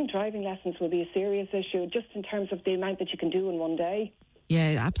 But I think driving lessons will be a serious issue, just in terms of the amount that you can do in one day.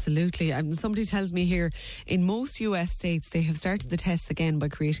 Yeah, absolutely. Somebody tells me here, in most US states, they have started the tests again by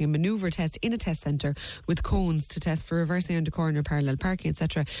creating a manoeuvre test in a test centre with cones to test for reversing under corner, parallel parking,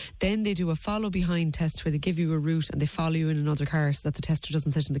 etc. Then they do a follow-behind test where they give you a route and they follow you in another car so that the tester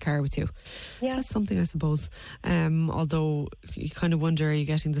doesn't sit in the car with you. Yeah. So that's something, I suppose. Although you kind of wonder, are you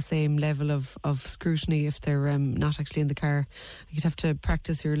getting the same level of scrutiny if they're not actually in the car? You'd have to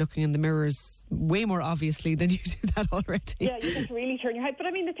practice your looking in the mirrors way more obviously than you do that already. Yeah, you have to really turn your head. But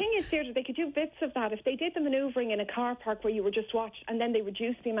the thing is, Deirdre, they could do bits of that. If they did the manoeuvring in a car park where you were just watched, and then they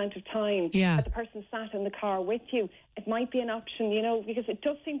reduced the amount of time that the person sat in the car with you, it might be an option, because it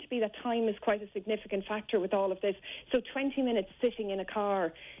does seem to be that time is quite a significant factor with all of this. So 20 minutes sitting in a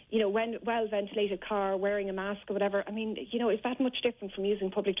car, when well-ventilated car, wearing a mask or whatever, is that much different from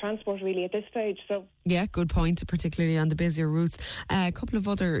using public transport really at this stage? So yeah, good point, particularly on the busier routes. A couple of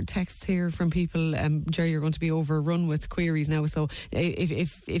other texts here from people. Jerry, you're going to be overrun with queries now, so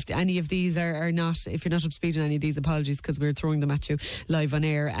if any of these are not, if you're not up to speed on any of these, apologies, because we're throwing them at you live on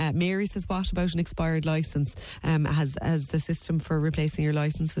air. Mary says, what about an expired licence? Has the system for replacing your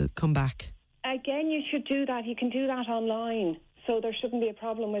licence come back? Again, you should do that. You can do that online. So there shouldn't be a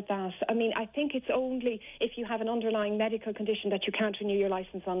problem with that. I think it's only if you have an underlying medical condition that you can't renew your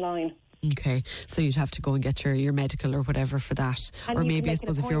licence online. Okay, so you'd have to go and get your medical or whatever for that. And or maybe, I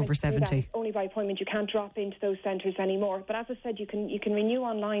suppose, if you're over 70. Only by appointment. You can't drop into those centres anymore. But as I said, you can renew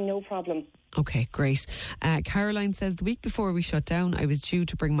online, no problem. Okay, great. Caroline says, the week before we shut down, I was due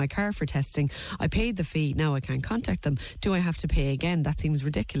to bring my car for testing. I paid the fee. Now I can't contact them. Do I have to pay again? That seems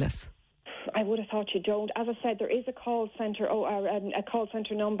ridiculous. I would have thought you don't. As I said, there is a call centre, a call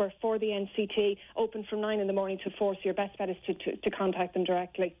centre number for the NCT, open from 9 in the morning to 4. So your best bet is to contact them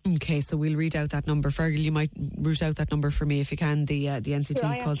directly. Okay, so we'll read out that number. Fergal, you might root out that number for me if you can. The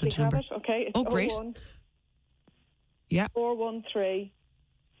NCT call centre number. Okay. It's great. 01 yeah. 413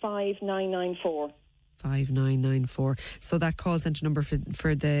 5994. 5994. So that call centre number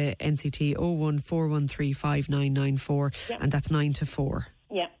for the NCT 01413 5994, and that's 9 to 4.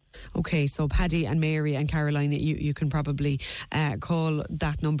 Yeah. Okay, so Paddy and Mary and Caroline, you can probably call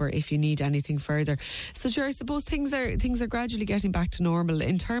that number if you need anything further. So sure, I suppose things are gradually getting back to normal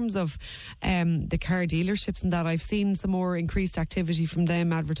in terms of the car dealerships and that. I've seen some more increased activity from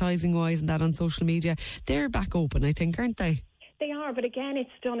them advertising wise and that on social media. They're back open, I think, aren't they? They are, but again, it's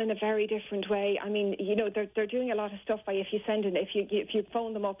done in a very different way. I mean, they're doing a lot of stuff by if you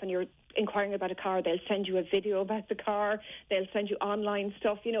phone them up and you're inquiring about a car, they'll send you a video about the car, they'll send you online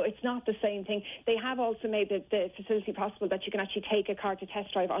stuff. It's not the same thing. They have also made the facility possible that you can actually take a car to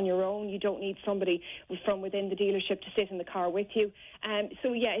test drive on your own. You don't need somebody from within the dealership to sit in the car with you.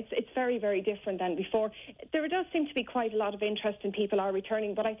 So yeah, it's very, very different than before. There does seem to be quite a lot of interest and people are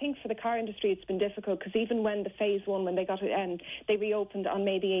returning, but I think for the car industry it's been difficult because even when the phase 1, when they got it, they reopened on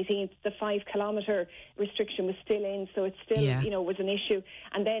May the 18th, the 5-kilometre restriction was still in, so it still was an issue.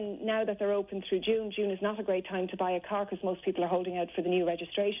 And then now that they're open through June is not a great time to buy a car because most people are holding out for the new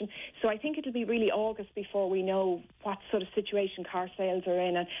registration. So I think it'll be really August before we know what sort of situation car sales are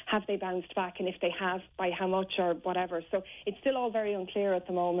in and have they bounced back, and if they have, by how much or whatever. So it's still all very unclear at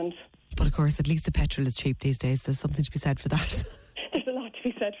the moment. But of course, at least the petrol is cheap these days. There's something to be said for that. There's a lot to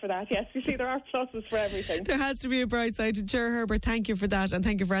be said for that, yes. You see, there are pluses for everything. There has to be a bright side. Chair Herbert, thank you for that, and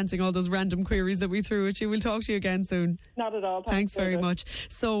thank you for answering all those random queries that we threw at you. We'll talk to you again soon. Not at all. Thanks very much.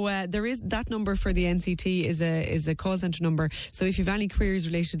 So there is that number for the NCT is a call centre number. So if you've any queries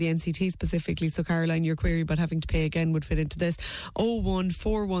related to the NCT specifically, so Caroline, your query about having to pay again would fit into this,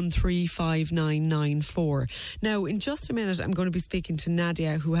 01413 5994. Now, in just a minute, I'm going to be speaking to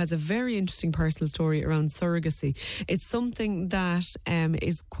Nadia, who has a very interesting personal story around surrogacy. It's something that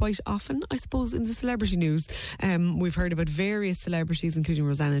is quite often, I suppose, in the celebrity news. We've heard about various celebrities, including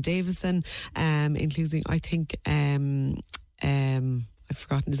Rosanna Davison, including, I think, I've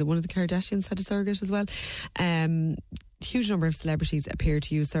forgotten, is it one of the Kardashians had a surrogate as well? Huge number of celebrities appear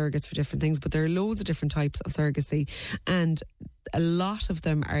to use surrogates for different things, but there are loads of different types of surrogacy, and a lot of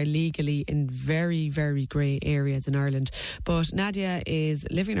them are legally in very, very grey areas in Ireland. But Nadia is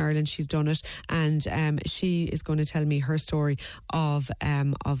living in Ireland. She's done it, and she is going to tell me her story of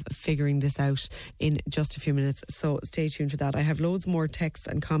figuring this out in just a few minutes. So stay tuned for that. I have loads more texts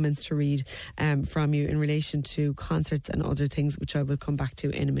and comments to read from you in relation to concerts and other things, which I will come back to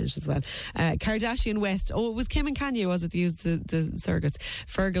in a minute as well. Kardashian West. Oh, it was Kim and Kanye, was it, that used the surrogates?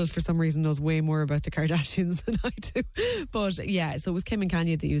 Fergal, for some reason, knows way more about the Kardashians than I do. But yeah, so it was Kim and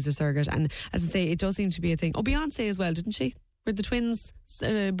Kanye that used a surrogate, and as I say, it does seem to be a thing. Oh, Beyonce as well, didn't she? Were the twins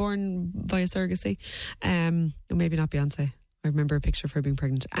born via surrogacy? Or maybe not Beyonce. I remember a picture of her being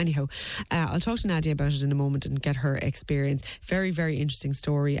pregnant. Anyhow, I'll talk to Nadia about it in a moment and get her experience. Very, very interesting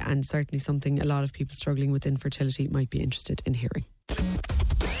story, and certainly something a lot of people struggling with infertility might be interested in hearing.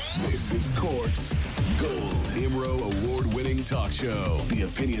 This is Cork's Gold IMRO award-winning talk show, The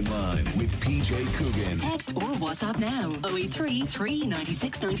Opinion Line with PJ Coogan. Text or WhatsApp now, 083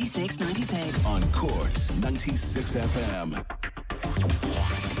 396 96 96. On Cork's 96 FM.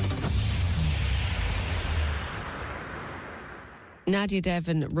 Nadia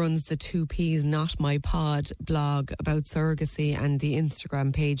Devon runs the 2Ps Not My Pod blog about surrogacy, and the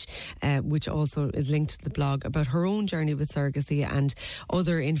Instagram page, which also is linked to the blog, about her own journey with surrogacy and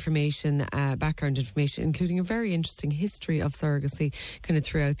other information, background information, including a very interesting history of surrogacy kind of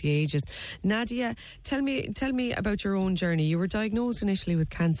throughout the ages. Nadia, tell me about your own journey. You were diagnosed initially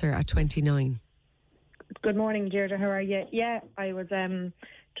with cancer at 29. Good morning, Deirdre. How are you? Yeah, I was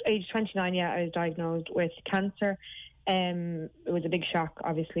age 29. Yeah, I was diagnosed with cancer. It was a big shock,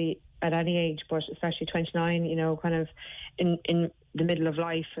 obviously, at any age, but especially 29, you know, kind of in the middle of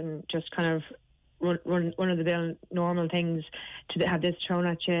life, and just kind of run one of the normal things to have this thrown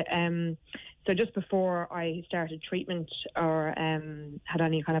at you. So just before I started treatment or had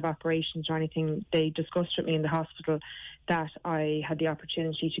any kind of operations or anything, they discussed with me in the hospital that I had the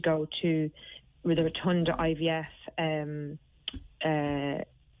opportunity to go to with a Rotunda IVF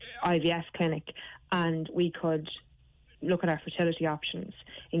IVF clinic, and we could look at our fertility options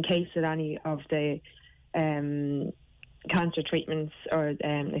in case that any of the cancer treatments or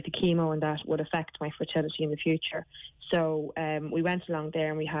like the chemo and that would affect my fertility in the future. So we went along there,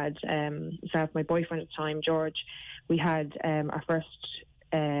 and we had myself, my boyfriend at the time, George. We had our first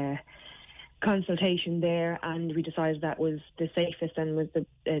consultation there, and we decided that was the safest and was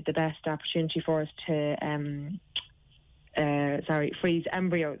the best opportunity for us to freeze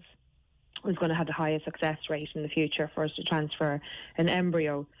embryos. Was going to have the highest success rate in the future for us to transfer an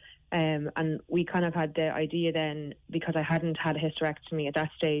embryo. And we kind of had the idea then, because I hadn't had a hysterectomy at that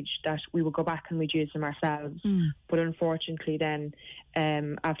stage, that we would go back and we'd use them ourselves. But unfortunately then,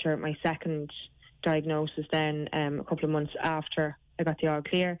 after my second diagnosis then, a couple of months after I got the all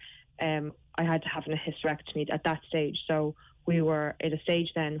clear, I had to have a hysterectomy at that stage. So we were at a stage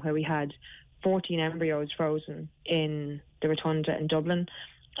then where we had 14 embryos frozen in the Rotunda in Dublin,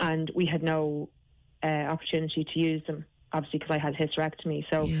 and we had no opportunity to use them, obviously, because I had hysterectomy.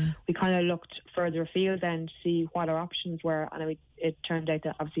 So we kind of looked further afield then to see what our options were, and it turned out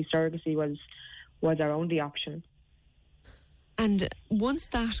that obviously surrogacy was our only option. And once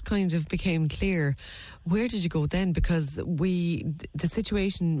that kind of became clear, where did you go then? Because the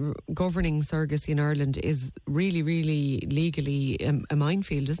situation governing surrogacy in Ireland is really, really legally a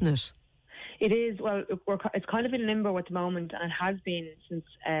minefield, isn't it? It is. Well, it's kind of in limbo at the moment, and it has been since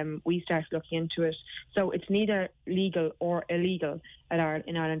we started looking into it. So it's neither legal or illegal in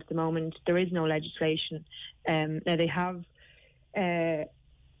Ireland at the moment. There is no legislation. Now they have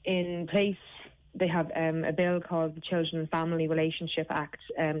in place, they have a bill called the Children and Family Relationship Act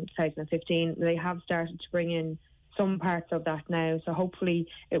 2015. They have started to bring in some parts of that now. So hopefully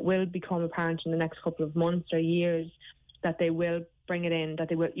it will become apparent in the next couple of months or years that they will bring it in,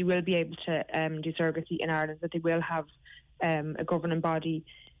 that you will be able to do surrogacy in Ireland, that they will have a governing body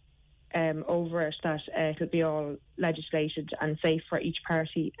over it, that it will be all legislated and safe for each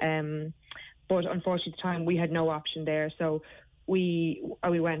party. But unfortunately at the time we had no option there, so we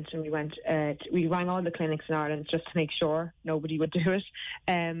rang all the clinics in Ireland just to make sure nobody would do it,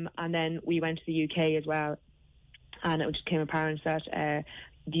 and then we went to the UK as well, and it just became apparent that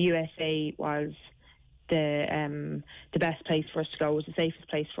the USA was the best place for us to go, was the safest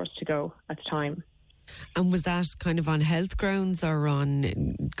place for us to go at the time. And was that kind of on health grounds or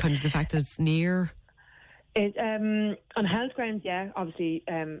on kind of the fact that it's near? On health grounds, yeah, obviously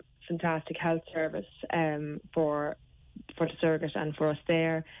fantastic health service for the surrogate and for us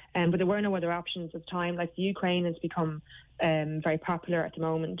there. But there were no other options at the time. Like the Ukraine has become very popular at the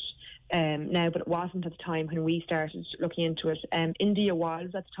moment now, but it wasn't at the time when we started looking into it. India was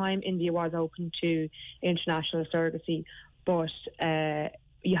at the time. India was open to international surrogacy, but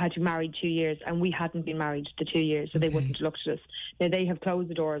you had to be married 2 years, and we hadn't been married the 2 years, so they wouldn't have looked at us. Now they have closed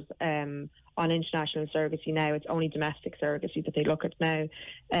the doors on international surrogacy now. It's only domestic surrogacy that they look at now.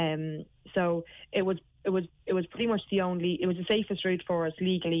 So it was pretty much it was the safest route for us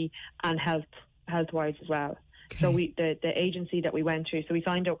legally and health wise as well. Okay. So the agency that we went through, so we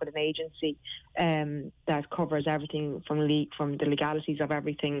signed up with an agency that covers everything from the legalities of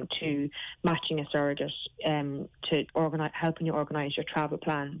everything to matching a surrogate, to helping you organise your travel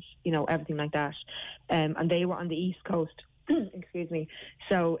plans, everything like that. And they were on the East Coast. Excuse me.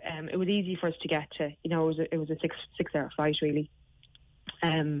 So it was easy for us to get to. It was a 6-hour flight really.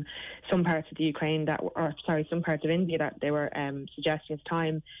 Some parts of the Ukraine some parts of India that they were suggesting at the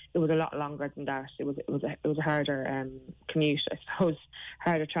time, it was a lot longer than that. It was a harder commute, I suppose,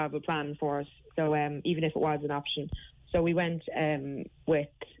 harder travel plan for us. So even if it was an option, so we went with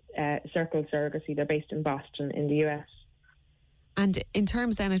Circle Surrogacy. They're based in Boston in the US. And in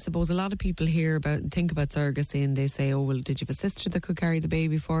terms then, I suppose a lot of people think about surrogacy and they say, oh, well, did you have a sister that could carry the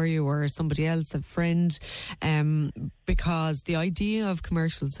baby for you, or somebody else, a friend? Because the idea of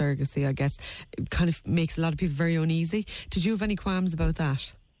commercial surrogacy, I guess, kind of makes a lot of people very uneasy. Did you have any qualms about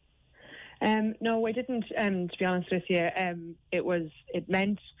that? No, I didn't, to be honest with you.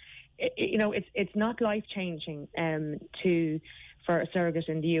 It's not life-changing for a surrogate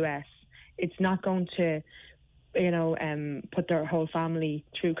in the US. It's not going to put their whole family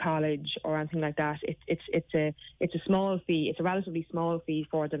through college or anything like that. It's a small fee. It's a relatively small fee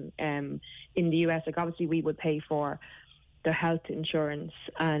for them in the US. Like obviously we would pay for their health insurance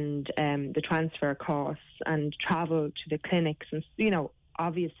and the transfer costs and travel to the clinics and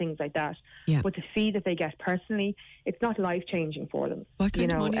obvious things like that. Yeah. But the fee that they get personally, it's not life changing for them. What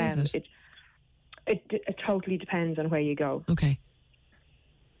kind of money is it? It totally depends on where you go. Okay.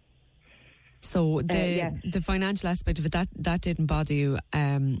 So the financial aspect of it, that didn't bother you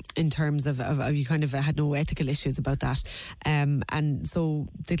in terms of you kind of had no ethical issues about that. And so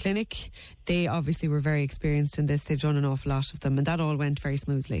the clinic, they obviously were very experienced in this. They've done an awful lot of them, and that all went very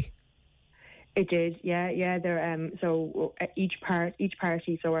smoothly. It did, yeah. They're, so each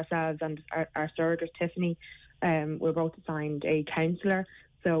party, so ourselves and our surrogate Tiffany, we're both assigned a counsellor.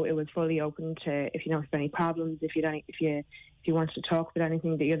 So it was fully open to if you know if there any problems, if you wanted to talk about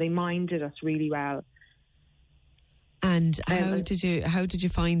anything, they minded us really well. And how did you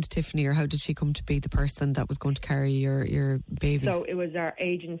find Tiffany, or how did she come to be the person that was going to carry your babies? So it was our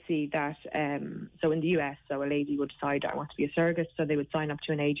agency that, so in the US, so a lady would decide, I want to be a surrogate, so they would sign up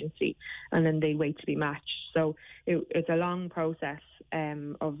to an agency and then they wait to be matched. So it's a long process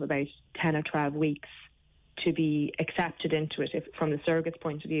of about 10 or 12 weeks to be accepted into it. If, from the surrogate's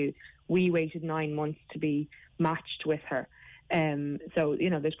point of view, we waited 9 months to be matched with her. So,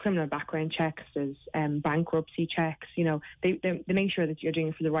 there's criminal background checks, there's bankruptcy checks, they make sure that you're doing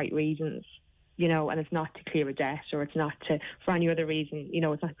it for the right reasons, and it's not to clear a debt or it's not for any other reason,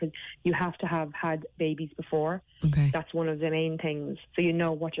 it's not because you have to have had babies before. Okay. That's one of the main things. So you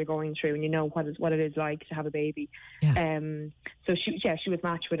know what you're going through and you know what it is like to have a baby. Yeah. So she was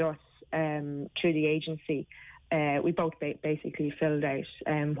matched with us through the agency. We both basically filled out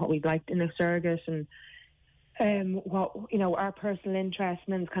what we'd liked in a surrogate and what our personal interest,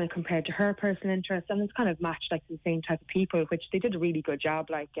 and then it's kind of compared to her personal interest, and it's kind of matched like the same type of people, which they did a really good job.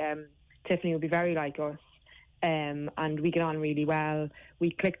 Like Tiffany would be very like us, and we get on really well.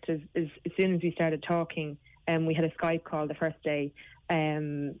 We clicked as soon as we started talking, and we had a Skype call the first day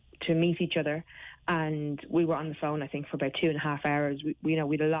to meet each other, and we were on the phone I think for about 2.5 hours. We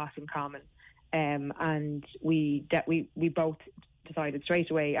had a lot in common, and we both decided straight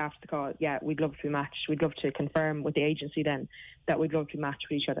away after the call, we'd love to be matched. We'd love to confirm with the agency then that we'd love to be matched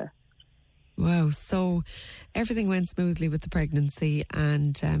with each other. Wow, so everything went smoothly with the pregnancy,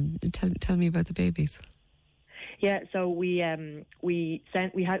 and tell me about the babies. Yeah, so we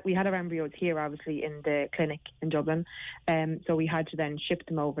had our embryos here, obviously, in the clinic in Dublin. So we had to then ship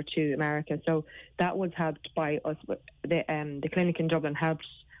them over to America. So that was helped by us. The clinic in Dublin helped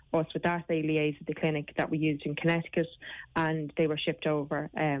us with that. They liaised with the clinic that we used in Connecticut, and they were shipped over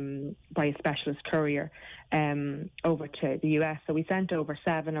by a specialist courier over to the US. So we sent over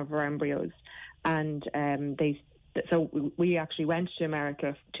 7 of our embryos, and we actually went to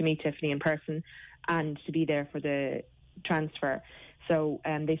America to meet Tiffany in person and to be there for the transfer. So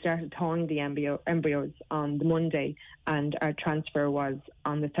they started thawing the embryos on the Monday, and our transfer was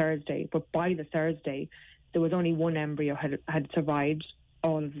on the Thursday. But by the Thursday, there was only 1 embryo had survived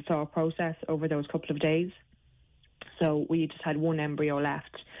all of the thaw process over those couple of days. So we just had 1 embryo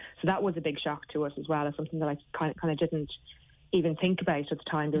left. So that was a big shock to us as well, as something that I kind of didn't even think about at the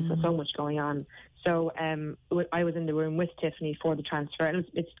time. There's so much going on. So I was in the room with Tiffany for the transfer, and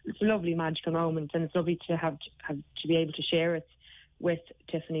it's a lovely magical moment, and it's lovely to have to be able to share it with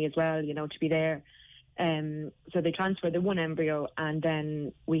Tiffany as well, to be there. So they transferred the 1 embryo, and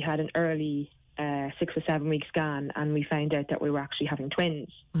then we had an early 6 or 7 week scan, and we found out that we were actually having twins.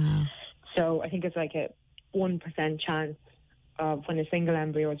 Wow. So I think it's like a 1% chance of when a single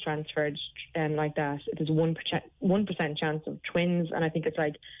embryo is transferred like that. There's a 1% chance of twins, and I think it's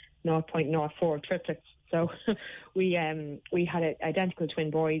like 0.04 triplets. So we had identical twin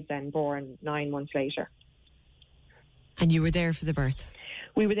boys then born 9 months later. And you were there for the birth?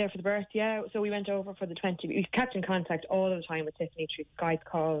 We were there for the birth, yeah. So we went over for the 20. We kept in contact all of the time with Tiffany through Skype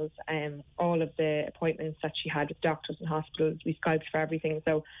calls, all of the appointments that she had with doctors and hospitals. We Skyped for everything.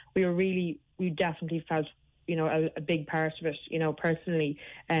 So we definitely felt, a big part of it, personally.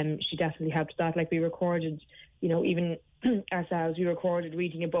 She definitely helped that. Like we recorded, even ourselves, we recorded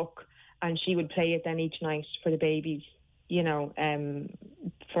reading a book, and she would play it then each night for the babies,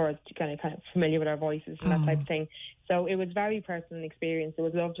 for us to kind of familiar with our voices and that type of thing. So it was very personal experience. It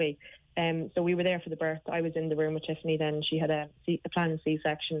was lovely. So we were there for the birth. I was in the room with Tiffany then. She had a planned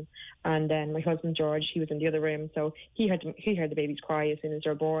C-section, and then my husband George, he was in the other room. So he heard the babies cry as soon as they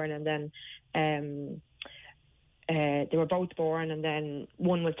were born, and then they were both born, and then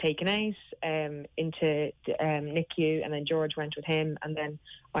one was taken out into the NICU, and then George went with him, and then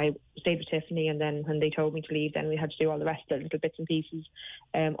I stayed with Tiffany, and then when they told me to leave, then we had to do all the rest of the little bits and pieces.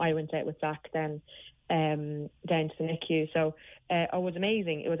 I went out with Zach then down to the NICU. So it was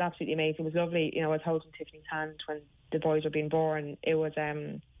amazing. It was absolutely amazing. It was lovely. I was holding Tiffany's hand when the boys were being born. It was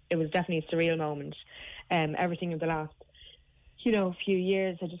definitely a surreal moment. Everything in the last, few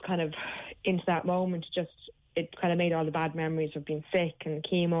years, I just kind of into that moment, it kind of made all the bad memories of being sick and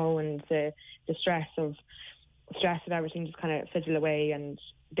chemo and the stress of everything just kind of fizzle away, and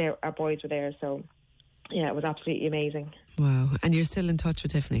our boys were there. So, yeah, it was absolutely amazing. Wow. And you're still in touch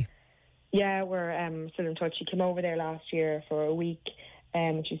with Tiffany? Yeah, we're still in touch. She came over there last year for a week,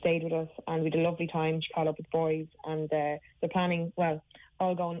 and she stayed with us, and we had a lovely time. She caught up with the boys, and they're planning, well,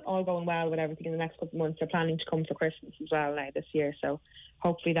 all going well with everything in the next couple of months. They're planning to come for Christmas as well now this year, so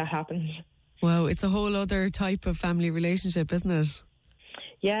hopefully that happens. Wow, it's a whole other type of family relationship, isn't it?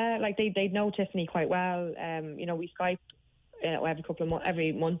 Yeah, like they know Tiffany quite well. We Skype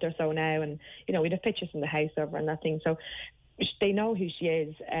every month or so now, and we have pictures from the house over and that thing. So they know who she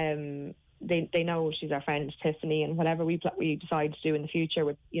is. They know she's our friend Tiffany, and whatever we decide to do in the future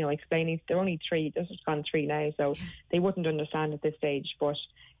with explaining. They're only 3. This has gone 3 now, so they wouldn't understand at this stage. But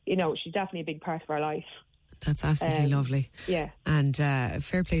she's definitely a big part of our life. That's absolutely lovely. Yeah. And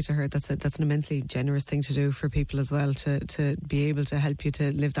fair play to her. That's an immensely generous thing to do for people as well, to be able to help you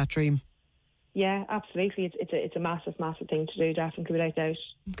to live that dream. Yeah, absolutely. It's a massive thing to do, definitely, without doubt.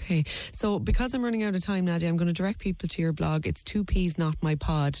 Okay, so because I'm running out of time, Nadia, I'm going to direct people to your blog. It's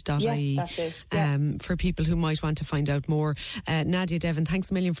 2psnotmypod.ie. Yes, that's it. Yeah. For people who might want to find out more. Nadia Devon,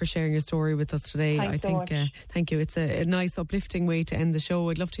 thanks a million for sharing your story with us today. Thanks so much. Thank you. It's a nice, uplifting way to end the show.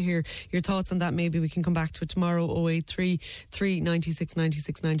 I'd love to hear your thoughts on that. Maybe we can come back to it tomorrow. 083 396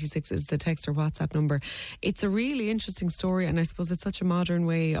 96 96 is the text or WhatsApp number. It's a really interesting story, and I suppose it's such a modern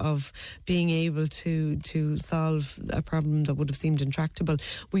way of being able to solve a problem that would have seemed intractable.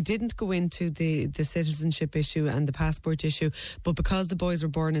 We didn't go into the citizenship issue and the passport issue, but because the boys were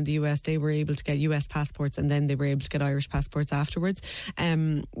born in the US, they were able to get US passports, and then they were able to get Irish passports afterwards.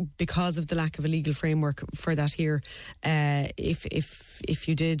 Because of the lack of a legal framework for that here, if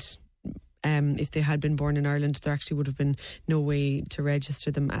you did... if they had been born in Ireland, there actually would have been no way to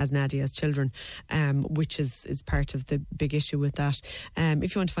register them as Nadia's children, which is part of the big issue with that.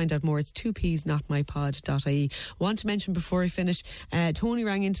 If you want to find out more, it's 2psnotmypod.ie. Want to mention before I finish, Tony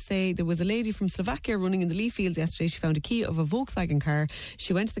rang in to say there was a lady from Slovakia running in the Leaf Fields yesterday. She found a key of a Volkswagen car.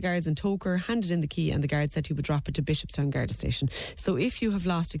 She went to the guards in Toker, handed in the key, and the guard said he would drop it to Bishopstown Garda Station. So if you have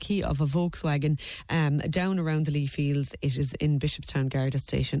lost a key of a Volkswagen down around the Leaf Fields, it is in Bishopstown Garda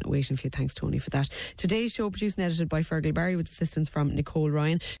Station waiting for you. Thanks, Tony, for that. Today's show produced and edited by Fergal Barry with assistance from Nicole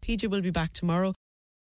Ryan. PJ will be back tomorrow.